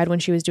teary-eyed when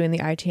she was doing the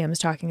ITMs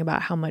talking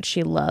about how much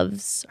she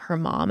loves her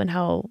mom and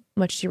how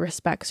much she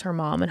respects her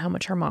mom and how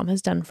much her mom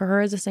has done for her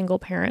as a single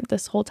parent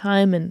this whole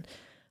time. And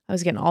I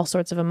was getting all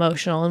sorts of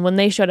emotional. And when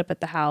they showed up at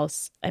the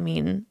house, I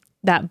mean,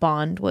 that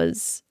bond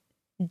was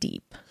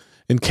deep.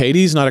 And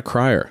Katie's not a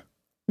crier.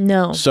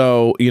 No.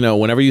 So,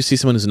 whenever you see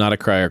someone who's not a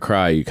crier,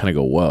 you kind of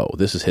go, whoa,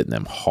 this is hitting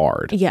them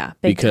hard. Yeah.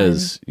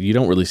 Because you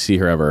don't really see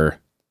her ever.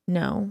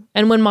 No.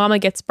 And when Mama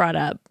gets brought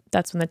up,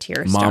 that's when the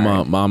tears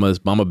start.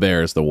 Mama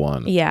Bear is the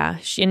one. Yeah.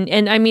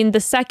 And I mean, the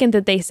second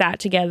that they sat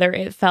together,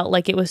 it felt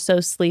like it was so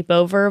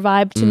sleepover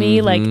vibe to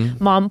me. Like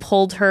Mom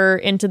pulled her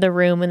into the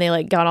room and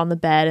they got on the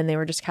bed and they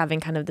were just having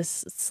kind of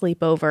this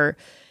sleepover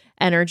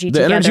energy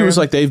together. The energy was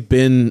like they've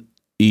been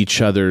each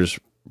other's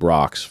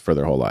rocks for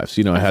their whole lives.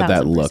 I had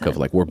that look of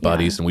like, we're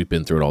buddies and we've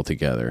been through it all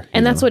together.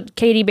 And that's what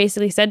Katie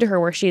basically said to her,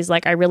 where she's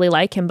like, I really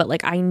like him,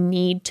 but I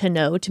need to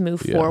know to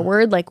move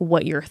forward,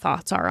 what your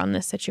thoughts are on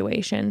this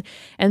situation.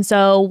 And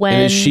so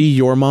And is she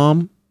your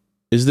mom?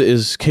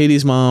 Is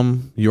Katie's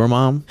mom your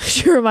mom?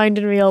 She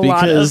reminded me a lot of my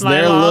mom. Because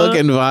their look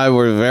and vibe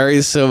were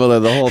very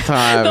similar the whole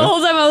time. The whole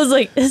time I was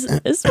like, is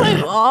my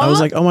mom? I was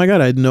like, oh my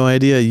God, I had no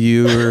idea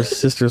you were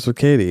sisters with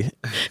Katie.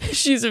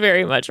 She's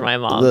very much my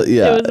mom.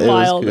 It was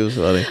wild. It was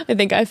funny. I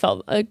think I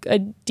felt a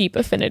deep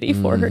affinity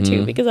for her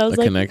too, because I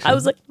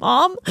was like,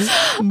 Mom.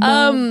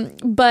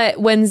 But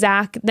when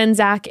Zach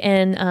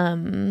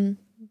and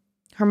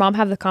her mom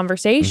have the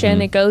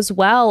conversation, it goes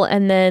well,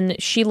 and then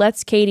she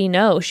lets Katie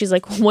know. She's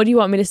like, what do you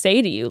want me to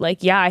say to you?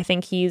 I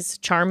think he's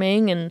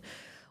charming and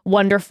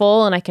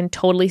wonderful and I can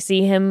totally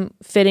see him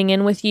fitting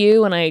in with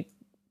you, and I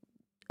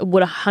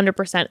would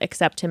 100%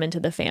 accept him into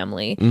the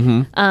family.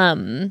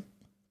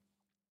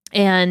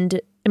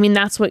 And I mean,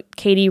 that's what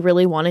Katie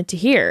really wanted to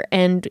hear.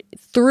 And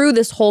through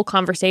this whole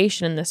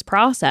conversation and this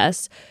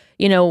process,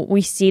 you know,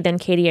 we see then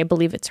Katie, I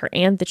believe it's her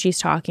aunt that she's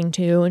talking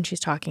to, and she's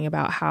talking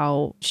about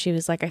how she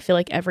was like, I feel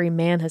like every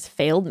man has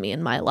failed me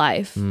in my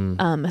life,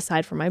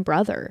 aside from my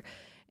brother.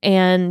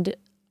 And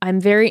I'm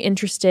very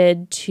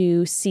interested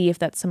to see if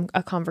that's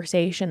a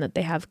conversation that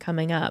they have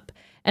coming up.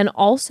 And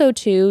also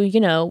to, you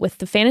know, with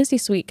the fantasy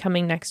suite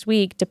coming next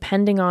week,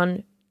 depending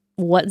on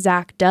what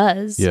Zach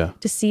does,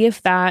 to see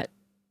if that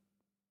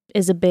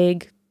is a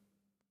big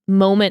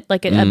moment,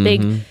 like a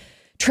big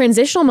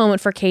transitional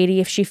moment for Katie,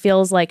 if she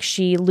feels like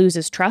she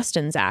loses trust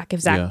in Zach,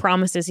 if Zach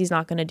promises he's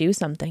not going to do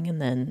something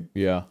and then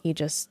he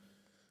just,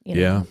 you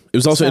know. It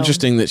was also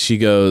interesting that she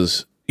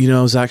goes, you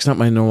know, Zach's not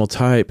my normal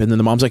type. And then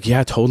the mom's like,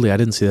 yeah, totally. I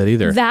didn't see that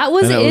either. That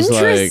was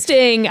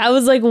interesting. I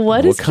was like,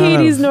 what is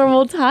Katie's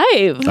normal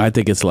type? I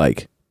think it's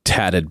like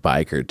tatted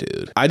biker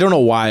dude. I don't know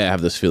why I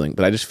have this feeling,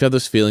 but I just feel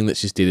this feeling that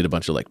she's dated a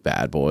bunch of like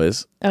bad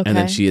boys. Okay. And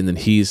then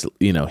he's,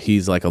 you know,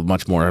 he's like a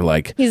much more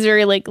like, he's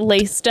very like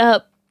laced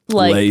up.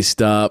 Like,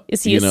 laced up.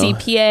 Is he a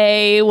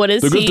CPA? What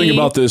is he? The good thing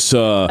about this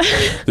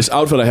this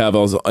outfit I have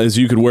is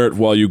you can wear it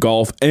while you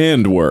golf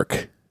and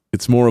work.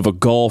 It's more of a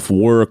golf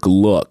work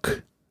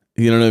look.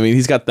 You know what I mean?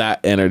 He's got that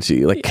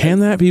energy. Like, can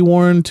that be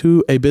worn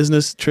to a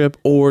business trip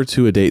or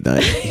to a date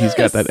night? He's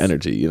got that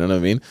energy. You know what I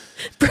mean?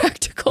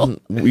 Practical.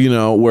 You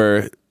know,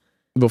 where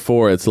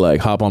before it's like,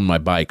 hop on my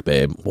bike,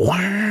 babe.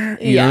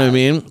 You know what I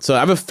mean? So I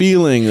have a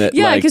feeling that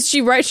because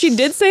she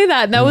did say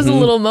that. And that was a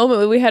little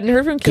moment that we hadn't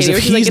heard from Katie.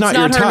 Where she's like, it's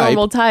not her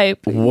normal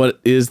type. What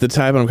is the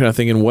type? I'm kind of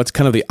thinking, what's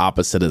kind of the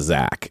opposite of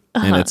Zach?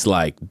 And it's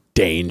like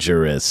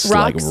dangerous,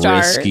 like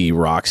risky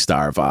rock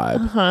star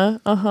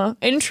vibe.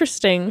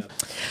 Interesting.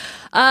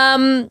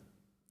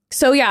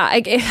 So yeah,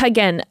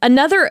 again,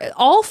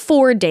 all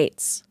 4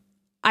 dates.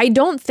 I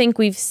don't think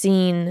we've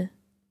seen,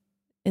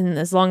 in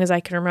as long as I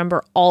can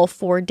remember, all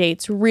 4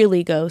 dates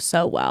really go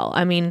so well.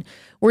 I mean,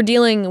 we're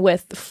dealing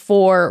with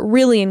 4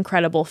 really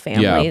incredible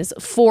families,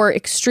 4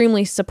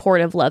 extremely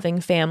supportive, loving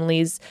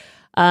families.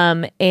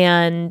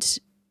 And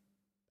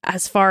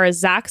as far as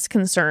Zach's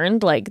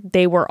concerned, like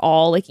they were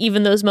all like,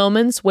 even those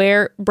moments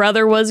where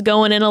brother was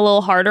going in a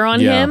little harder on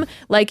him,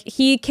 like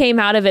he came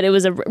out of it. It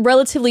was a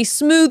relatively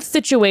smooth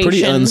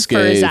situation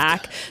for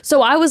Zach.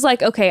 So I was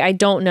like, okay, I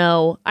don't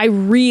know. I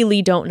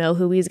really don't know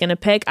who he's going to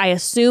pick. I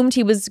assumed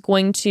he was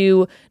going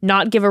to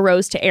not give a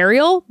rose to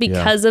Ariel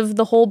because of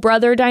the whole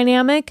brother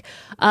dynamic.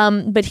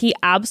 But he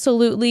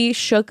absolutely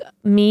shook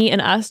me and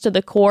us to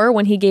the core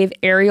when he gave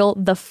Ariel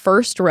the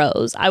first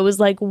rose. I was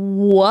like,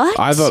 what?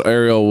 I thought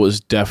Ariel was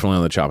definitely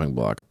on the chopping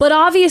block. But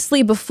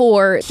obviously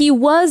before, he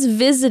was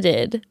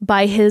visited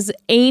by his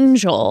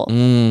angel,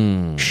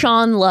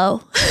 Sean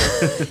Lowe.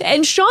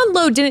 And Sean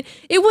Lowe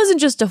it wasn't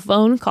just a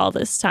phone call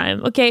this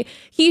time, okay?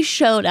 He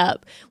showed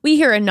up. We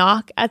hear a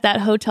knock at that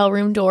hotel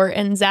room door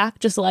and Zach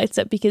just lights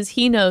up because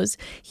he knows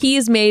he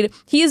has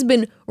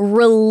been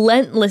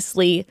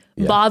relentlessly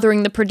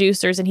bothering the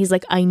producers, and he's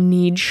like, I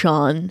need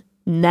Sean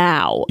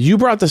now. You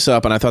brought this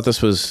up and I thought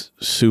this was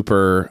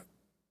super,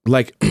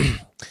 like,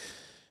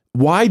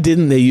 why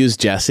didn't they use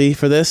Jesse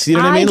for this? You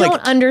know what I mean? I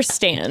don't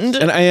understand.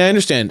 And I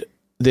understand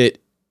that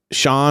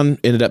Sean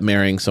ended up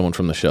marrying someone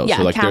from the show.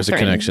 So like Catherine, there's a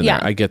connection there.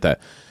 I get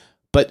that.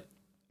 But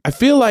I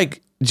feel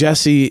like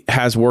Jesse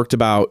has worked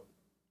about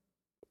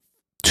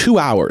 2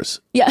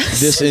 hours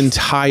this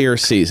entire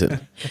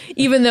season.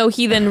 Even though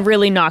he then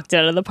really knocked it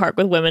out of the park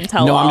with Women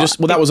Tell No, All.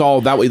 that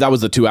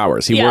was the 2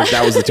 hours he worked.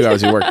 That was the 2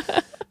 hours he worked.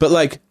 But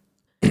like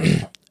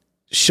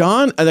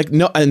Sean,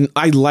 and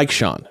I like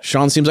Sean.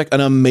 Sean seems like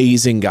an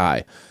amazing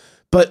guy.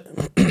 But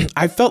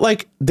I felt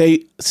like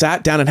they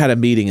sat down and had a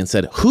meeting and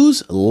said,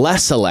 who's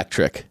less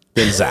electric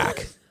than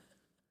Zach?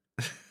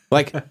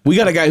 Like, we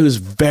got a guy who's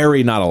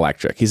very not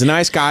electric. He's a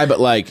nice guy, but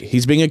like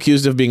he's being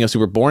accused of being a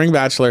super boring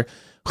bachelor.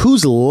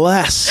 Who's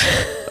less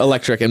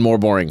electric and more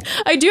boring?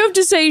 I do have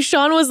to say,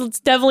 Sean was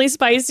definitely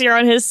spicier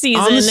on his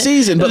season. On the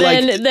season, but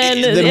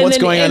then what's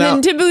going on now?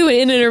 And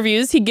typically in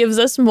interviews, he gives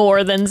us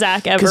more than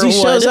Zach ever would. Because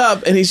he shows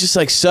up and he's just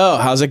like, so,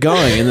 how's it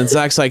going? And then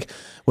Zach's like,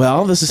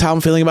 well, this is how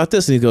I'm feeling about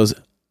this. And he goes,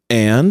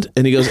 and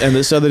he goes, and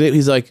this other day,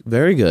 he's like,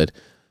 very good.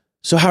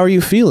 So how are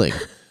you feeling?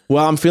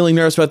 Well, I'm feeling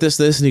nervous about this.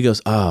 And he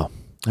goes, oh,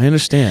 I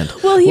understand.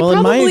 Well,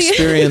 in my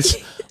experience,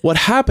 what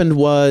happened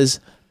was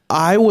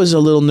I was a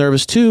little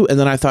nervous too. And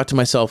then I thought to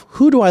myself,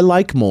 who do I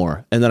like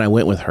more? And then I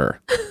went with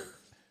her.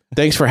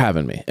 Thanks for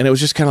having me. And it was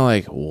just kind of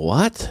like,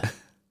 what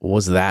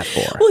was that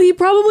for? Well, he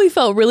probably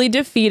felt really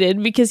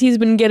defeated because he's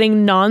been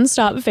getting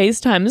nonstop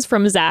FaceTimes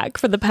from Zach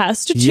for the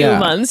past 2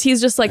 months.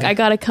 He's just like, I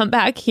got to come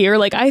back here.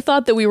 Like, I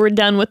thought that we were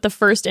done with the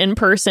first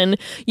in-person.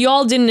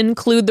 Y'all didn't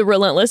include the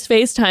relentless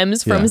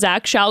FaceTimes from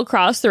Zach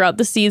Shallcross throughout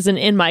the season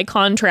in my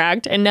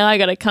contract. And now I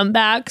got to come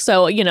back.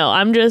 So, you know,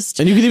 I'm just...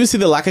 And you can even see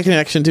the lack of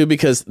connection too,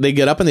 because they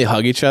get up and they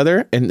hug each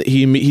other. And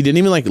he didn't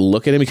even like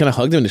look at him. He kind of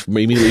hugged him and just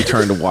immediately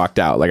turned and walked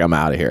out. Like, I'm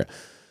out of here.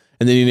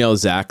 And then, you know,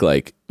 Zach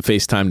like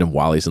FaceTimed him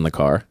while he's in the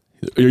car.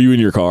 Are you in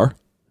your car? And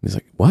he's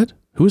like, what?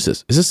 Who is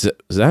this? Is this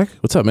Zach?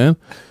 What's up, man?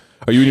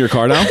 Are you in your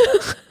car now?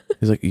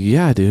 He's like,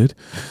 yeah, dude.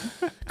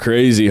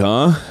 Crazy,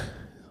 huh?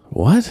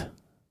 What?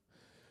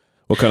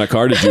 What kind of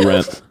car did you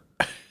rent?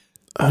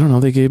 I don't know.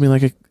 They gave me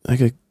like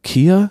a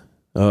Kia.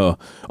 Oh,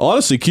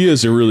 honestly,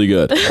 Kias are really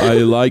good. I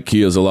like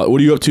Kias a lot. What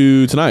are you up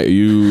to tonight? Are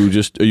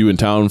you in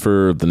town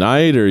for the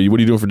night, or what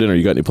are you doing for dinner?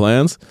 You got any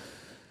plans?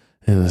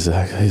 And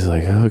he's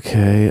like,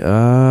 okay,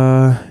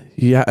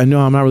 yeah, no,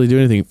 I'm not really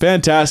doing anything.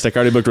 Fantastic. I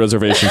already booked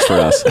reservations for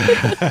us.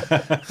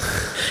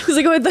 He's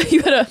like, oh, I thought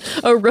you had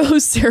a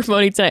rose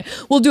ceremony tonight.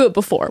 We'll do it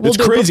before. It's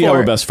crazy how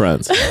we're best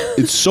friends.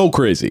 It's so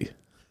crazy.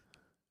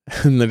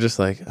 And they're just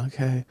like,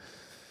 okay.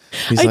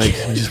 He's like,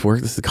 we just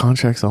work this. The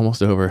contract's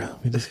almost over.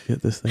 Let me just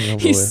get this thing over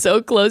with. He's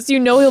so close. You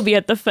know he'll be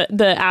at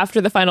the after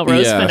the final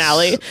rose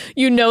finale.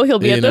 You know he'll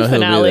be at the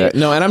finale.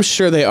 No, and I'm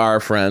sure they are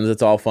friends.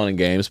 It's all fun and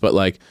games, but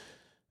like,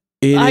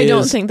 I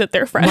don't think that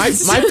they're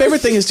friends. My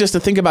favorite thing is just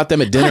to think about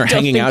them at dinner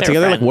hanging out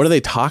together. Friends. Like, what are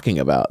they talking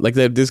about? Like,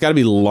 there's got to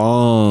be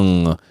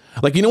long.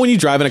 Like, you know, when you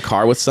drive in a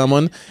car with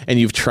someone and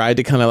you've tried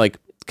to kind of like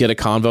get a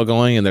convo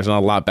going and there's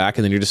not a lot back,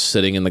 and then you're just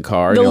sitting in the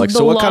car and you're like,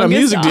 so what kind of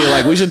music do you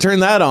like? We should turn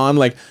that on.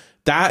 Like,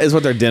 that is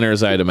what their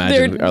dinners, I'd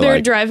imagine, they're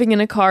like. Driving in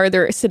a car.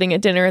 They're sitting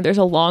at dinner. There's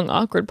a long,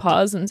 awkward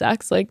pause, and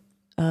Zach's like,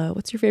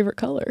 what's your favorite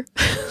color?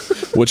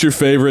 What's your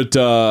favorite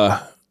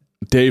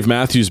Dave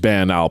Matthews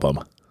Band album?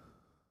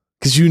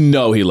 Because you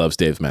know he loves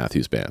Dave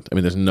Matthews Band. I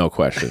mean, there's no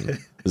question.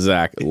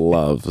 Zach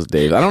loves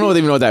Dave. I don't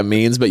even know what that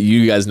means, but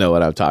you guys know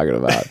what I'm talking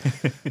about.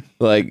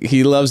 Like,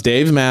 he loves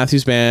Dave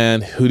Matthews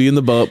Band, Hootie and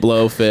the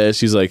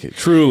Blowfish. He's like,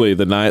 truly,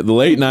 the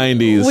late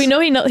 90s. We know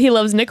he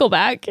loves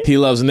Nickelback. He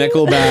loves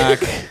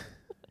Nickelback.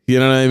 You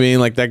know what I mean?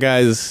 Like,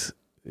 that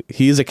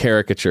he's a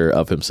caricature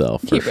of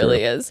himself. He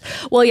really is.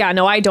 Well, yeah,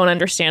 no, I don't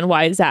understand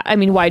why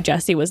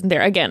Jesse wasn't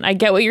there. Again, I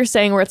get what you're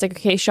saying where it's like,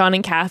 okay, Sean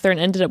and Catherine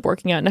ended up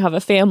working out and have a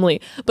family,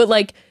 but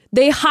like,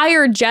 they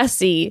hired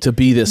Jesse to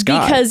be this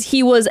guy because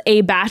he was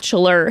a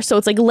bachelor. So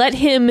it's like, let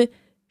him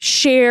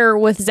share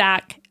with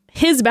Zach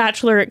his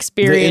bachelor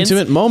experience. The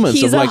intimate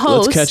moments of like,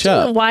 host. Let's catch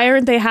up. Why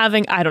aren't they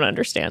having, I don't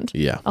understand.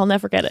 Yeah. I'll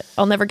never get it.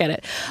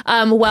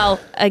 Well,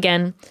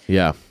 again.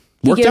 Yeah.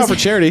 Worked out for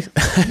Charity.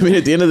 I mean,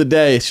 at the end of the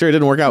day, sure, it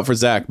didn't work out for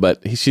Zach,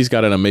 but she's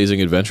got an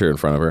amazing adventure in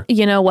front of her.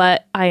 You know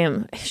what?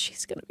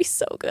 She's going to be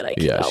so good. I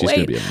cannot she's wait.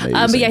 going to be amazing.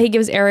 But yeah, he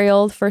gives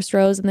Ariel the first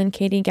rose, and then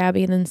Katie and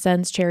Gabby, and then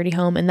sends Charity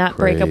home. And that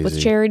breakup with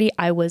Charity,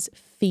 I was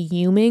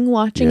fuming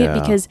watching it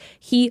because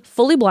he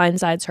fully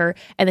blindsides her,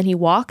 and then he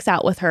walks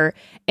out with her,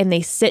 and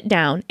they sit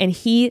down, and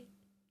he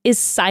is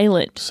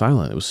silent.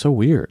 It was so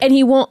weird. And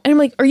he won't. And I'm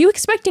like, are you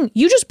expecting?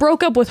 You just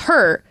broke up with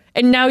her.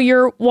 And now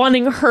you're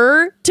wanting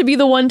her to be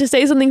the one to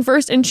say something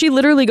first. And she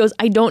literally goes,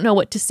 I don't know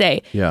what to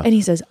say. Yeah. And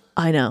he says,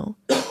 I know.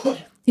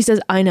 He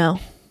says, I know.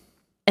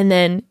 And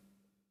then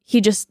he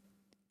just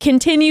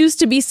continues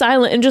to be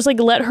silent and just like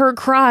let her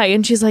cry.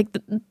 And she's like,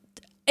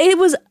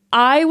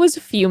 I was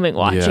fuming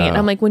watching it. And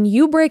I'm like, when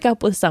you break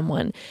up with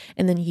someone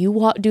and then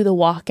you do the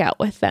walkout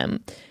with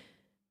them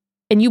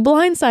and you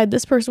blindside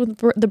this person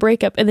with the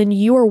breakup and then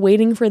you are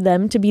waiting for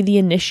them to be the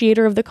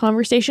initiator of the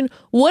conversation,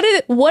 what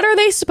are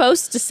they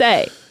supposed to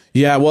say?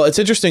 Yeah, well, it's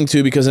interesting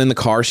too because in the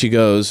car she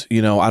goes, you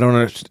know, I don't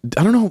know,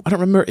 I don't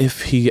remember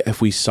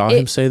if we saw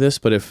him say this,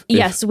 but if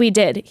yes, we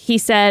did. He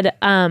said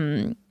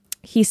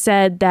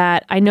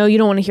that I know you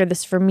don't want to hear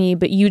this from me,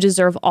 but you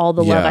deserve all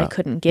the love I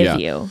couldn't give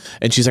you.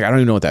 And she's like, I don't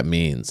even know what that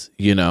means,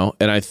 you know.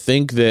 And I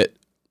think that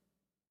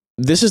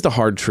this is the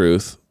hard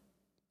truth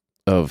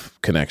of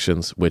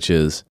connections, which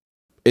is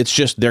it's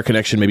just their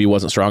connection maybe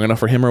wasn't strong enough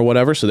for him or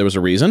whatever, so there was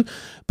a reason.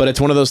 But it's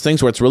one of those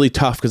things where it's really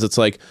tough because it's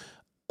like,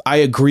 I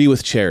agree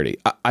with Charity.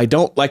 I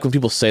don't like when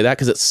people say that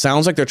because it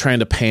sounds like they're trying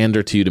to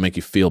pander to you to make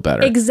you feel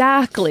better.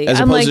 Exactly. As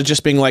opposed to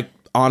just being like,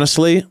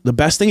 honestly, the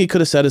best thing he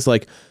could have said is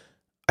like,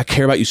 I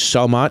care about you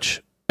so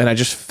much. And I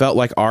just felt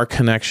like our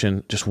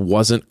connection just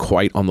wasn't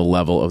quite on the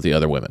level of the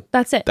other women.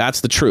 That's it.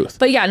 That's the truth.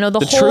 But yeah, no, the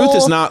truth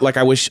is not like,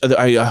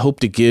 I hope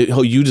to give,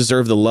 you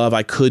deserve the love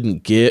I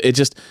couldn't give.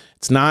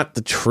 It's not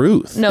the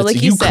truth. No,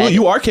 like you said.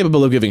 You are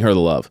capable of giving her the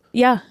love.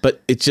 Yeah.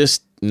 But it's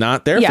just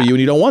not there for you and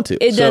you don't want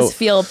to. It does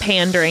feel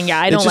pandering.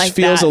 Yeah, I don't like that. It just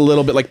feels a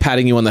little bit like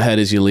patting you on the head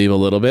as you leave a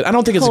little bit. I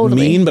don't think it's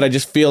mean, but I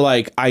just feel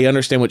like I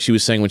understand what she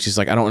was saying when she's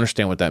like, I don't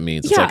understand what that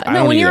means. Yeah, it's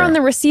like, when you're on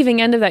the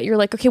receiving end of that, you're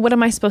like, okay, what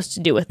am I supposed to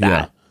do with that?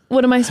 Yeah.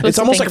 What am I supposed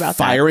to think about that? It's almost like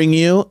firing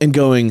you and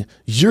going,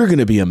 you're going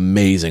to be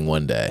amazing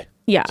one day.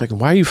 Yeah. It's like,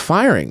 why are you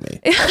firing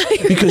me?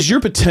 Because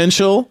your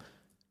potential...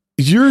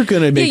 You're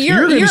gonna make.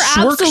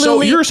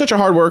 You're such a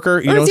hard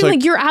worker. You know, it's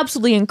like you're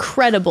absolutely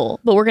incredible,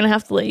 but we're gonna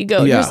have to let you go.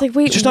 Yeah. You're just like,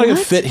 wait, it's just not a good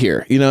fit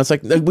here. You know, it's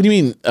like, what do you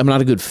mean I'm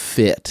not a good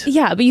fit?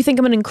 Yeah, but you think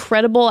I'm an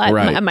incredible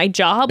at my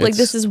job? Like,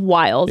 this is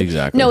wild.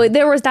 Exactly. No,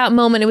 there was that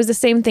moment. It was the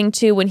same thing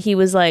too when he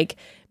was like,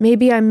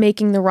 maybe I'm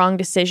making the wrong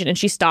decision, and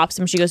she stops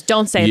him. She goes,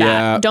 "Don't say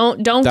that.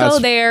 Don't go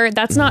there.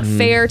 That's not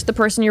fair to the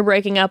person you're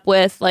breaking up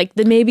with. Like,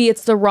 maybe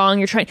it's the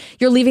wrong.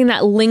 You're leaving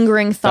that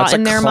lingering thought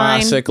in their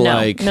mind.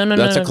 No.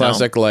 That's a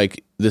classic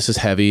like. This is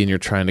heavy and you're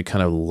trying to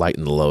kind of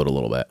lighten the load a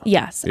little bit.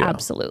 Yes,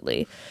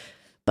 absolutely.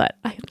 But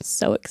I am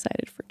so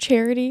excited for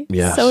Charity.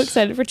 Yes. So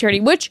excited for Charity,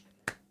 which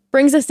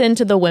brings us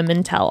into the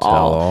Women Tell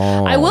All.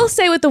 All. I will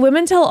say with the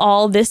Women Tell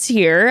All this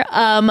year,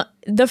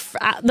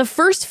 the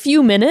first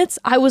few minutes,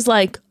 I was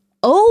like,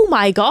 oh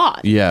my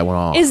God. Yeah, it went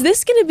off. Is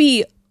this going to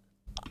be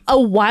a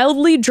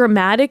wildly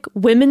dramatic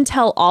Women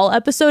Tell All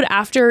episode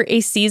after a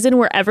season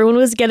where everyone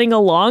was getting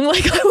along?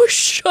 Like, I was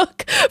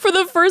shook for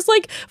the first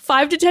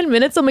 5 to 10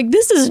 minutes. I'm like,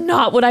 this is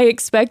not what I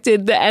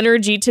expected the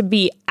energy to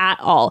be at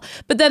all.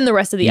 But then the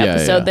rest of the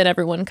episode, then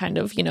everyone kind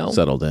of,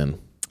 settled in.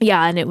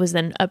 Yeah, and it was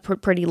then a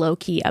pretty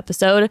low-key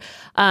episode.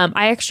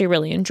 I actually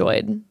really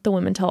enjoyed the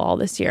Women Tell All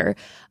this year.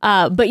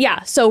 But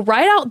yeah, so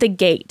right out the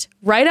gate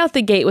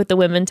with the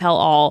Women Tell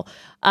All.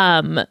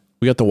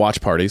 We got the watch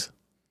parties.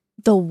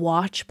 The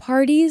watch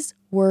parties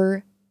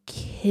were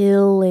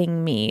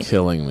killing me.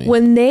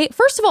 When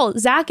first of all,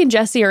 Zach and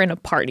Jesse are in a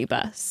party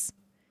bus.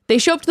 They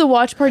show up to the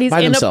watch parties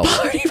by in themselves. a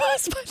party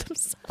bus by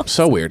themselves.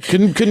 So weird.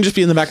 Couldn't just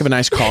be in the back of a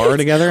nice car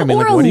together? I mean,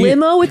 or a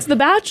limo. It's The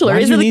Bachelor.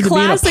 Why Is do you it need the to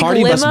be in a classic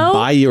party limo? bus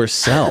by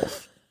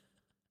yourself?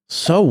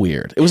 So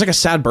weird. It was like a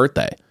sad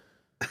birthday.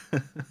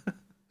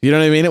 You know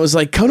what I mean? It was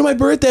like, come to my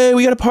birthday.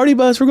 We got a party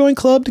bus. We're going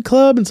club to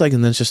club. And it's like,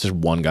 and then it's just there's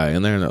one guy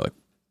in there, and they're like,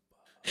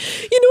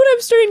 you know what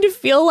I'm starting to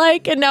feel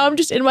like, and now I'm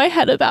just in my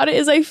head about it,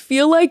 is I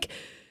feel like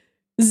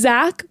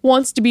Zach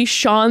wants to be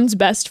Sean's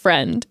best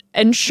friend,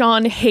 and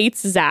Sean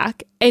hates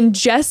Zach, and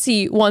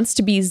Jesse wants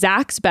to be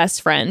Zach's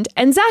best friend,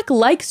 and Zach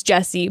likes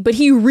Jesse, but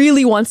he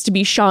really wants to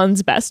be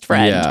Sean's best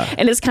friend. Yeah.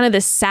 And it's kind of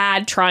this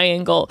sad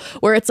triangle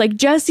where it's like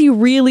Jesse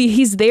really,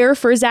 he's there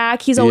for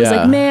Zach. He's always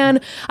like,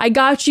 man, I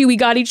got you. We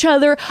got each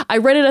other. I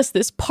rented us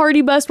this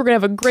party bus. We're going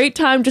to have a great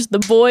time. Just the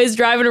boys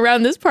driving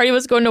around this party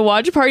bus going to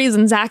watch parties.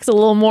 And Zach's a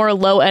little more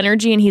low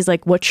energy. And he's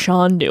like, what's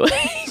Sean doing?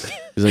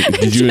 he's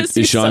like,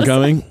 is Sean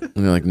coming? And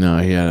they're like, no,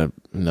 he had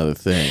another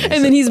thing.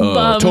 And then he's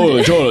bummed.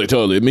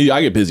 Totally. Me,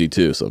 I get busy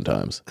too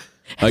sometimes.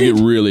 I get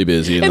really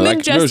busy. And, and then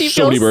like, Jesse there's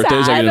so many feels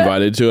birthdays I sad. get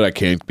invited to it I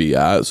can't be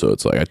at. So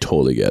it's like, I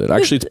totally get it.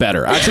 Actually, it's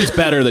better. It's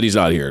better that he's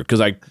not here because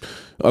I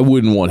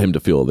wouldn't want him to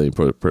feel any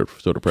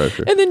sort of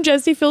pressure. And then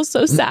Jesse feels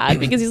so sad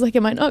because he's like,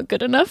 am I not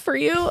good enough for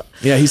you?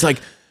 Yeah, he's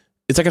like,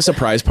 it's like a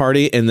surprise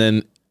party. And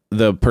then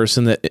the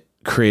person that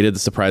created the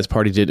surprise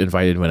party didn't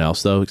invite anyone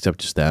else though, except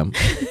just them.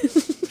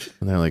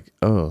 And they're like,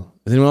 oh,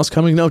 is anyone else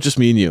coming? No, just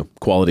me and you.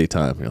 Quality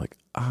time. And you're like,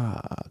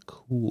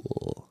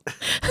 cool.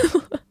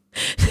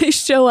 They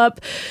show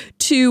up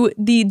to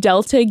the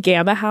Delta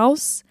Gamma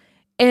house.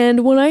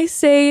 And when I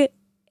say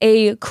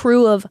a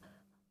crew of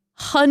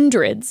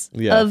hundreds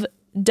of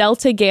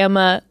Delta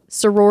Gamma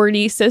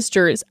sorority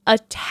sisters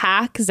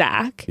attack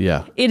Zach,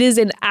 it is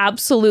an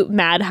absolute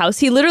madhouse.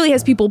 He literally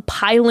has people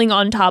piling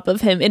on top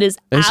of him. It is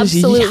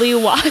absolutely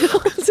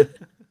wild.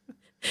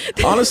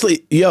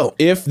 Honestly,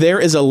 if there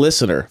is a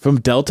listener from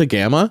Delta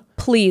Gamma,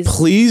 please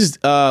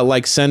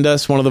send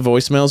us one of the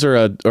voicemails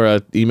or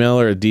a email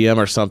or a DM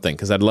or something,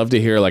 because I'd love to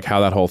hear like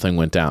how that whole thing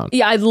went down.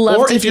 Yeah, I'd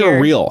love to hear. Or if you're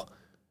real,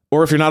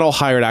 or if you're not all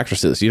hired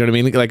actresses, you know what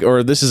I mean? Like,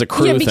 or this is a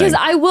crew. Yeah, because thing.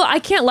 I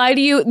can't lie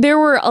to you. There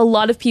were a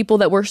lot of people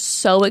that were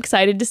so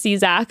excited to see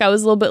Zach. I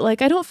was a little bit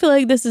like, I don't feel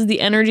like this is the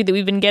energy that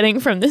we've been getting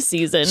from this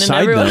season, and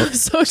everyone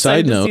was so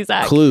excited to see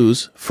Zach.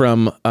 Clues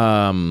from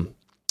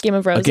Game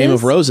of Roses. Game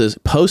of Roses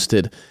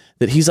posted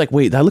that he's like,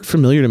 wait, that looked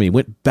familiar to me.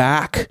 Went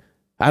back,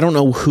 I don't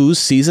know whose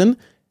season,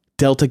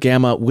 Delta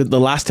Gamma, with the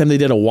last time they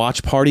did a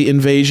watch party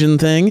invasion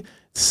thing,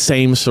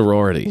 same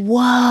sorority.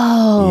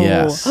 Whoa.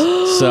 Yes.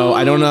 So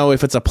I don't know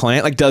if it's a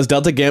plant. Like, does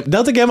Delta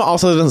Gamma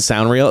also doesn't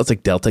sound real? It's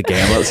like Delta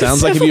Gamma. It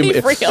sounds like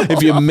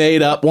if you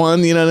made up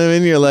one, you know what I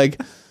mean? You're like,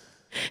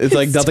 it's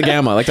like Delta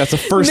Gamma. Like, that's the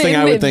first thing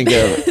I would think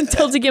of.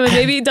 Delta Gamma.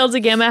 Maybe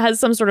Delta Gamma has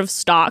some sort of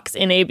stocks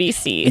in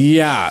ABC.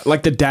 Yeah.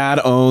 Like the dad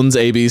owns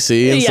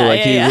ABC. And so like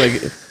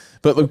he's like...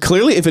 But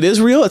clearly, if it is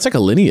real, it's like a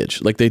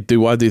lineage. Like they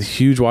do the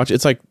huge watch.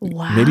 It's like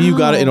maybe you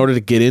got it in order to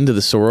get into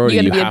the sorority.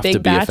 You have to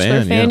be a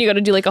fan. Yeah. You got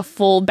to do like a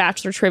full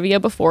Bachelor trivia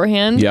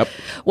beforehand. Yep.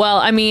 Well,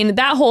 I mean,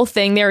 that whole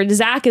thing there,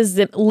 Zach is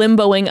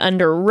limboing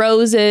under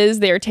roses.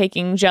 They're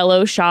taking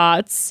Jello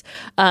shots.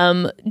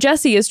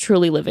 Jesse is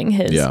truly living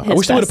his. Yeah. His I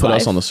wish they would have put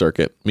life. us on the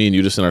circuit. Me and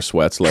you just in our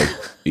sweats, like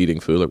eating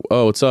food. Like,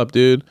 oh, what's up,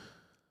 dude?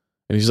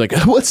 And he's like,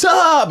 what's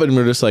up? And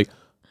we're just like,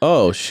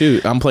 oh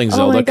shoot, I'm playing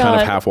Zelda, kind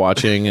of half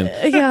watching, and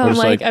I'm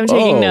like, I'm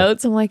taking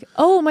notes. I'm like,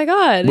 oh my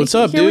god, what's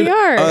up, here dude? We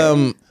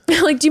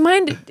are. Like, do you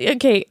mind?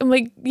 Okay, I'm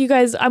like, you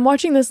guys, I'm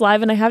watching this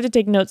live and I have to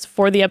take notes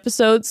for the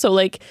episode, so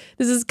like,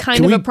 this is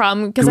kind of a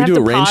problem because I have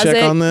to pause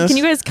it. On this? Can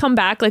you guys come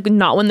back like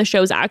not when the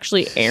show's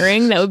actually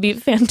airing? That would be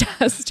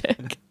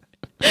fantastic.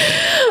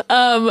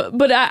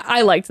 But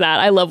I liked that.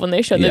 I love when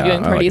they show the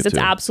viewing parties. It's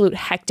absolute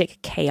hectic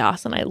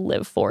chaos, and I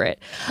live for it.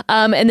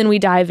 And then we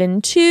dive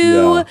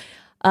into.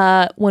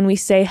 When we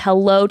say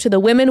hello to the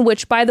women,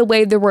 which, by the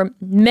way, there were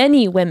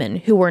many women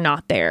who were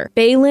not there.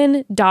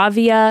 Balin,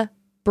 Davia,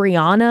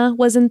 Brianna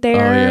wasn't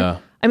there. Oh, yeah.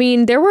 I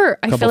mean, there were,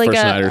 I feel like,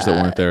 first-nighters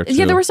that weren't there, too.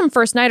 Yeah, there were some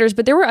first-nighters,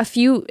 but there were a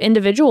few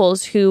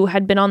individuals who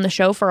had been on the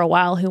show for a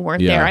while who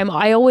weren't there.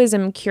 I always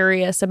am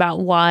curious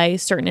about why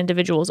certain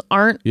individuals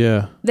aren't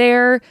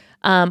there.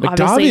 Like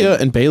Davia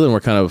and Balin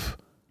were kind of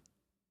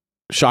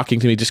shocking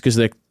to me just because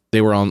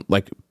they were on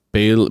like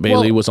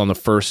Bailey was on that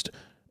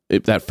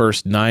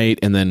first night,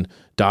 and then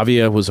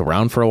Davia was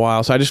around for a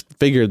while, so I just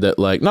figured that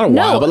like not a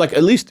while, but like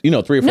at least 3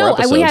 or 4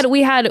 episodes.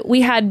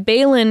 we had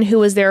Balin, who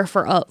was there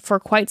for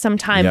quite some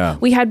time. Yeah.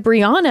 We had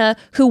Brianna,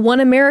 who won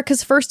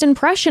America's First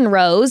Impression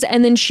Rose,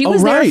 and then she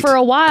was there for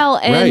a while,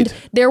 and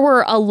there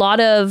were a lot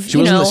of she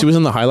was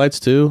in the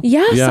highlights too.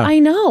 Yes, yeah. I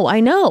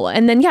know,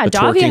 and then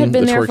Davia had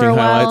been there for a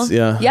while.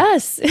 Yeah,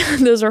 yes,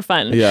 those were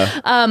fun.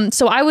 Yeah.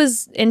 So I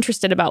was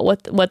interested about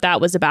what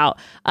that was about.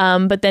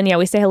 But then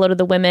we say hello to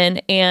the women,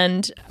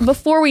 and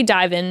before we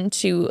dive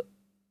into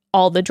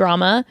all the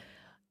drama,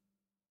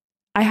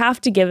 I have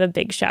to give a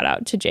big shout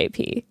out to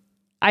JP.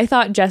 I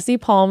thought Jesse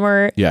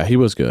Palmer. Yeah, he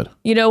was good.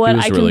 You know what?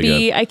 I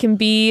can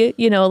be,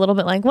 a little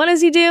bit like, what is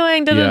he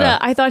doing?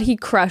 I thought he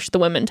crushed the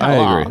women tell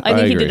all. I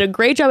think he did a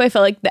great job. I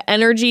felt like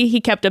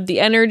he kept up the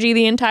energy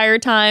the entire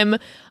time.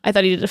 I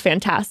thought he did a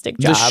fantastic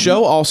job. The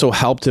show also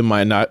helped him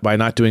by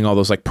not doing all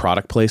those like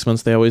product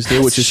placements they always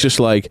do, which is just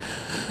like,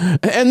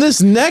 and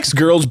this next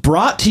girl's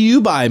brought to you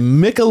by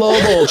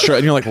Michelob Ultra,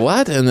 and you're like,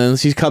 what? And then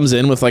she comes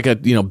in with like a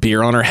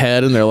beer on her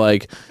head, and they're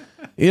like.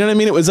 You know what I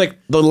mean? It was like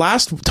the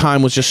last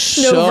time was just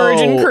no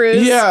Virgin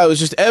Cruise. Yeah, it was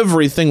just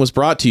everything was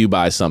brought to you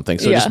by something.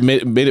 So it just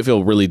made it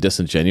feel really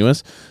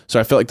disingenuous. So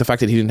I felt like the fact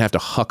that he didn't have to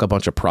huck a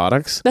bunch of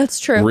products. That's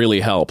true. Really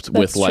helped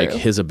with like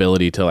his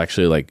ability to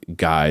actually like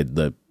guide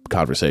the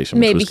conversation.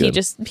 Maybe he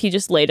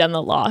just laid down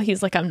the law.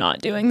 He's like, I'm not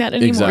doing that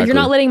anymore. Exactly. You're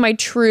not letting my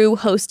true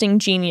hosting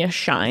genius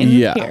shine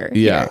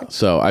here.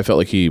 So I felt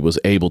like he was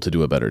able to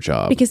do a better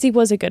job. Because he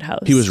was a good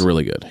host. He was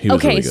really good.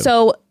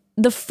 So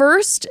the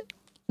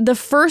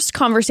first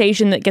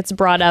conversation that gets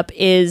brought up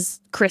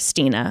is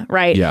Christina,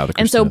 right? Yeah.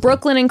 And so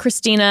Brooklyn and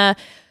Christina,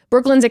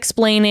 Brooklyn's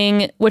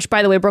explaining, which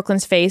by the way,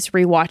 Brooklyn's face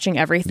rewatching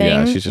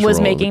everything was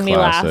making me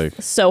laugh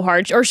so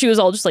hard. Or she was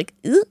all just like,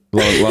 a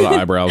lot of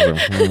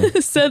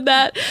eyebrows. Said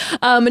that.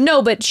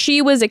 No, but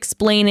she was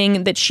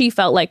explaining that she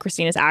felt like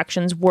Christina's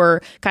actions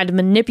were kind of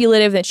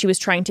manipulative, that she was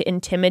trying to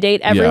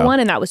intimidate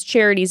everyone. And that was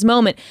Charity's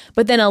moment.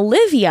 But then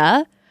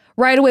Olivia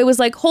right away was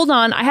like, hold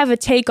on, I have a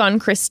take on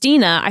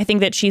Christina. I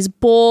think that she's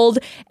bold,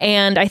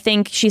 and I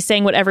think she's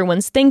saying what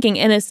everyone's thinking.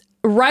 And it's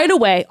right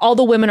away, all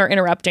the women are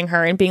interrupting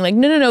her and being like,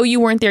 no, you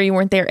weren't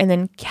there. And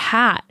then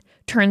Kat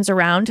turns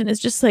around and is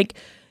just like,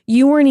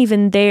 you weren't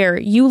even there.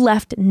 You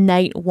left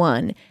night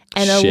 1.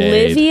 And Shade.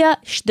 Olivia,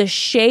 the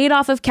shade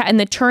off of Kat and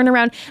the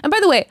turnaround. And by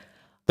the way,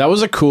 that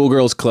was a Cool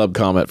Girls Club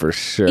comment for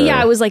sure.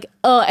 Yeah, I was like,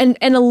 and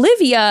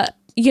Olivia,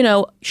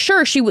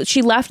 sure,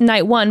 she left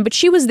night 1, but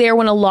she was there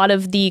when a lot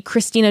of the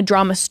Christina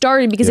drama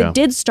started, because it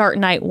did start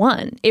night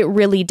 1. It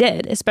really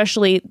did,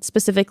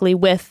 specifically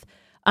with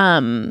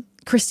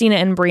Christina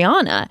and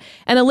Brianna.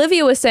 And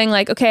Olivia was saying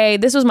like, okay,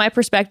 this was my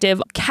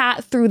perspective.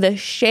 Kat threw the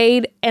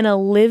shade, and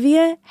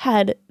Olivia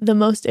had the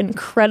most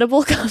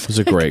incredible comeback. It was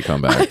a great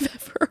comeback. I've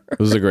ever heard. It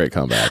was a great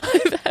comeback.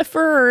 I've ever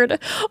heard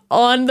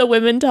on the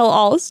Women Tell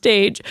All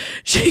stage.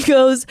 She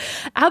goes,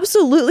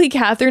 absolutely,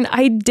 Catherine,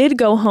 I did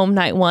go home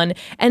night 1,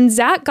 and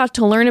Zach got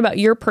to learn about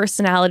your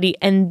personality,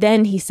 and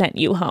then he sent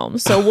you home.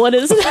 So what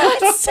does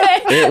that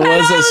say? It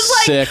was a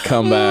sick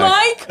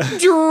comeback. Mic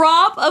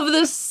drop of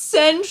the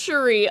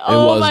century.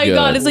 Oh my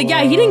God. It's like,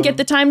 yeah, he didn't get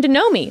the time to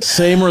know me.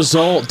 Same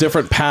result,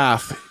 different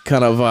path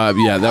kind of vibe.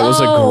 Yeah, that was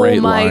a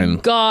great line. Oh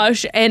my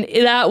gosh. And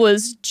that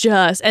was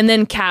just, and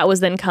then Kat was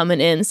then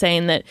coming in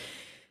saying that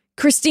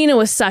Christina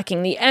was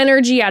sucking the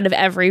energy out of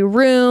every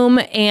room.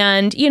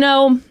 And,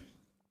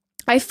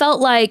 I felt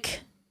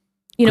like,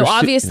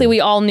 obviously we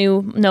all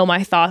know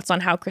my thoughts on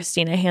how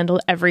Christina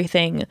handled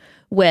everything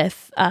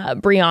with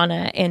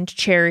Brianna and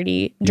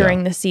Charity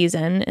during the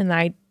season. And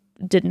I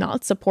did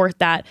not support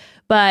that.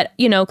 But,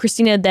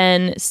 Christina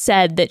then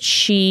said that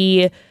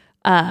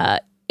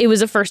it was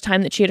the first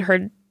time that she had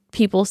heard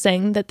people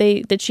saying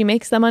that she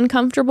makes them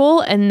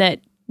uncomfortable, and that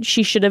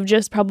she should have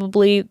just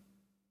probably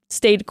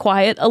stayed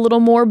quiet a little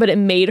more, but it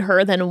made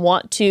her then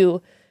want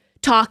to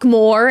talk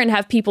more and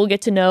have people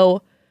get to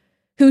know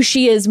who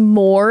she is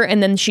more,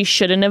 and then she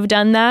shouldn't have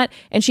done that.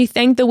 And she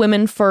thanked the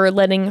women for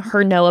letting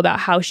her know about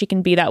how she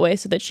can be that way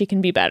so that she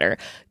can be better.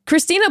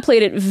 Christina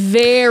played it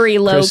very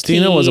low key.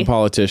 Christina was a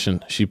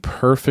politician. She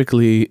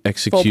perfectly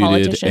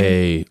executed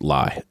a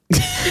lie.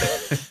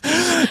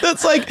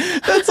 That's like,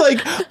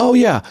 oh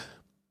yeah.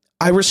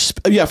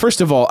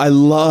 First of all, I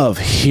love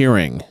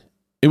hearing.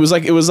 It was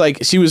like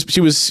she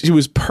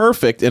was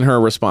perfect in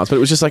her response, but it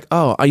was just like,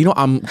 oh,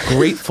 I'm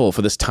grateful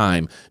for this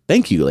time.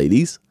 Thank you,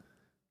 ladies.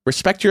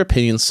 Respect your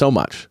opinions so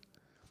much.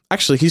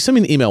 Actually, can you send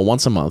me an email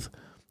once a month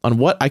on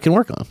what I can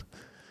work on?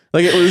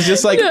 Like, it was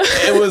just like,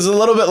 it was a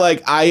little bit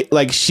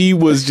like she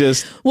was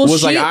just,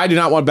 like, I do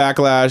not want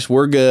backlash.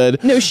 We're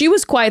good. No, she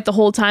was quiet the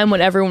whole time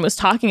when everyone was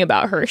talking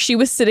about her. She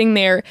was sitting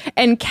there,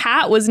 and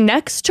Kat was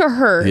next to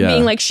her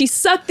being like, she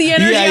sucked the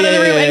energy out of the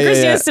room. And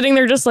Christina's sitting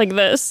there just like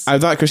this. I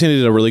thought Christina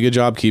did a really good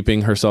job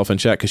keeping herself in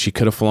check, because she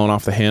could have flown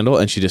off the handle,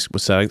 and she just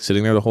was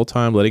sitting there the whole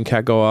time, letting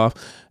Kat go off.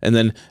 And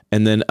then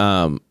when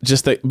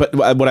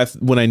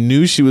I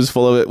knew she was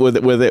full of it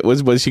with it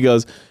was when she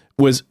goes,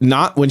 was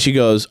not when she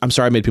goes, I'm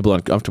sorry I made people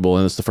uncomfortable,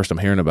 and it's the first I'm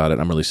hearing about it.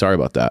 I'm really sorry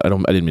about that. I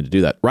didn't mean to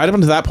do that. Right up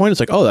until that point, it's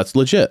like, oh, that's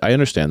legit. I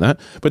understand that.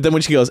 But then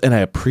when she goes, and I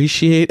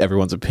appreciate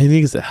everyone's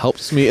opinions, it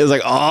helps me. It's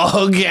like,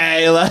 oh,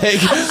 okay,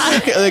 like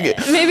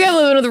maybe I'm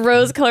living with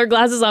rose-colored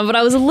glasses on, but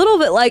I was a little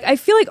bit like, I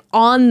feel like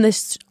on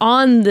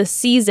the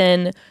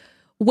season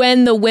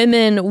when the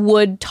women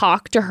would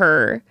talk to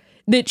her,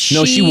 that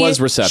she was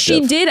receptive.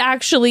 She did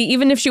actually,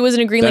 even if she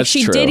wasn't agreeing, That's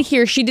like she true. did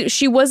hear.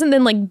 She wasn't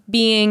then like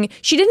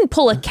she didn't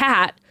pull a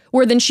cat.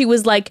 Where then she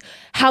was like,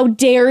 how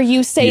dare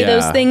you say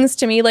those things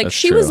to me? Like, that's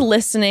she true. was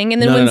listening. And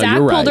then No, when no, Zach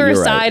you're pulled right, her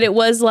you're aside, right. it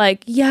was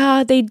like,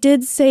 yeah, they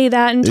did say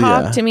that and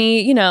talk to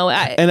me, you know.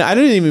 And I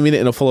didn't even mean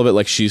it in a full of it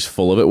like she's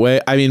full of it way.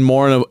 I mean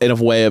more in a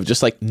way of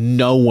just like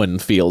no one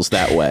feels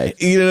that way.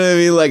 You know what I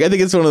mean? Like I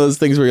think it's one of those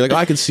things where you're like,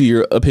 oh, I can see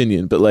your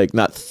opinion, but like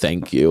not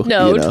thank you.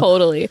 No, you know?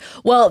 totally.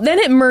 Well, then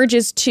it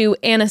merges to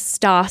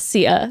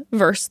Anastasia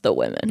versus the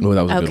women. Oh,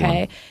 that was a good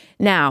one.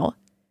 Now,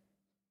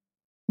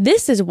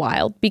 this is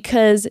wild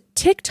because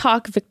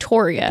TikTok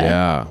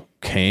Victoria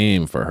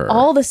came for her.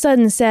 all of a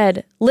sudden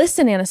said,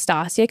 listen,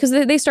 Anastasia, because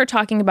they start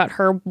talking about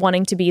her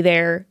wanting to be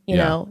there, you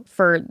know,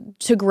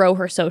 to grow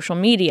her social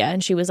media.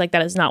 And she was like,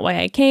 that is not why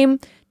I came.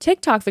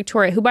 TikTok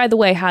Victoria, who, by the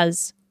way,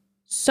 has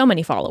so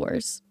many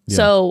followers. Yeah.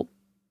 So,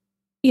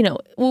 you know,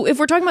 if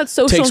we're talking about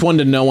social... Takes one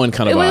to know one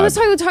kind of vibe. I was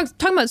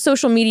talking about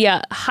social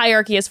media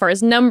hierarchy as far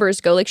as numbers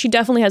go. Like, she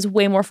definitely has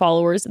way more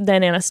followers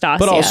than Anastasia.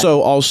 But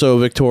also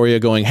Victoria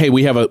going, hey,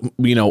 we have a,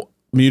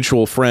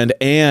 mutual friend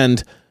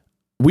and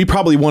we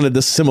probably wanted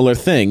this similar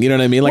thing. You know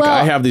what I mean? Like,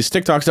 I have these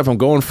TikTok stuff. I'm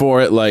going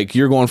for it. Like,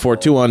 you're going for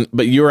it too,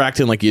 but you're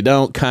acting like you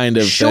don't kind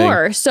of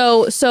Sure.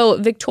 thing. So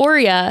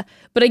Victoria,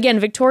 but again,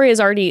 Victoria's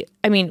already,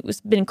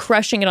 been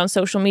crushing it on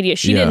social media.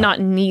 She did not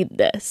need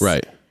this.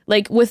 Right.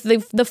 Like, with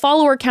the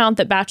follower count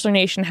that Bachelor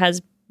Nation has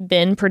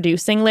been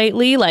producing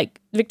lately, like,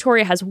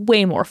 Victoria has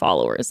way more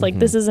followers. Like,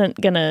 this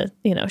isn't gonna,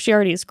 she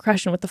already is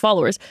crushing with the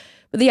followers.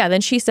 But then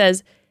she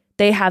says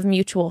they have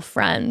mutual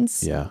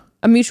friends. Yeah.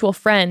 A mutual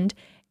friend.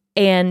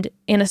 And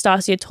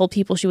Anastasia told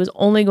people she was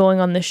only going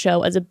on the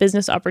show as a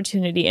business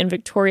opportunity. And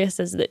Victoria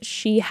says that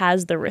she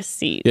has the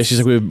receipts. Yeah, she's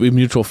like, we have a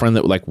mutual friend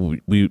that like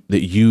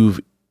that you've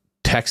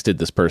texted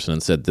this person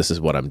and said, this is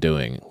what I'm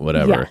doing,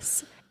 whatever.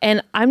 Yes.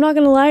 And I'm not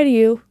going to lie to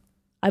you.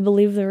 I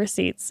believe the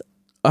receipts.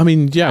 I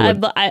mean, yeah.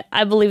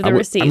 I believe the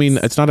receipts. I mean,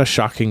 it's not a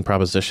shocking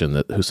proposition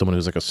that someone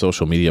who's like a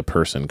social media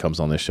person comes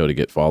on this show to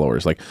get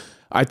followers. Like,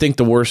 I think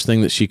the worst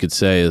thing that she could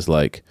say is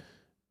like,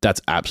 that's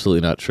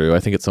absolutely not true. I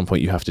think at some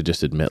point you have to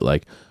just admit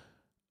like,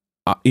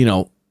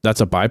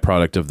 that's a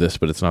byproduct of this,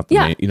 but it's not the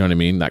main, you know what I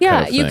mean? That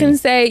kind of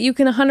thing. You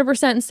can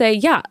 100% say,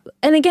 yeah.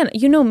 And again,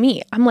 you know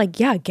me, I'm like,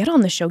 yeah, get on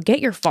the show, get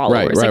your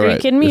followers. Are you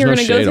kidding me? There's You're no going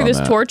to go shade through on this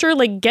that. torture?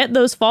 Like, get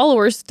those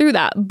followers through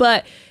that.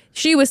 But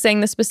she was saying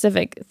the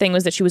specific thing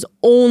was that she was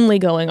only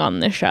going on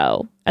the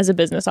show as a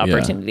business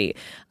opportunity.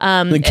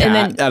 The cat and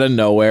then, out of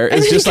nowhere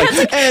is just like,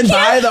 and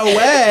by the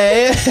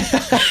way,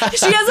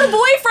 she has a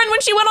boyfriend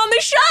when she went on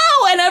the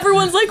show, and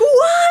everyone's like,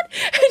 what?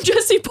 And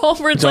Jesse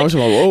Palmer's like,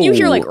 you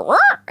hear like, "Rrr,"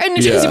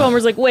 and Jesse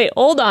Palmer's like, wait,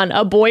 hold on,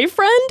 a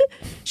boyfriend?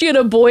 She had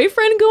a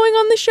boyfriend going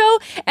on the show,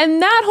 and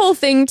that whole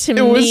thing to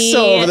me, it was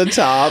so over the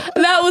top.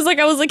 That was like,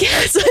 I was like,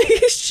 yes,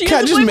 she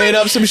Cat just made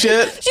up some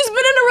shit. She's been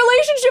in a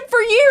relationship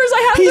for years.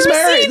 I have He's the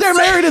married. receipts. They're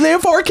married and they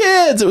have 4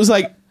 kids. It was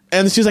like,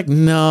 and she's like,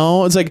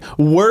 no. It's like,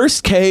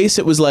 worst case,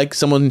 it was like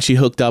someone she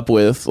hooked up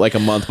with like a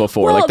month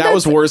before. Well, like, that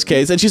was worst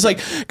case. And she's like,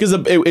 because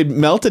it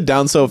melted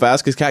down so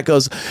fast because Kat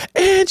goes,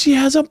 and she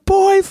has a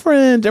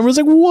boyfriend. And was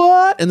like,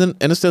 what? And then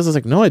Anastasia's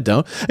like, no, I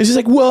don't. And she's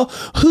like, well,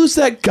 who's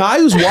that guy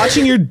who's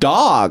watching your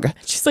dog?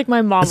 She's like,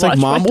 my mom. It's like,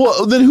 mom,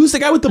 well, then who's the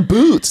guy with the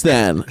boots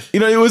then?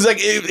 It was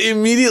like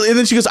immediately. And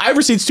then she goes, I have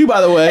receipts too,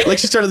 by the way. Like,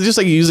 she started just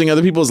like using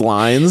other people's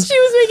lines. She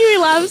was making me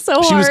laugh so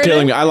hard. She was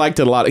killing me. I liked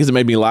it a lot because it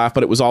made me laugh,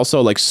 but it was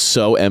also like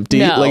so empty.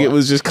 No. Like, it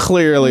was just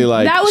clearly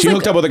like she like,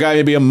 hooked up with a guy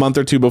maybe a month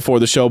or two before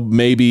the show,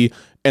 maybe,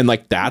 and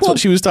like that's what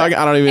she was talking.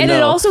 I don't even know. And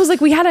it also was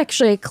like we had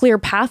actually a clear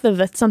path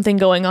of something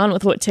going on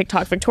with what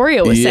TikTok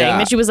Victoria was saying.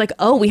 That she was like,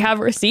 oh, we have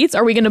receipts.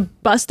 Are we going to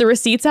bust the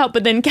receipts out?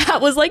 But then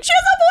Kat was like, she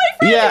has a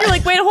boyfriend. Yeah. And you're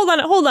like, wait,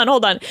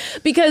 hold on.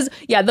 Because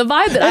the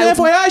vibe that and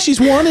FYI, she's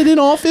wanted in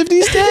all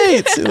 50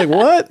 states. Like,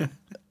 what?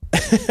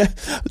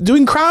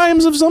 Doing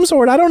crimes of some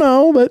sort. I don't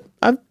know, but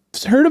I've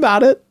heard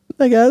about it,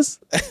 I guess.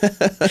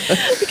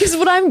 Because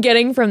what I'm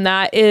getting from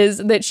that is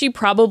that she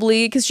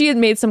probably, because she had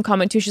made some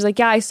comment too, she's like,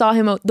 yeah, I saw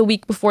him the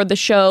week before the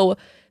show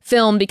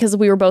filmed because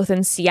we were both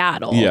in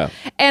Seattle. Yeah.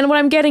 And what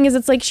I'm getting is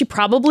it's like she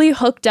probably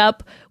hooked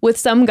up with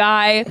some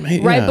guy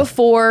right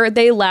before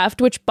they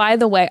left, which, by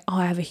the way,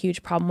 I have a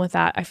huge problem with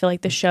that. I feel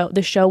like the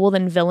show will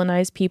then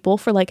villainize people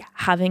for like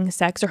having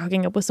sex or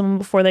hooking up with someone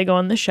before they go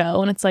on the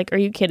show. And it's like, are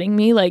you kidding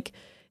me? Like,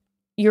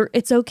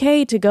 it's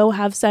okay to go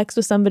have sex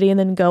with somebody and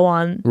then go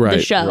on the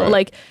show. Right.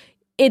 Like,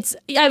 I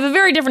have a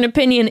very different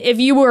opinion if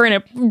you were in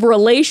a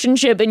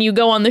relationship and you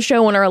go on the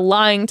show and are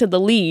lying to the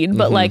lead.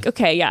 But like,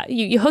 okay, yeah,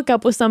 you hook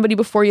up with somebody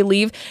before you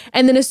leave.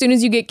 And then as soon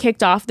as you get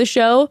kicked off the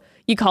show,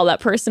 you call that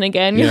person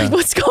again. You're Yeah. like,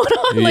 what's going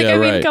on? Like, Yeah, I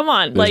mean, right. come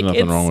on. There's like,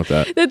 nothing it's wrong with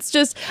that. That's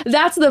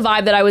the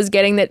vibe that I was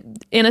getting, that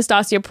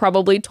Anastasia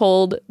probably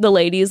told the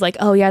ladies, like,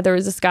 oh yeah, there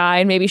was this guy,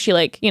 and maybe she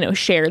like,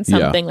 shared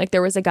something like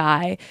there was a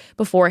guy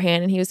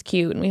beforehand and he was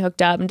cute and we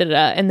hooked up and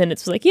da-da-da. And then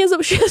it's like, she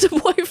has a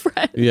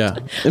boyfriend. Yeah.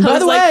 And I by was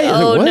the like, way,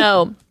 oh what?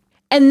 no.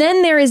 And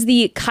then there is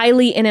the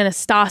Kylie and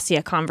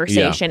Anastasia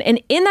conversation. And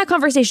in that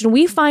conversation,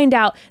 we find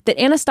out that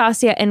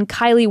Anastasia and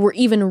Kylie were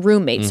even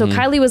roommates. So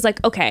Kylie was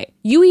like, okay,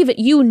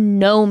 you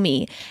know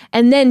me.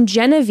 And then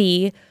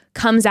Genevieve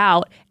comes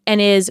out and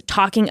is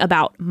talking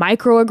about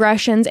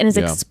microaggressions and is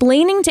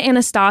explaining to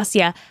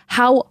Anastasia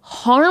how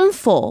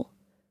harmful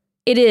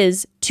it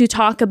is to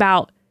talk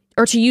about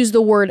or to use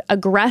the word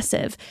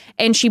aggressive.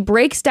 And she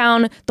breaks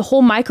down the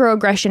whole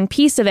microaggression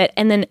piece of it.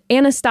 And then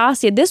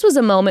Anastasia, this was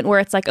a moment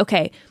where it's like,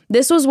 okay,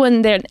 this was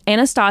when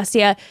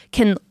Anastasia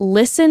can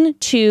listen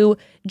to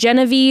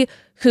Genevieve,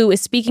 who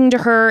is speaking to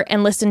her,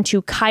 and listen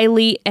to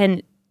Kylie,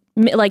 and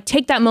like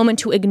take that moment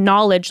to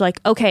acknowledge, like,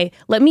 okay,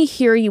 let me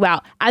hear you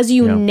out as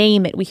you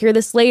name it. We hear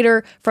this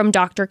later from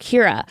Dr.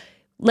 Kira.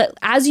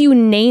 As you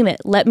name it,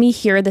 let me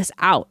hear this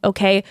out,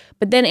 okay?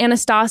 But then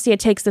Anastasia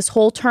takes this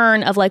whole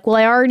turn of like, well,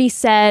 I already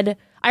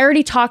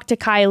talked to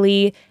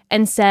Kylie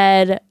and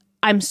said,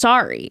 I'm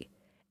sorry.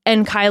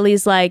 And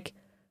Kylie's like,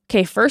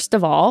 okay, first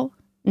of all,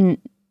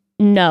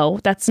 no,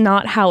 that's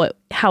not how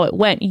it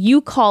went. You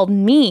called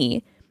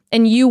me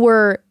and you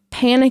were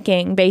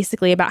panicking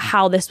basically about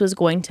how this was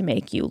going to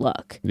make you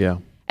look. Yeah.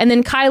 And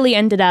then Kylie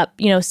ended up,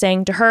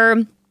 saying to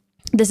her,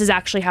 this is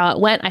actually how it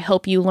went. I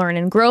hope you learn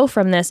and grow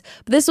from this.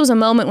 But this was a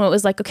moment when it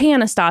was like, okay,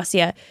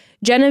 Anastasia,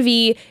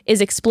 Genevieve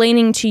is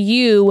explaining to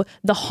you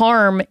the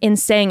harm in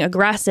saying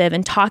aggressive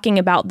and talking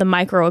about the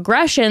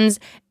microaggressions,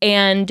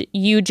 and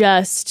you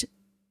just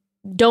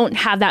don't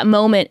have that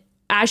moment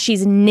as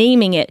she's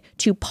naming it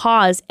to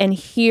pause and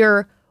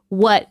hear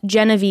what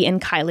Genevieve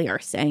and Kylie are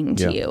saying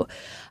to you.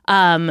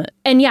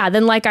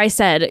 Then like I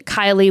said,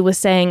 Kylie was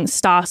saying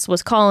Stas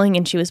was calling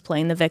and she was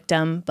playing the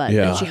victim, but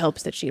that she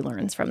hopes that she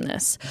learns from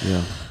this.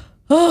 Yeah.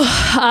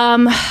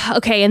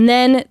 Okay, and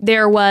then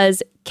there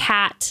was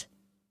Kat.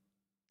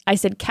 I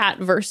said Kat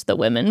versus the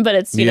women, but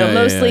it's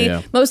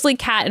mostly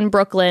Kat in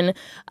Brooklyn.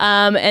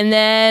 And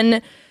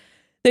then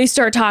they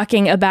start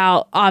talking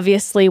about,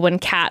 obviously, when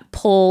Kat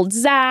pulled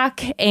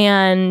Zach,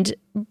 and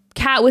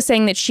Kat was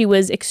saying that she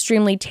was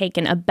extremely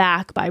taken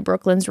aback by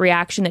Brooklyn's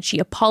reaction, that she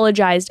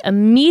apologized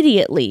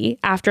immediately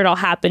after it all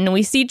happened. And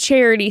we see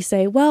Charity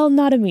say, well,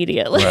 not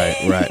immediately.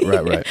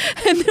 Right.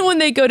 And then when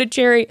they go to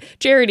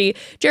Charity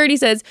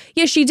says,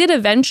 yeah, she did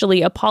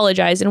eventually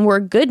apologize and we're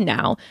good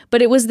now.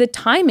 But it was the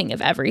timing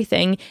of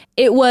everything.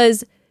 It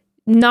was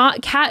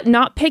not Kat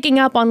not picking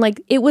up on,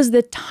 like, it was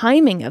the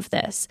timing of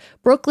this.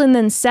 Brooklyn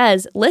then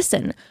says,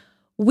 listen,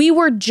 we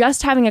were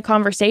just having a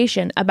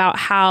conversation about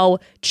how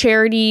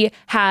Charity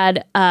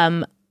had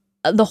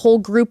the whole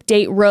group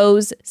date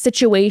Rose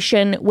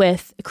situation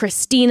with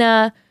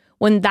Christina,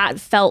 when that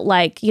felt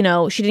like, she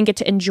didn't get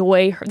to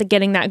enjoy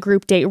getting that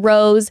group date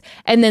Rose.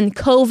 And then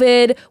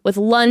COVID with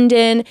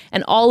London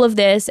and all of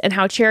this, and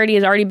how Charity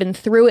has already been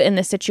through it in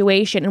this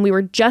situation. And we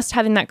were just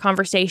having that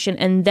conversation.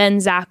 And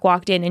then Zach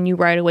walked in and you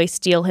right away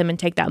steal him and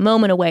take that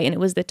moment away. And it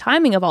was the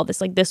timing of all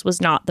this. Like, this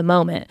was not the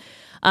moment.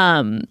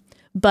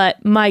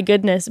 But my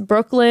goodness,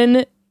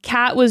 Brooklyn,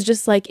 Kat was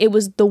just like, it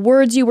was the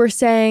words you were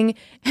saying,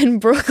 and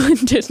Brooklyn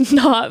did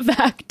not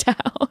back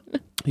down.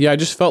 Yeah, I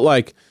just felt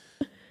like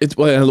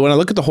when I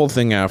look at the whole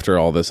thing after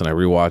all this and I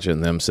rewatch it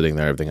and them sitting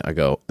there, everything, I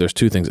go, there's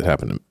two things that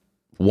happened.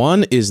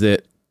 One is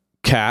that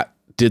Kat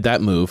did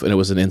that move and it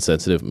was an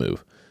insensitive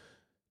move.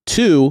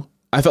 Two,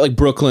 I felt like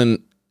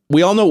Brooklyn,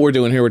 we all know what we're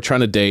doing here. We're trying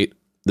to date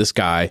this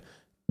guy.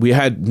 We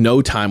had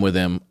no time with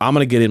him. I'm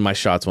going to get in my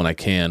shots when I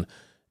can.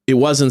 It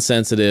was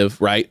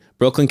insensitive, right?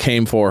 Brooklyn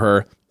came for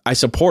her. I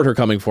support her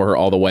coming for her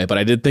all the way, but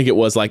I did think it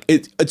was like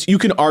it's you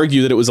can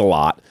argue that it was a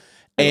lot.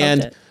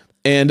 But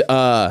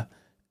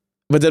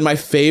then my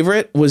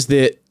favorite was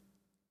that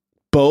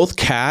both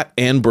Kat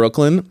and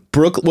Brooklyn,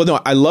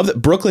 I love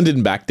that Brooklyn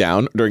didn't back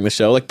down during the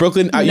show. Like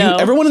Brooklyn,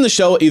 everyone in the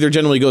show either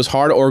generally goes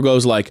hard or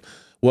goes like,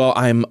 well,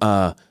 I'm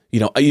now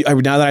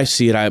that I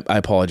see it, I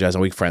apologize. Are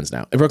we friends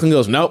now? And Brooklyn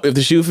goes, nope, if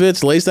the shoe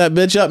fits, lace that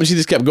bitch up. And she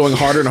just kept going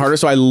harder and harder.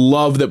 So I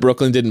love that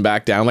Brooklyn didn't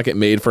back down. Like, it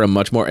made for a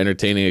much more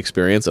entertaining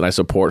experience. And I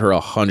support her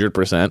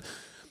 100%.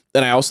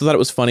 And I also thought it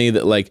was funny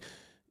that, like,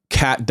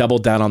 Kat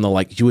doubled down on the,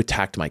 like, you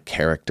attacked my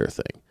character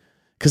thing.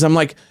 Because I'm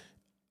like,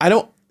 I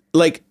don't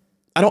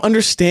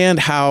understand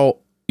how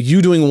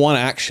you doing one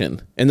action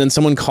and then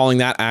someone calling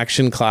that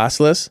action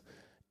classless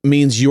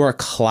means you're a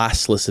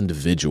classless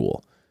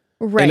individual.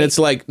 Right. And it's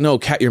like, no,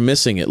 Kat, you're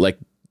missing it. Like,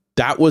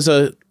 that was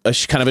a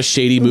kind of a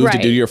shady move to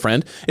Right. do to your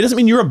friend, it doesn't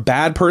mean you're a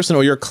bad person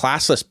or you're a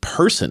classless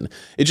person.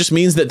 It just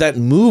means that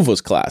move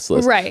was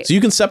classless. Right. So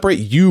you can separate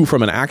you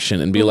from an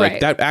action and be like,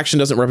 Right. that action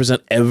doesn't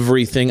represent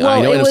everything I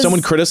Well, know. it And if was-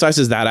 someone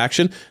criticizes that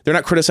action, they're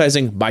not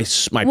criticizing my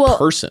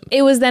person.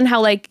 It was then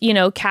how like,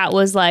 Kat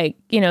was like,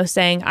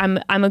 saying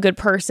I'm a good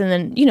person.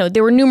 And,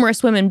 there were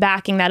numerous women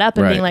backing that up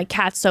and Right. being like,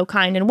 Kat's so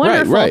kind and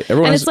wonderful. right.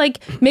 Everyone And has- it's like,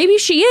 maybe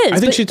she is. I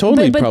think she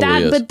totally but probably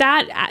that, is. But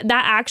that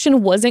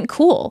action wasn't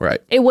cool. Right.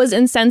 It was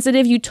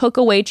insensitive. You took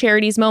away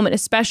Charity's moment,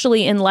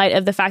 especially in light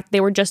of the fact that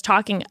they were just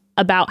talking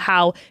about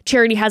how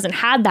Charity hasn't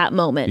had that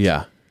moment.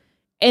 Yeah.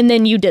 And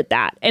then you did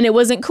that and it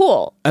wasn't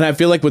cool. And I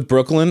feel like with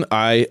Brooklyn,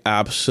 I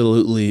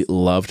absolutely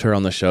loved her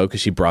on the show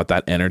because she brought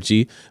that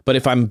energy. But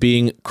if I'm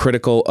being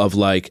critical of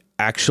like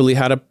actually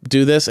how to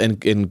do this and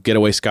get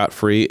away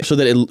scot-free so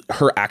that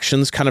her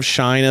actions kind of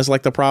shine as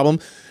like the problem.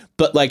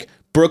 But like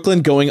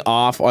Brooklyn going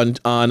off on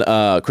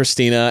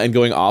Christina and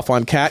going off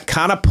on Kat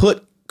kind of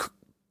put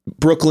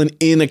Brooklyn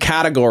in a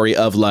category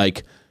of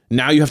like,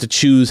 now you have to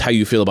choose how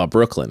you feel about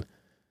Brooklyn.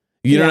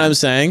 You know what I'm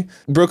saying?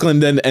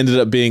 Brooklyn then ended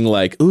up being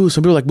like, ooh,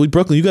 some people are like, well,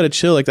 Brooklyn, you got to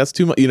chill. Like, that's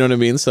too much. You know what I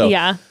mean? So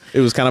Yeah. it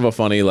was kind of a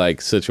funny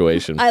like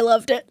situation. I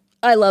loved it.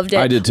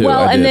 I did too.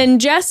 Well, I and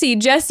did. then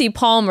Jesse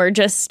Palmer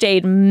just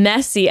stayed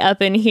messy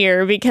up in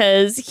here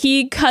because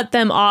he cut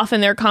them off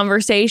in their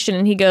conversation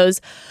and he goes,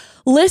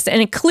 listen,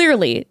 and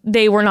clearly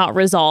they were not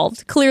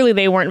resolved. Clearly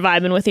they weren't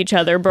vibing with each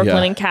other. Brooklyn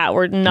Yeah. and Kat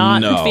were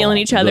not No, feeling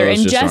each other. those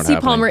And just aren't Jesse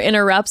Palmer happening.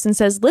 interrupts and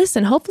says,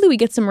 listen, hopefully we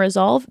get some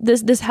resolve.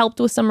 This helped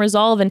with some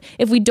resolve. And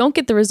if we don't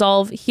get the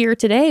resolve here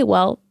today,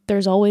 well,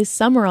 there's always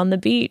summer on the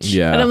beach.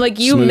 Yeah. And I'm like,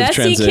 you Smooth messy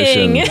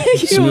transition. king. You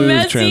Smooth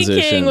messy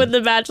transition. king with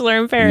the Bachelor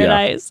in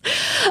Paradise.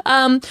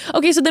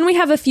 Okay, so then we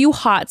have a few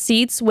hot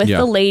seats with Yeah.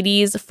 the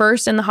ladies.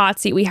 First in the hot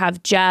seat, we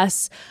have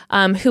Jess,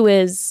 who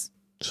is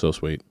So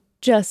sweet.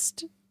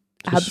 just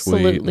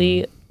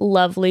absolutely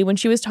lovely. When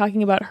she was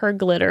talking about her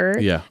glitter,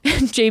 Yeah.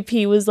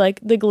 JP was like,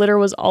 the glitter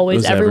was always It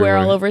was everywhere,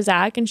 all everywhere. over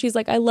Zach. And she's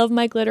like, I love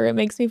my glitter. It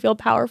makes me feel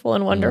powerful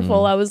and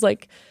wonderful. I was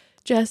like,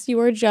 Jess, you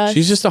are just...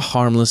 She's just a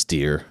harmless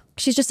deer.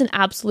 she's just an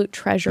absolute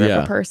treasure of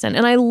Yeah. a person.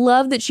 And I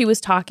love that she was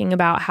talking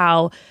about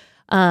how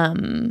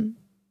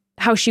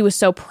she was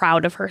so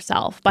proud of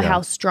herself by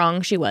how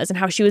strong she was and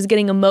how she was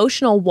getting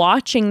emotional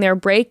watching their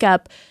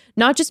breakup,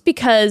 not just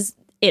because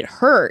it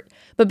hurt,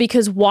 but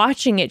because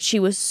watching it, she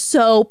was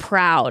so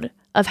proud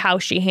of how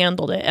she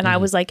handled it. And I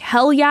was like,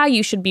 hell yeah,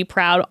 you should be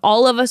proud.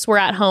 All of us were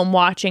at home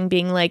watching,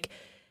 being like,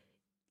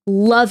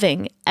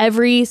 loving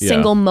every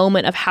single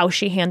moment of how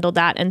she handled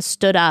that and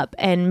stood up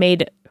and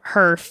made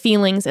her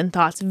feelings and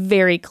thoughts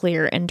very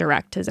clear and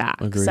direct to Zach.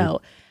 Agreed.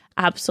 So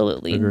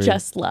absolutely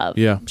just love.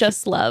 Yeah.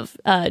 Just love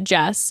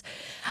Jess.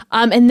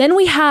 And then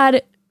we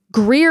had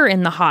Greer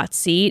in the hot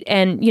seat.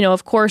 And,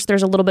 of course,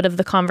 there's a little bit of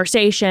the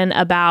conversation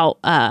about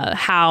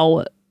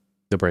how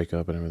The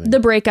breakup and everything. the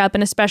breakup,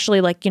 and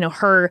especially like,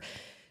 her,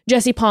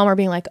 Jesse Palmer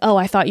being like, oh,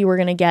 I thought you were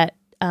going to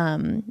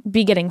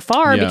be getting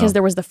far Yeah. because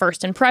there was the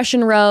first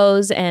impression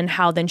rose, and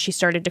how then she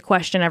started to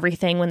question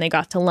everything when they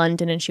got to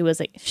London. And she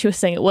was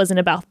saying it wasn't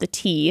about the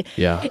tea.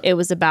 Yeah. It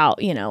was about,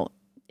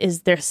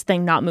 is this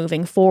thing not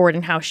moving forward,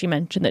 and how she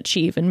mentioned that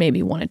she even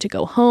maybe wanted to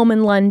go home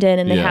in London,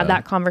 and they Yeah. had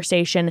that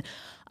conversation.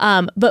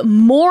 But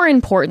more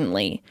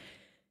importantly,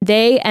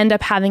 they end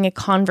up having a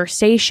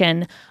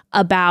conversation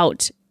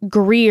about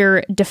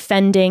Greer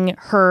defending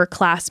her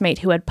classmate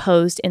who had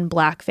posed in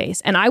blackface.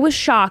 And I was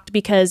shocked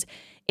because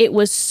it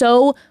was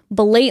so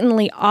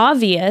blatantly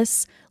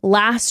obvious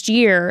last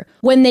year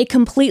when they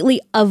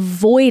completely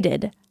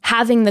avoided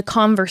having the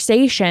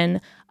conversation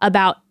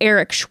about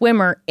Eric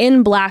Schwimmer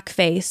in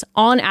blackface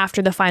on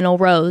After the Final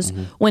Rose,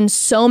 when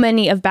so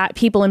many of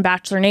people in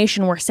Bachelor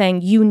Nation were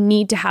saying, you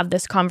need to have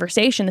this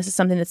conversation. This is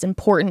something that's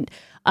important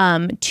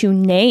to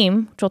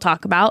name, which we'll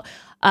talk about.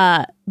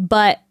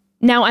 But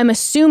now I'm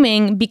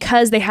assuming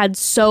because they had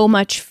so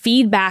much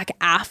feedback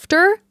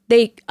after,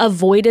 they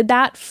avoided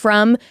that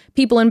from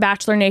people in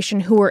Bachelor Nation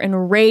who were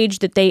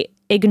enraged that they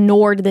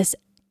ignored this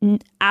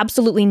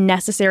absolutely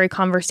necessary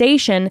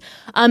conversation.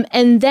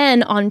 And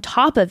then on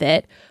top of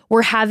it,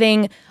 we're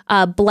having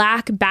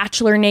Black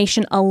Bachelor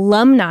Nation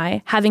alumni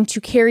having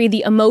to carry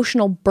the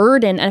emotional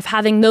burden of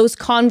having those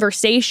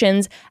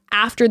conversations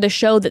after the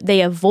show that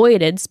they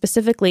avoided,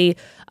 specifically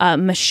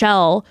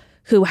Michelle,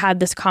 who had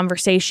this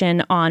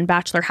conversation on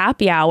Bachelor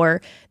Happy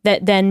Hour,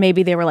 that then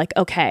maybe they were like,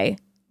 okay,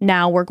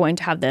 now we're going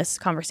to have this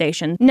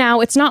conversation.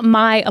 Now, it's not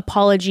my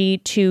apology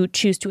to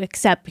choose to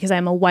accept because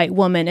I'm a white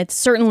woman. It's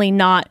certainly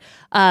not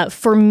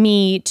for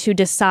me to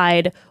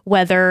decide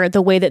whether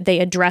the way that they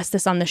addressed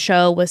this on the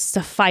show was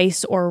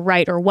suffice or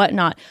right or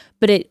whatnot.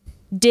 But it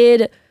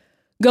did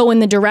go in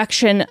the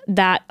direction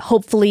that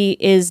hopefully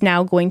is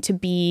now going to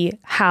be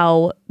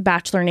how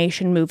Bachelor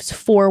Nation moves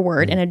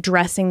forward in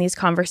addressing these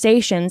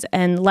conversations.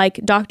 And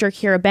like Dr.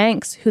 Kira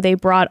Banks, who they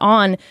brought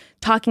on,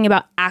 talking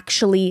about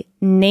actually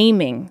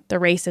naming the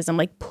racism,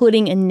 like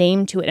putting a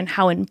name to it and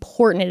how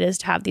important it is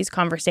to have these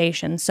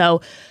conversations.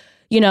 So,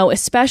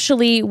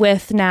 especially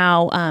with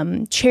now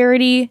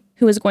Charity,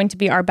 who is going to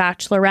be our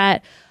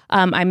Bachelorette,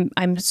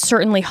 I'm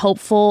certainly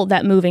hopeful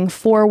that moving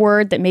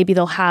forward, that maybe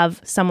they'll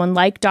have someone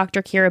like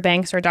Dr. Kira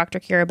Banks or Dr.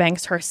 Kira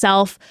Banks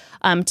herself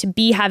to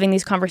be having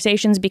these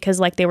conversations, because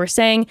like they were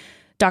saying,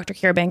 Dr.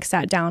 Kira Banks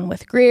sat down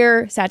with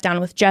Greer, sat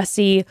down with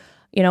Jesse,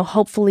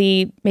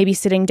 hopefully maybe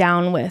sitting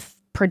down with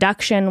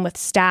production, with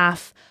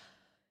staff,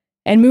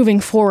 and moving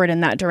forward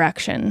in that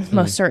direction,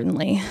 most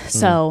certainly.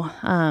 So,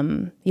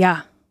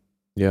 yeah,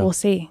 we'll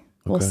see.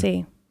 We'll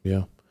see.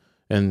 Yeah.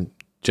 And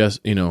just,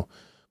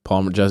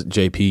 Palmer, just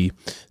JP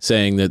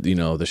saying that,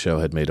 the show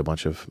had made a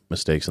bunch of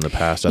mistakes in the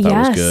past. I thought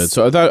it was good.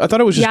 So I thought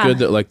it was just good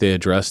that like they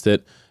addressed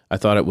it. I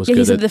thought it was good.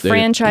 He said the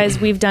franchise,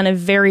 we've done a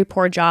very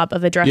poor job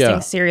of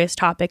addressing serious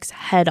topics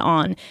head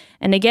on.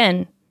 And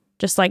again,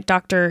 just like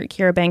Dr.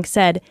 Kira Banks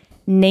said,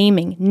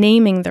 naming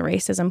the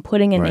racism,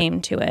 putting a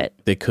name to it.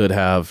 They could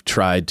have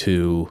tried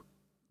to,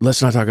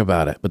 let's not talk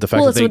about it. But the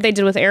fact that's what they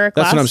did with Eric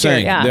last year. That's what I'm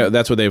saying. Yeah.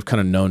 That's what they've kind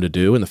of known to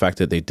do. And the fact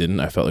that they didn't,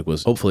 I felt like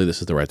was, hopefully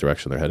this is the right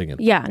direction they're heading in.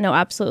 Yeah, no,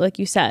 absolutely. Like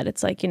you said,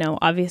 it's like,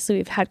 obviously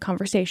we've had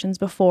conversations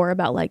before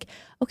about like,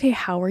 okay,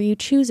 how are you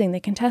choosing the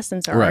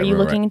contestants? Or are you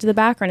looking into the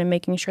background and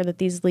making sure that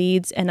these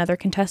leads and other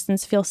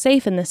contestants feel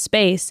safe in this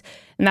space?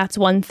 And that's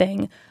one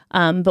thing.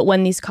 But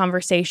when these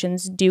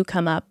conversations do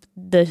come up,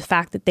 the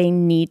fact that they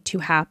need to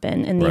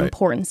happen and the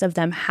importance of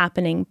them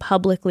happening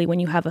publicly when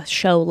you have a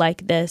show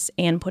like this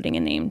and putting a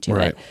name to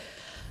it.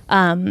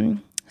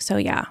 So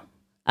yeah.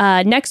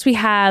 Next we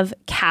have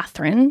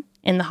Catherine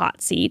in the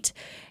hot seat.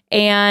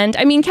 And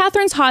I mean,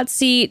 Catherine's hot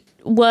seat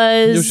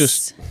was... It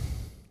was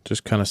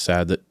just kind of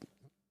sad that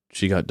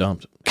she got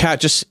dumped.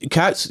 Kat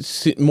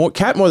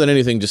more than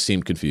anything just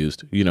seemed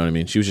confused. You know what I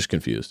mean? She was just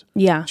confused.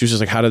 Yeah. She was just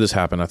like, how did this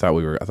happen? I thought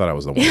I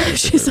was the one.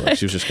 She was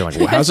just kind of like,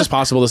 well, how's this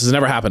possible? This has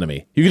never happened to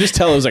me. You could just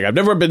tell it was like, I've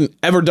never been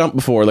ever dumped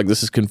before. Like,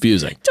 this is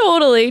confusing.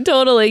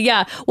 Totally.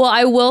 Yeah. Well,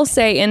 I will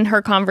say in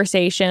her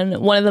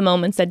conversation, one of the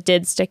moments that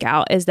did stick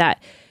out is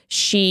that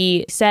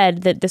she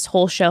said that this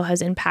whole show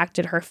has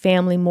impacted her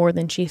family more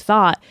than she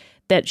thought,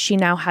 that she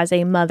now has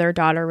a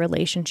mother-daughter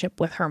relationship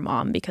with her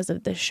mom because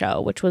of this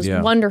show, which was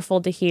wonderful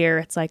to hear.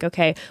 It's like,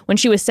 okay, when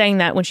she was saying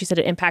that, when she said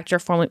it impacted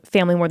her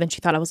family more than she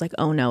thought, I was like,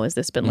 oh no, has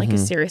this been like a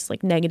serious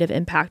like negative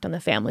impact on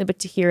the family? But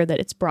to hear that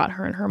it's brought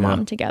her and her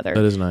mom together,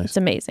 that is nice. It's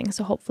amazing.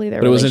 So hopefully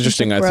their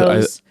relationship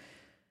grows.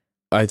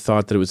 I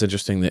thought that it was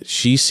interesting that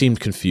she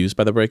seemed confused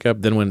by the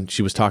breakup. Then when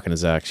she was talking to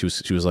Zach, she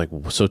was like,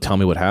 so tell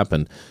me what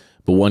happened.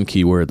 But one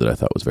key word that I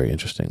thought was very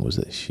interesting was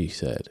that she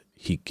said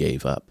he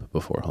gave up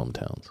before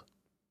hometowns.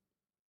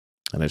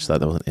 And I just thought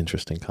that was an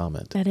interesting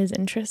comment. That is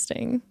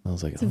interesting. I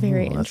was like, it's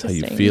very that's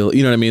interesting. how you feel.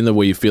 You know what I mean? The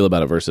way you feel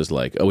about it versus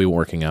like, oh, we were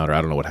working out, or I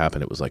don't know what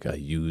happened. It was like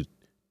you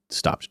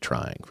stopped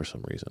trying for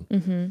some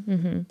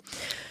reason.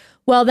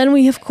 Well, then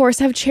we, of course,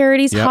 have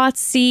Charity's hot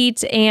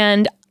seat.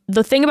 And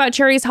the thing about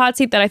Charity's hot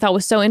seat that I thought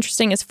was so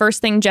interesting is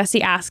first thing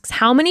Jesse asks,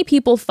 how many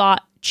people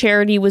thought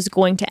Charity was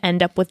going to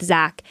end up with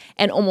Zach?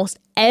 And almost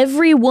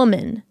every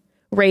woman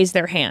raised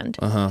their hand.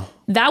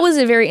 That was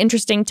a very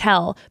interesting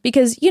tell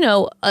because, the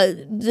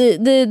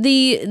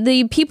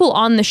people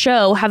on the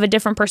show have a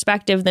different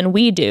perspective than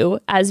we do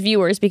as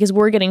viewers because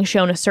we're getting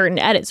shown a certain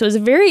edit. So it was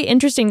very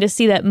interesting to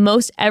see that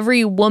most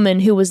every woman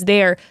who was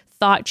there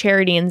thought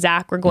Charity and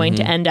Zach were going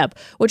to end up,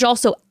 which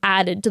also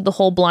added to the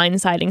whole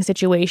blindsiding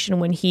situation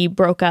when he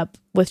broke up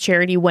with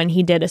Charity when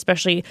he did,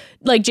 especially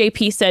like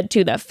JP said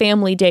too, that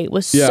family date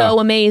was so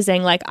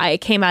amazing. Like I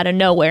came out of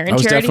nowhere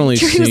and Charity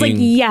was like,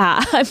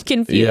 yeah, I'm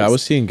confused. Yeah, I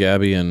was seeing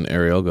Gabby and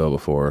Ariel go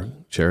before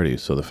Charity.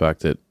 So the fact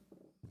that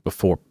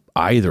before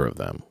either of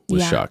them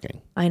was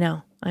shocking. I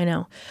know.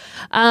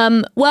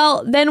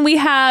 Well, then we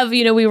have,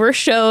 we were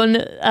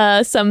shown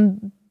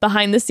some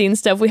behind the scenes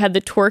stuff. We had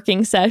the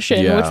twerking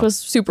session, which was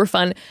super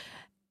fun.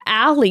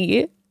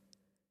 Allie,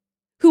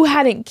 who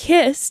hadn't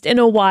kissed in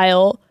a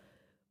while,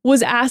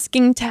 was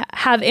asking to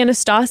have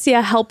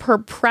Anastasia help her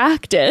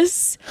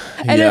practice.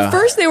 And at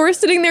first they were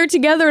sitting there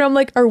together and I'm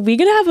like, are we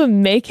going to have a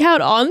makeout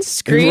on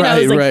screen? I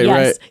was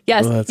like,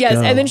 yes.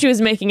 And then she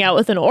was making out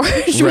with an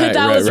orange. But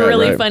that was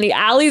really funny.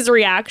 Allie's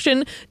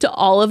reaction to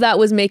all of that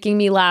was making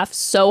me laugh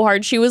so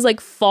hard. She was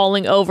like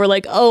falling over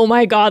like, oh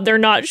my God, they're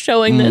not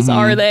showing this,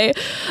 are they?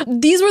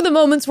 These were the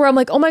moments where I'm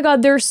like, oh my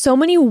God, there's so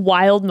many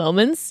wild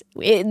moments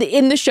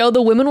in the show.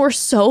 The women were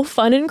so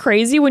fun and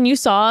crazy when you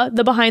saw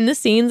the behind the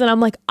scenes. And I'm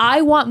like,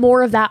 I want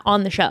more of that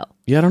on the show.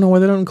 Yeah, I don't know why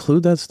they don't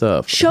include that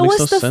stuff. Show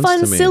us the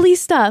fun, silly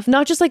stuff,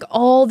 not just like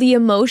all the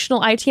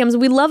emotional ITMs.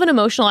 We love an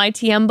emotional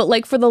ITM, but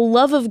like for the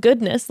love of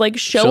goodness, like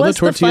show us the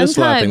tortilla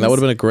slapping. That would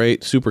have been a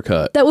great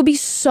supercut. That would be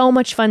so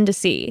much fun to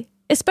see,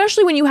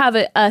 especially when you have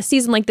a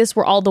season like this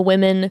where all the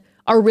women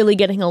are really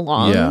getting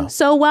along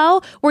so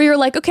well, where you're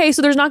like, okay,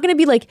 so there's not going to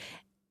be like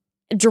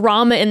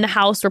drama in the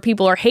house where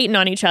people are hating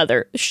on each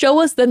other.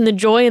 Show us then the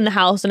joy in the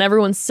house and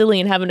everyone's silly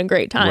and having a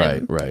great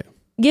time. Right.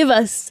 Give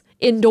us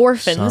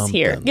endorphins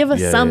here. Give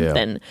us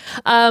something.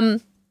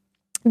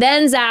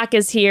 Then Zach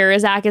is here.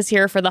 Zach is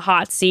here for the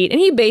hot seat. And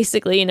he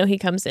basically, he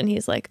comes in,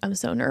 he's like, I'm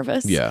so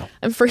nervous. Yeah.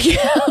 I'm freaking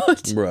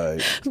out.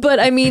 Right.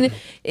 But I mean,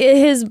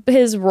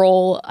 his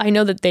role, I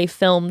know that they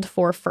filmed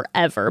for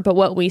forever, but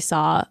what we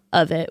saw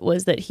of it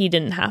was that he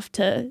didn't have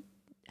to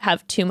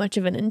have too much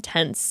of an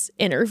intense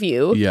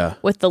interview Yeah.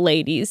 with the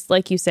ladies.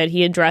 Like you said,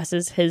 he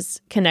addresses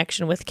his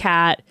connection with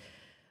Kat.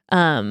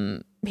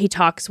 He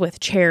talks with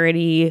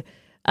Charity,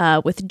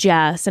 with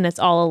Jess, and it's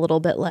all a little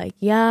bit like,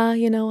 yeah, I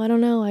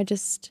don't know. I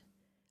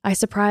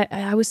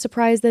was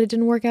surprised that it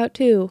didn't work out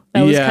too.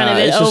 That was kind of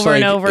it over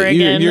and over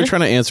again. You're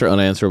trying to answer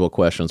unanswerable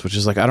questions, which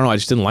is like, I don't know. I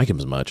just didn't like him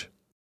as much.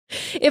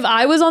 If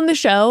I was on the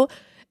show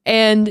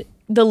and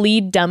the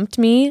lead dumped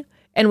me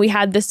and we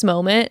had this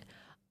moment,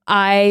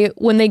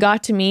 when they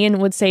got to me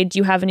and would say, do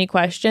you have any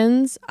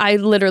questions? I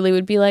literally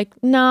would be like,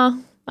 nah,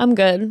 I'm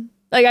good.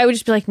 Like, I would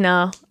just be like,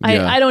 nah,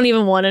 I don't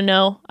even want to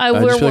know. I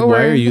just feel like,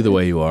 why are you the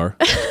way you are?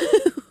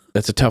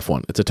 That's a tough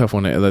one. It's a tough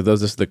one.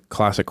 This is the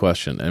classic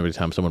question. Every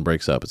time someone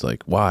breaks up, it's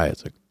like, why?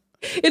 It's like,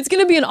 it's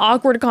going to be an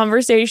awkward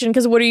conversation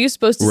because what are you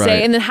supposed to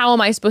say? And then how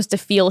am I supposed to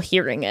feel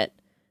hearing it?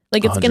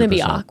 Like, it's going to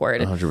be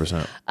awkward.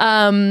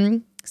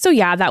 100%. So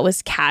yeah, that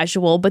was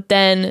casual. But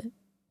then,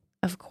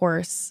 of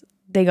course,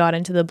 they got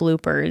into the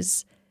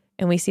bloopers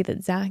and we see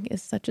that Zach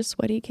is such a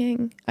sweaty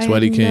king. I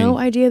had no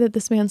idea that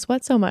this man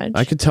sweat so much.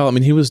 I could tell. I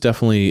mean, he was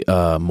definitely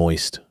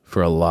moist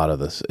for a lot of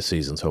this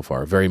season so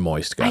far. Very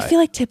moist guy. I feel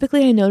like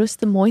typically I notice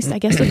the moist. I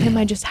guess with him,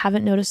 I just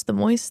haven't noticed the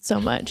moist so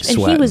much. And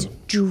he was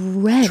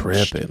drenched,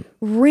 tripping,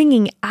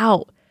 wringing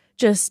out,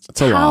 just That's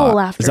towel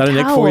after towel. Is that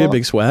a Nick for you?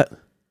 Big sweat?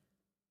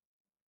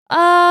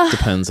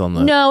 Depends on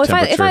the no. If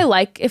temperature. I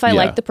like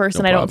the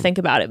person, I don't think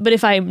about it. But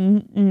if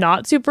I'm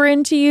not super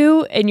into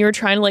you and you're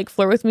trying to like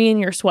flirt with me and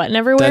you're sweating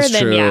everywhere, That's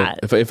then true. yeah.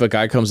 If a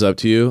guy comes up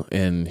to you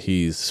and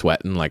he's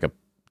sweating like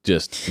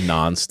just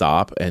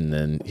nonstop, and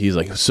then he's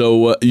like,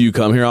 "So you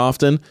come here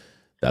often?"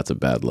 That's a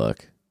bad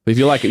look. But if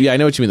you like it, yeah, I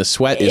know what you mean. The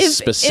sweat is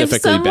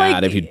specifically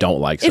bad if you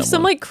don't like someone. If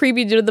some like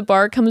creepy dude at the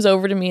bar comes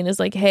over to me and is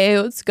like,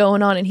 "Hey, what's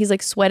going on?" and he's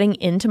like sweating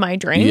into my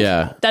drink,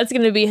 yeah, that's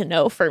gonna be a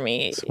no for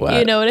me. Sweat.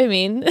 You know what I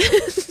mean?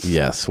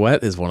 Yeah,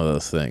 sweat is one of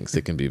those things.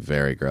 It can be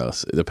very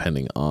gross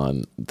depending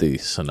on the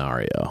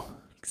scenario.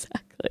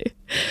 Exactly.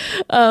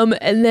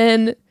 And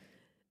then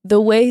the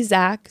way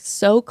Zach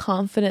so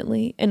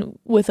confidently and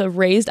with a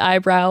raised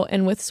eyebrow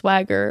and with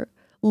swagger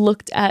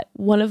looked at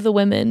one of the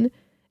women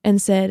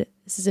and said,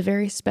 "This is a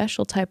very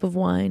special type of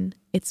wine.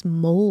 It's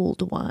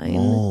mold wine."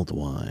 Mold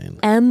wine.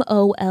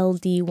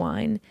 MOLD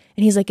wine.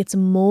 And he's like, "It's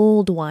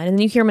mold wine." And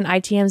then you hear him in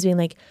ITMs being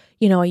like,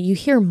 you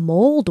hear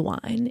mold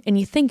wine and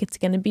you think it's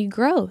going to be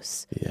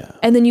gross. Yeah.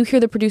 And then you hear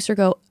the producer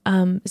go,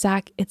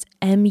 "Zach, it's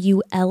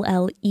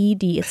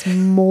MULLED. It's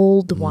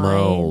mold wine."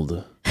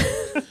 Mold.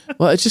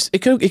 Well,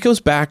 it goes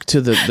back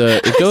to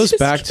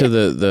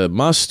the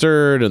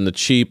mustard and the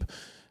cheap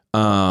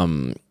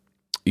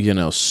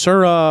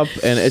syrup,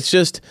 and it's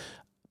just,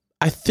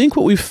 I think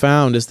what we've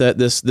found is that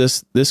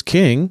this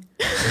king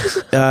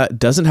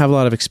doesn't have a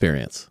lot of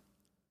experience.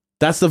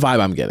 That's the vibe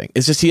I'm getting.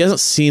 It's just he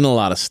hasn't seen a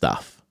lot of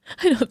stuff.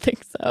 I don't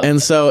think so.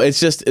 And so it's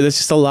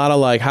just a lot of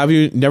like, have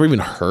you never even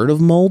heard of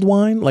mulled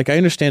wine? Like, I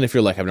understand if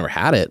you're like, I've never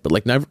had it, but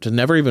like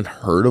never even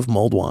heard of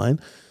mulled wine.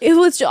 It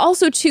was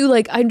also too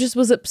like, I just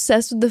was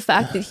obsessed with the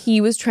fact that he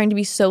was trying to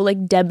be so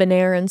like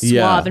debonair and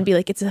suave and be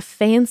like, it's a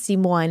fancy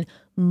wine,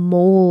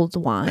 mold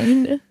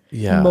wine.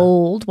 Yeah.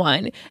 Mold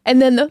wine.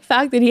 And then the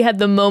fact that he had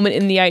the moment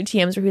in the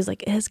ITMs where he was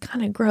like, it's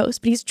kind of gross,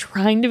 but he's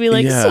trying to be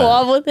like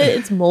suave with it.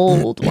 It's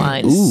mold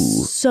wine.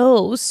 Ooh.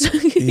 So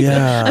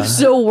yeah. I'm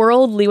so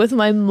worldly with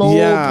my mold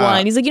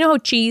wine. He's like, how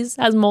cheese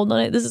has mold on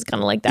it? This is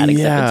kind of like that,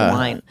 except it's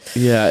wine.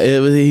 Yeah.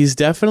 He's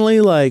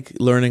definitely like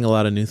learning a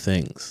lot of new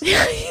things.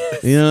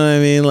 You know what I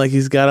mean? Like,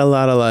 he's got a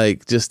lot of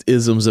like just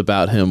isms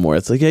about him where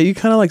it's like, yeah, you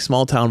kind of like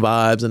small town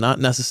vibes and not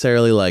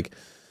necessarily like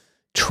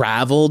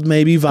traveled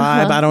maybe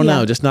vibe. I don't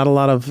know. Just not a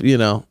lot of,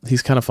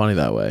 he's kind of funny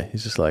that way.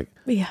 He's just like,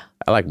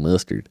 I like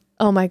mustard.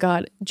 Oh my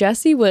God.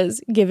 Jesse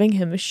was giving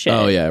him a shit.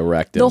 Oh yeah,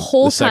 wrecked him. The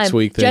whole time. Sex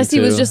Week thing Jesse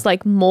was just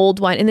like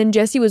mold wine. And then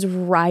Jesse was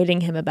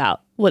riding him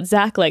about what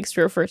Zach likes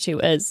to refer to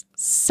as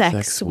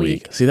sex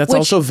week. See, that's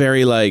also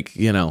very like,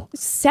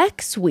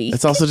 Sex week.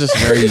 It's also just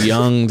very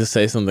young to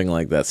say something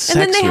like that. Sex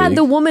and then they had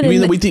the woman you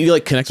mean the week that you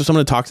like connect with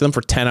someone and talk to them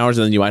for 10 hours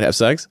and then you might have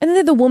sex? And then they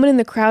had the woman in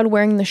the crowd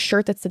wearing the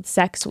shirt that said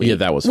sex week. Yeah,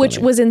 that was Which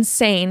funny. was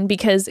insane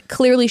because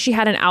clearly she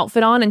had an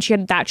outfit on and she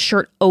had that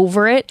shirt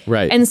over it.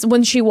 Right. And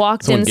when she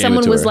walked in,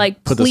 someone was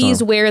like,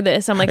 please wear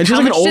this. I'm like, and she's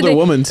like an older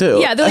woman too.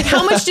 Yeah, they're like,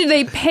 how much did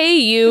they pay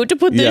you to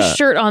put this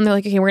shirt on? They're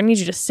like, okay, we're gonna need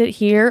you to sit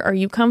here. Are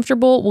you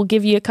comfortable? We'll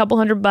give you a couple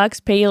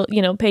 $100,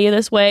 pay you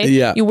this way.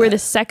 Yeah. You wear the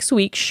sex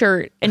week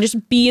shirt and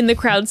just be in the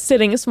crowd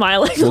sitting,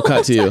 smiling. We'll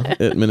cut to you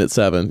at minute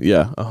 7.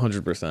 Yeah,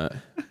 100%.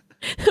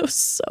 It was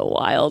so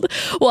wild.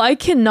 Well, I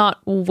cannot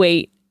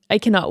wait.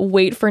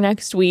 For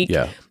next week.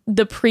 Yeah.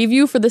 The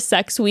preview for the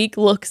sex week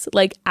looks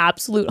like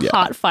absolute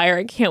hot fire.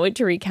 I can't wait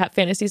to recap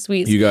Fantasy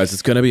Suites. You guys,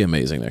 it's going to be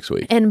amazing next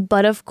week.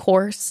 But of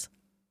course,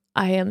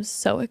 I am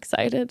so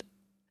excited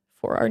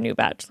for our new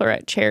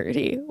Bachelorette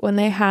Charity when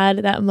they had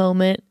that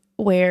moment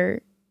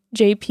where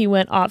JP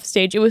went off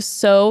stage. It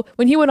was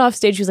when he went off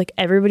stage, he was like,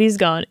 everybody's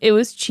gone. It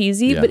was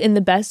cheesy, but in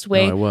the best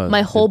way. No, it was.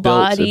 My whole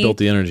body. It built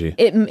the energy.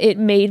 It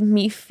made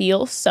me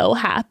feel so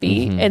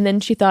happy. And then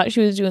she thought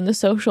she was doing the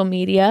social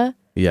media.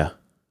 Yeah.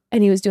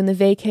 And he was doing the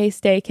vacay,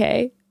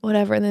 staycay.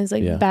 whatever. And then it's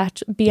like Yeah.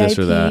 BIP, This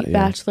or that,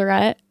 yeah.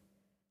 Bachelorette.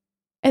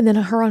 And then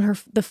her on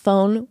the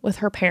phone with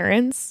her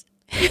parents.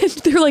 And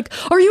they're like,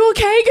 "Are you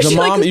okay?" The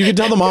mom, you could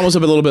tell the mom was a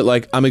little bit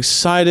like, I'm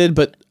excited,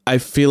 but I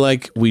feel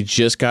like we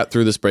just got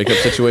through this breakup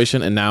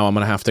situation and now I'm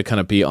going to have to kind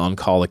of be on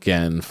call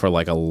again for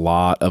like a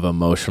lot of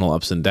emotional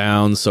ups and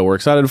downs. So we're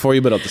excited for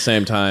you, but at the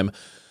same time,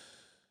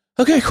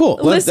 okay, cool.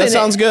 Listen, that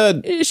sounds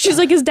good. She's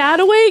like, "Is dad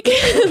awake?"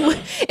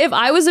 If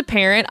I was a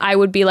parent, I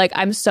would be like,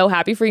 "I'm so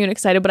happy for you and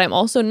excited, but I'm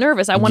also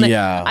nervous. I want to,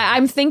 Yeah.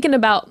 I'm thinking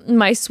about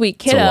my sweet a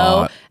kiddo."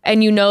 lot.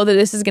 And you know that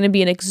this is going to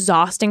be an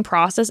exhausting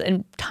process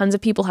and tons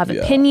of people have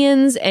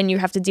opinions and you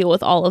have to deal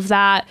with all of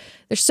that.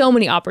 There's so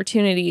many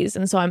opportunities.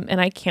 And so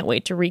I can't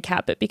wait to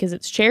recap it because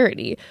it's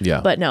charity.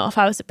 Yeah. But no, if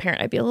I was a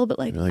parent, I'd be a little bit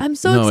like, You're like, I'm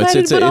so no,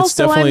 excited, but it's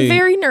also I'm definitely-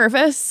 very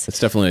nervous. It's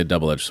definitely a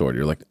double-edged sword.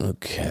 You're like,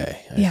 okay,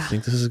 I Yeah.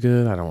 think this is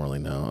good. I don't really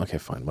know. Okay,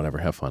 fine, whatever.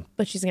 Have fun.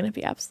 But she's going to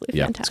be absolutely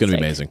Yeah, fantastic. it's going to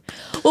be amazing.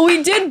 Well,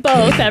 we did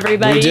both,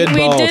 everybody. We did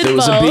both. It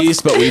was a both.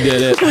 beast, but we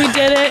did it. We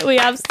did it. We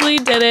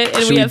absolutely did it. And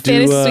Should we we have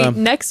do, Fantasy Suite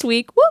next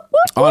week. Whoop,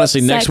 whoop, whoop.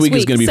 Honestly, next Sex week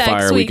is gonna be sex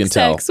fire, we week, can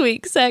tell. Sex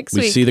week.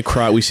 We see the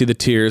cry, we see the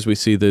tears, we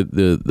see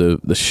the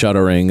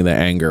shuddering, the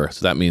anger.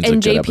 So that means And a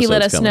good JP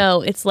let episode's us coming.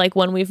 know it's like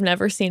one we've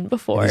never seen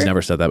before. He's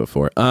never said that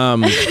before.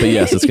 But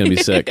yes, it's gonna be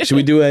sick. Should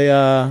we do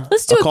a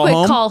Let's do a call quick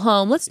home? call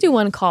home. Let's do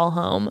one call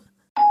home.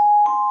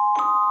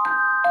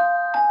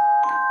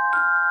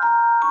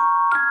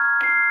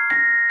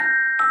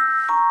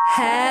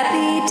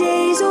 Happy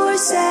days or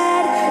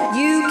sad,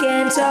 you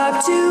can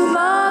talk to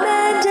mom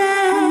and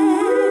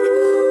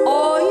dad.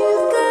 All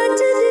you've got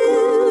to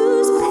do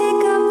is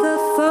pick up the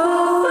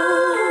phone.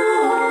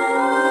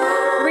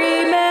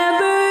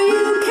 Remember,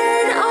 you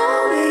can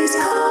always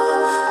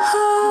call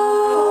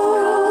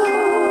home.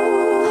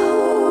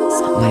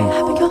 Sung by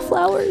Abigail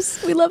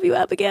Flowers. We love you,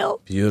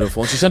 Abigail.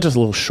 Beautiful. And she sent us a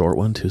little short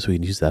one too, so we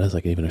can use that as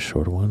like even a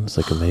shorter one. It's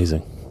like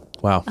amazing.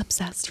 Wow.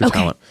 Obsessed. True Okay.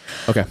 talent.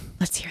 Okay.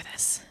 Let's hear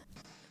this.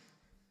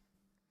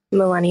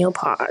 Millennial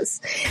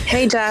pause.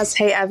 Hey Jess,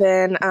 hey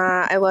Evan.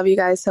 I love you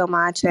guys so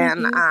much,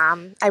 and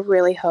I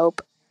really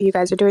hope you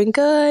guys are doing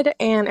good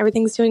and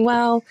everything's doing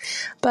well.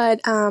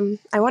 But I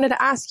wanted to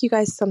ask you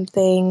guys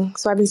something.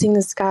 So I've been seeing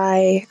this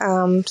guy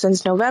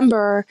since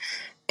November,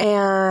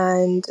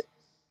 and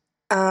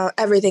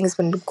everything's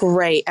been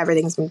great.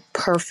 Everything's been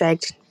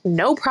perfect.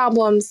 No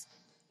problems.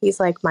 He's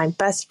like my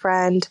best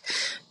friend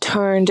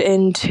turned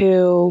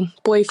into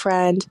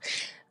boyfriend.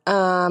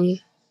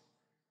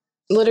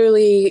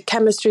 Literally,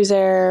 chemistry's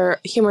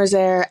there, humor's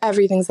there,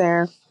 everything's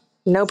there.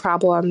 No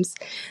problems.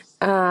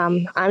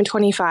 I'm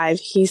 25,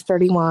 he's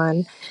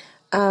 31.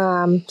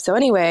 So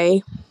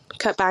anyway,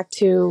 cut back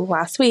to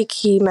last week,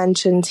 he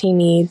mentions he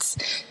needs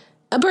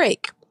a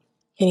break.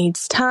 He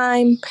needs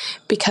time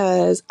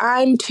because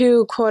I'm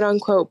too quote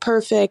unquote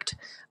perfect.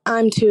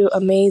 I'm too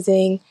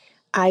amazing.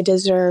 I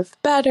deserve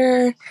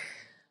better.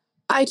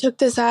 I took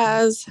this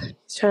as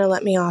he's trying to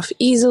let me off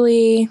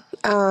easily,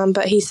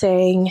 but he's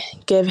saying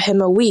give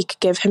him a week,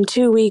 give him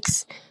 2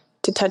 weeks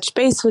to touch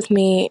base with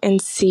me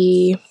and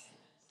see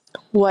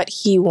what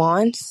he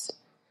wants.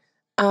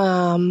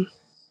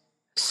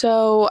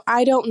 So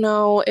I don't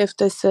know if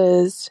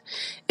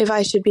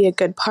I should be a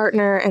good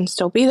partner and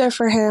still be there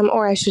for him,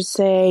 or I should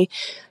say,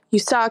 you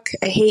suck,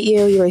 I hate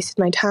you, you wasted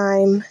my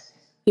time,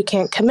 you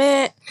can't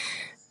commit.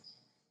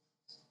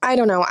 I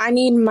don't know. I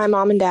need my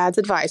mom and dad's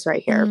advice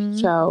right here.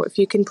 So if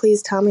you can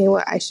please tell me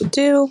what I should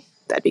do,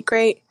 that'd be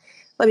great.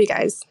 Love you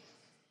guys.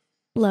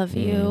 Love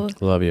you.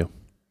 Love you.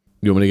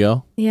 You want me to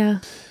go? Yeah.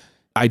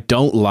 I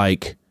don't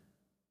like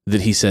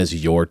that he says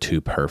you're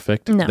too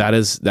perfect. No. That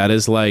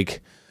is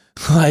like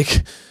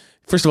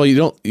first of all, you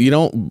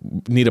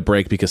don't need a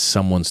break because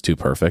someone's too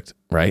perfect,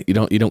 right? You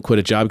don't quit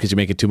a job because you're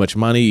making too much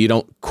money. You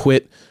don't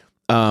quit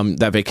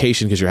that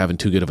vacation because you're having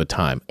too good of a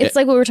time. It's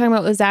like what we were talking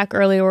about with Zach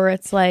earlier, where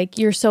it's like,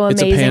 you're so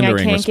It's a amazing, I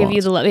pandering can't give you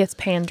response. the love. It's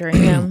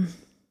pandering.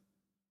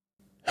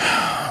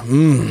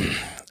 Yeah.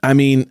 I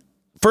mean,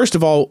 first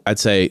of all, I'd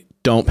say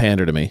don't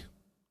pander to me.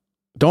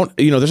 Don't,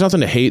 there's nothing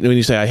to hate when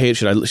you say I hate.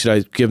 Should I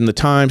give him the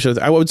time?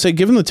 I would say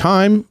give him the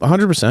time,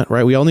 100%,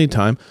 right? We all need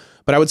time.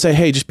 But I would say,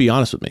 hey, just be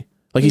honest with me.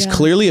 Like, he's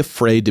clearly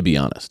afraid to be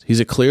honest.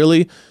 He's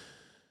clearly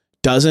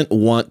doesn't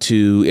want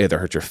to either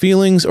hurt your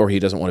feelings, or he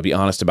doesn't want to be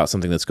honest about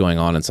something that's going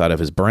on inside of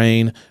his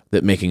brain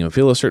that making him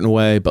feel a certain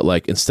way. But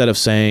like, instead of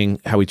saying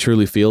how he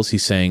truly feels,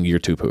 he's saying you're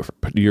too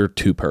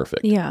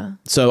perfect. Yeah.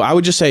 So I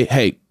would just say,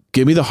 hey,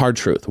 give me the hard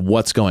truth.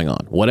 What's going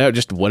on?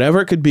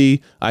 Whatever it could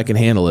be, I can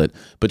handle it.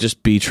 But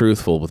just be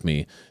truthful with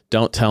me.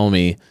 Don't tell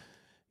me,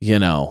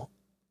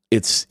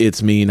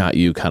 it's me, not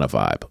you kind of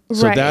vibe.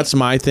 So Right. that's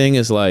my thing,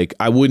 is like,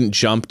 I wouldn't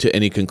jump to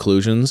any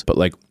conclusions, but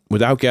like,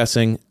 without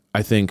guessing,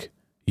 I think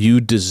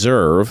you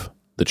deserve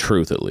the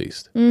truth at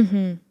least.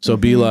 Mm-hmm. So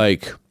be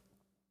like,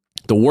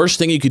 the worst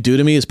thing you could do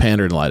to me is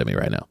pander and lie to me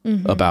right now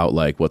about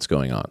like what's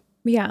going on.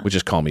 Yeah. Which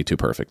is call me too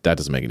perfect. That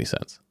doesn't make any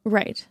sense.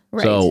 Right.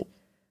 So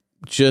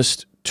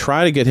just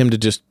try to get him to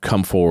just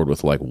come forward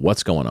with like,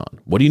 what's going on?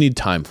 What do you need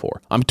time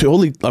for?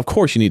 Of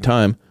course you need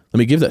time. Let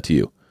me give that to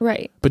you.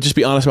 Right. But just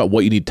be honest about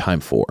what you need time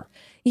for.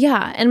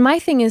 Yeah. And my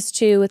thing is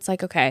too, it's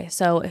like, okay,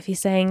 so if he's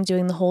saying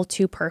doing the whole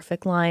too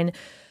perfect line,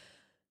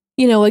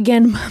 you know,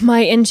 again,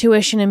 my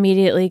intuition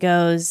immediately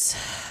goes,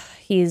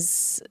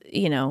 he's,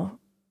 you know,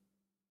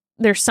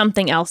 there's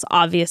something else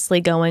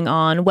obviously going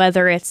on,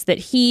 whether it's that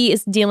he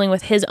is dealing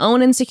with his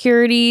own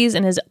insecurities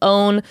and his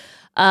own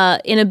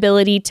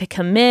inability to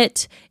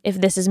commit,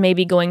 if this is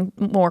maybe going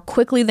more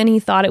quickly than he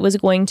thought it was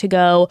going to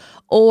go,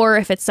 or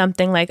if it's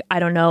something like, I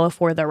don't know if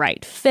we're the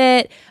right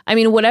fit. I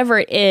mean, whatever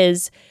it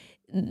is,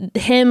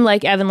 him,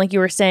 like Evan, like you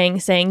were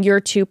saying you're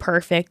too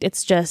perfect.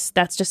 It's just,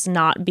 that's just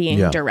not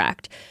being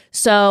direct.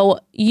 So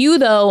you,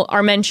 though,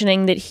 are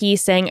mentioning that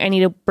he's saying, I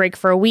need a break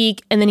for a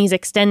week, and then he's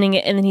extending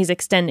it, and then he's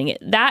extending it.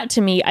 That,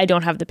 to me, I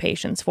don't have the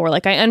patience for.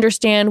 Like, I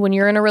understand when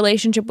you're in a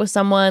relationship with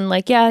someone,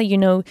 like, yeah, you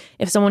know,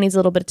 if someone needs a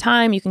little bit of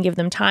time, you can give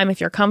them time if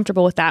you're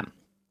comfortable with that.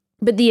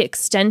 But the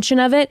extension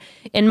of it,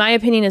 in my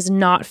opinion, is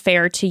not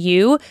fair to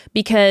you,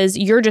 because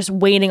you're just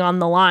waiting on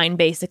the line,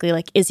 basically.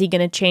 Like, is he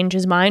going to change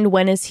his mind?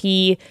 When is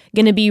he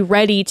going to be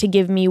ready to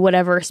give me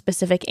whatever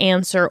specific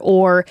answer?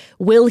 Or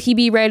will he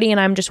be ready and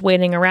I'm just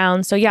waiting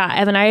around? So yeah,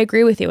 Evan, I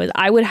agree with you.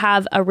 I would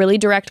have a really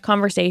direct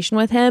conversation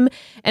with him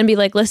and be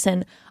like,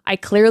 listen, I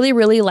clearly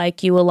really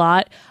like you a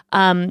lot.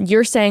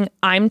 You're saying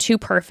I'm too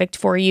perfect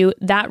for you.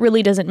 That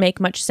really doesn't make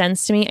much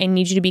sense to me. I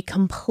need you to be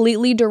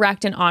completely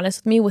direct and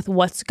honest with me with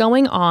what's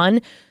going on,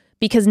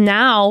 because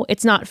now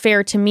it's not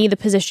fair to me, the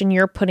position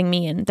you're putting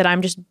me in, that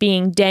I'm just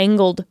being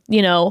dangled,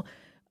 you know,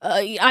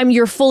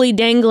 you're fully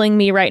dangling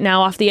me right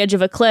now off the edge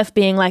of a cliff,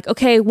 being like,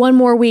 okay, one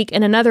more week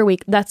and another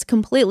week. That's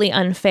completely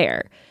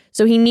unfair.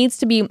 So he needs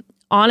to be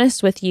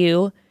honest with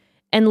you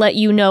and let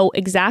you know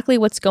exactly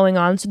what's going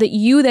on, so that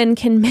you then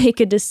can make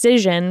a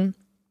decision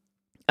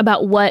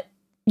about what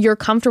you're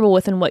comfortable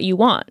with and what you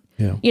want.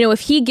 Yeah. You know, if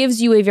he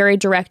gives you a very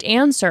direct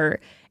answer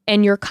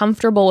and you're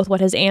comfortable with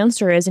what his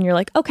answer is, and you're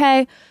like,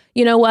 okay,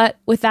 you know what,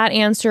 with that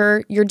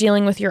answer, you're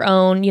dealing with your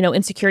own, you know,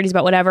 insecurities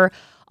about whatever.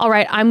 All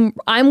right,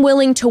 I'm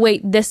willing to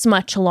wait this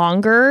much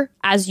longer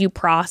as you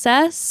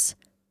process.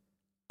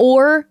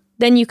 Or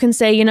then you can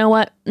say, you know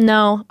what,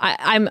 no,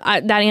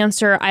 that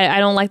answer, I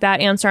don't like that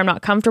answer. I'm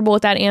not comfortable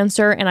with that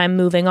answer, and I'm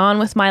moving on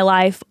with my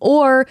life.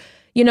 Or,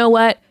 you know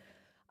what,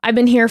 I've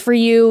been here for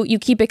you. You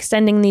keep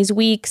extending these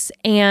weeks,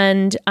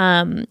 and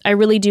I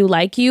really do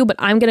like you, but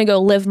I'm going to go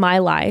live my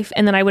life.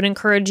 And then I would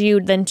encourage you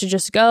then to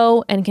just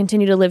go and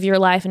continue to live your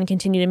life and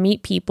continue to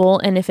meet people.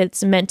 And if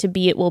it's meant to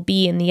be, it will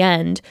be in the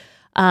end.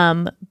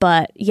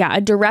 But yeah, a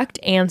direct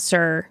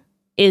answer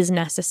is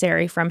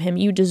necessary from him.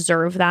 You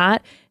deserve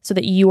that, so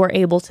that you are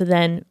able to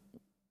then,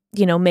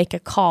 you know, make a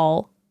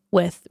call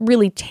with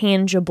really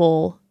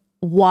tangible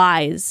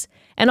whys,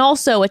 and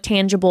also a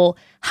tangible,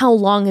 how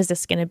long is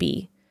this going to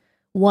be?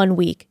 1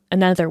 week,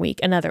 another week,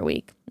 another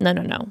week.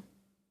 No.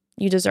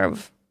 You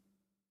deserve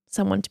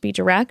someone to be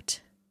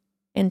direct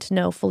and to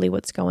know fully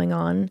what's going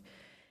on.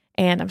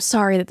 And I'm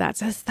sorry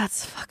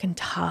that's fucking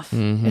tough.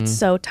 Mm-hmm. It's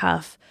so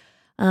tough.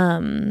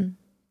 And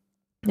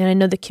I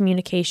know the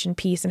communication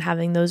piece and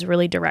having those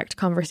really direct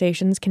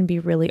conversations can be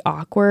really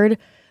awkward,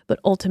 but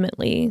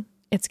ultimately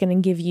it's going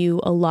to give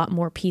you a lot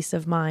more peace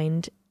of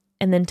mind,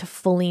 and then to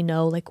fully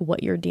know like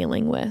what you're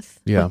dealing with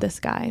this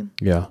guy.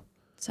 Yeah.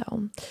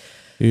 So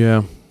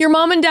yeah. Your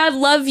mom and dad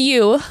love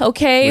you.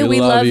 Okay. We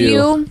love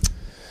you.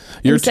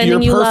 You're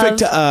perfect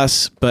to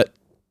us, but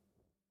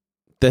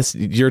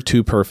your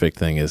too perfect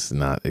thing is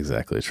not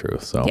exactly true.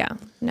 So yeah,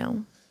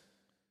 no,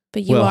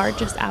 but you are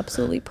just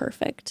absolutely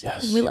perfect.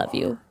 Yes, we love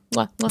you.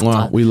 Mwah, mwah,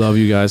 mwah. We love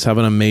you guys. Have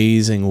an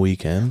amazing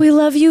weekend. We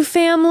love you,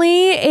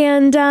 family.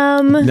 And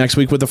next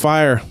week with the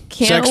fire.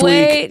 Can't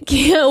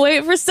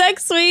wait for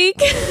sex week.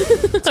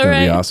 It's gonna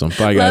be awesome.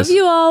 Bye, guys. Love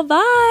you all.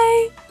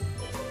 Bye.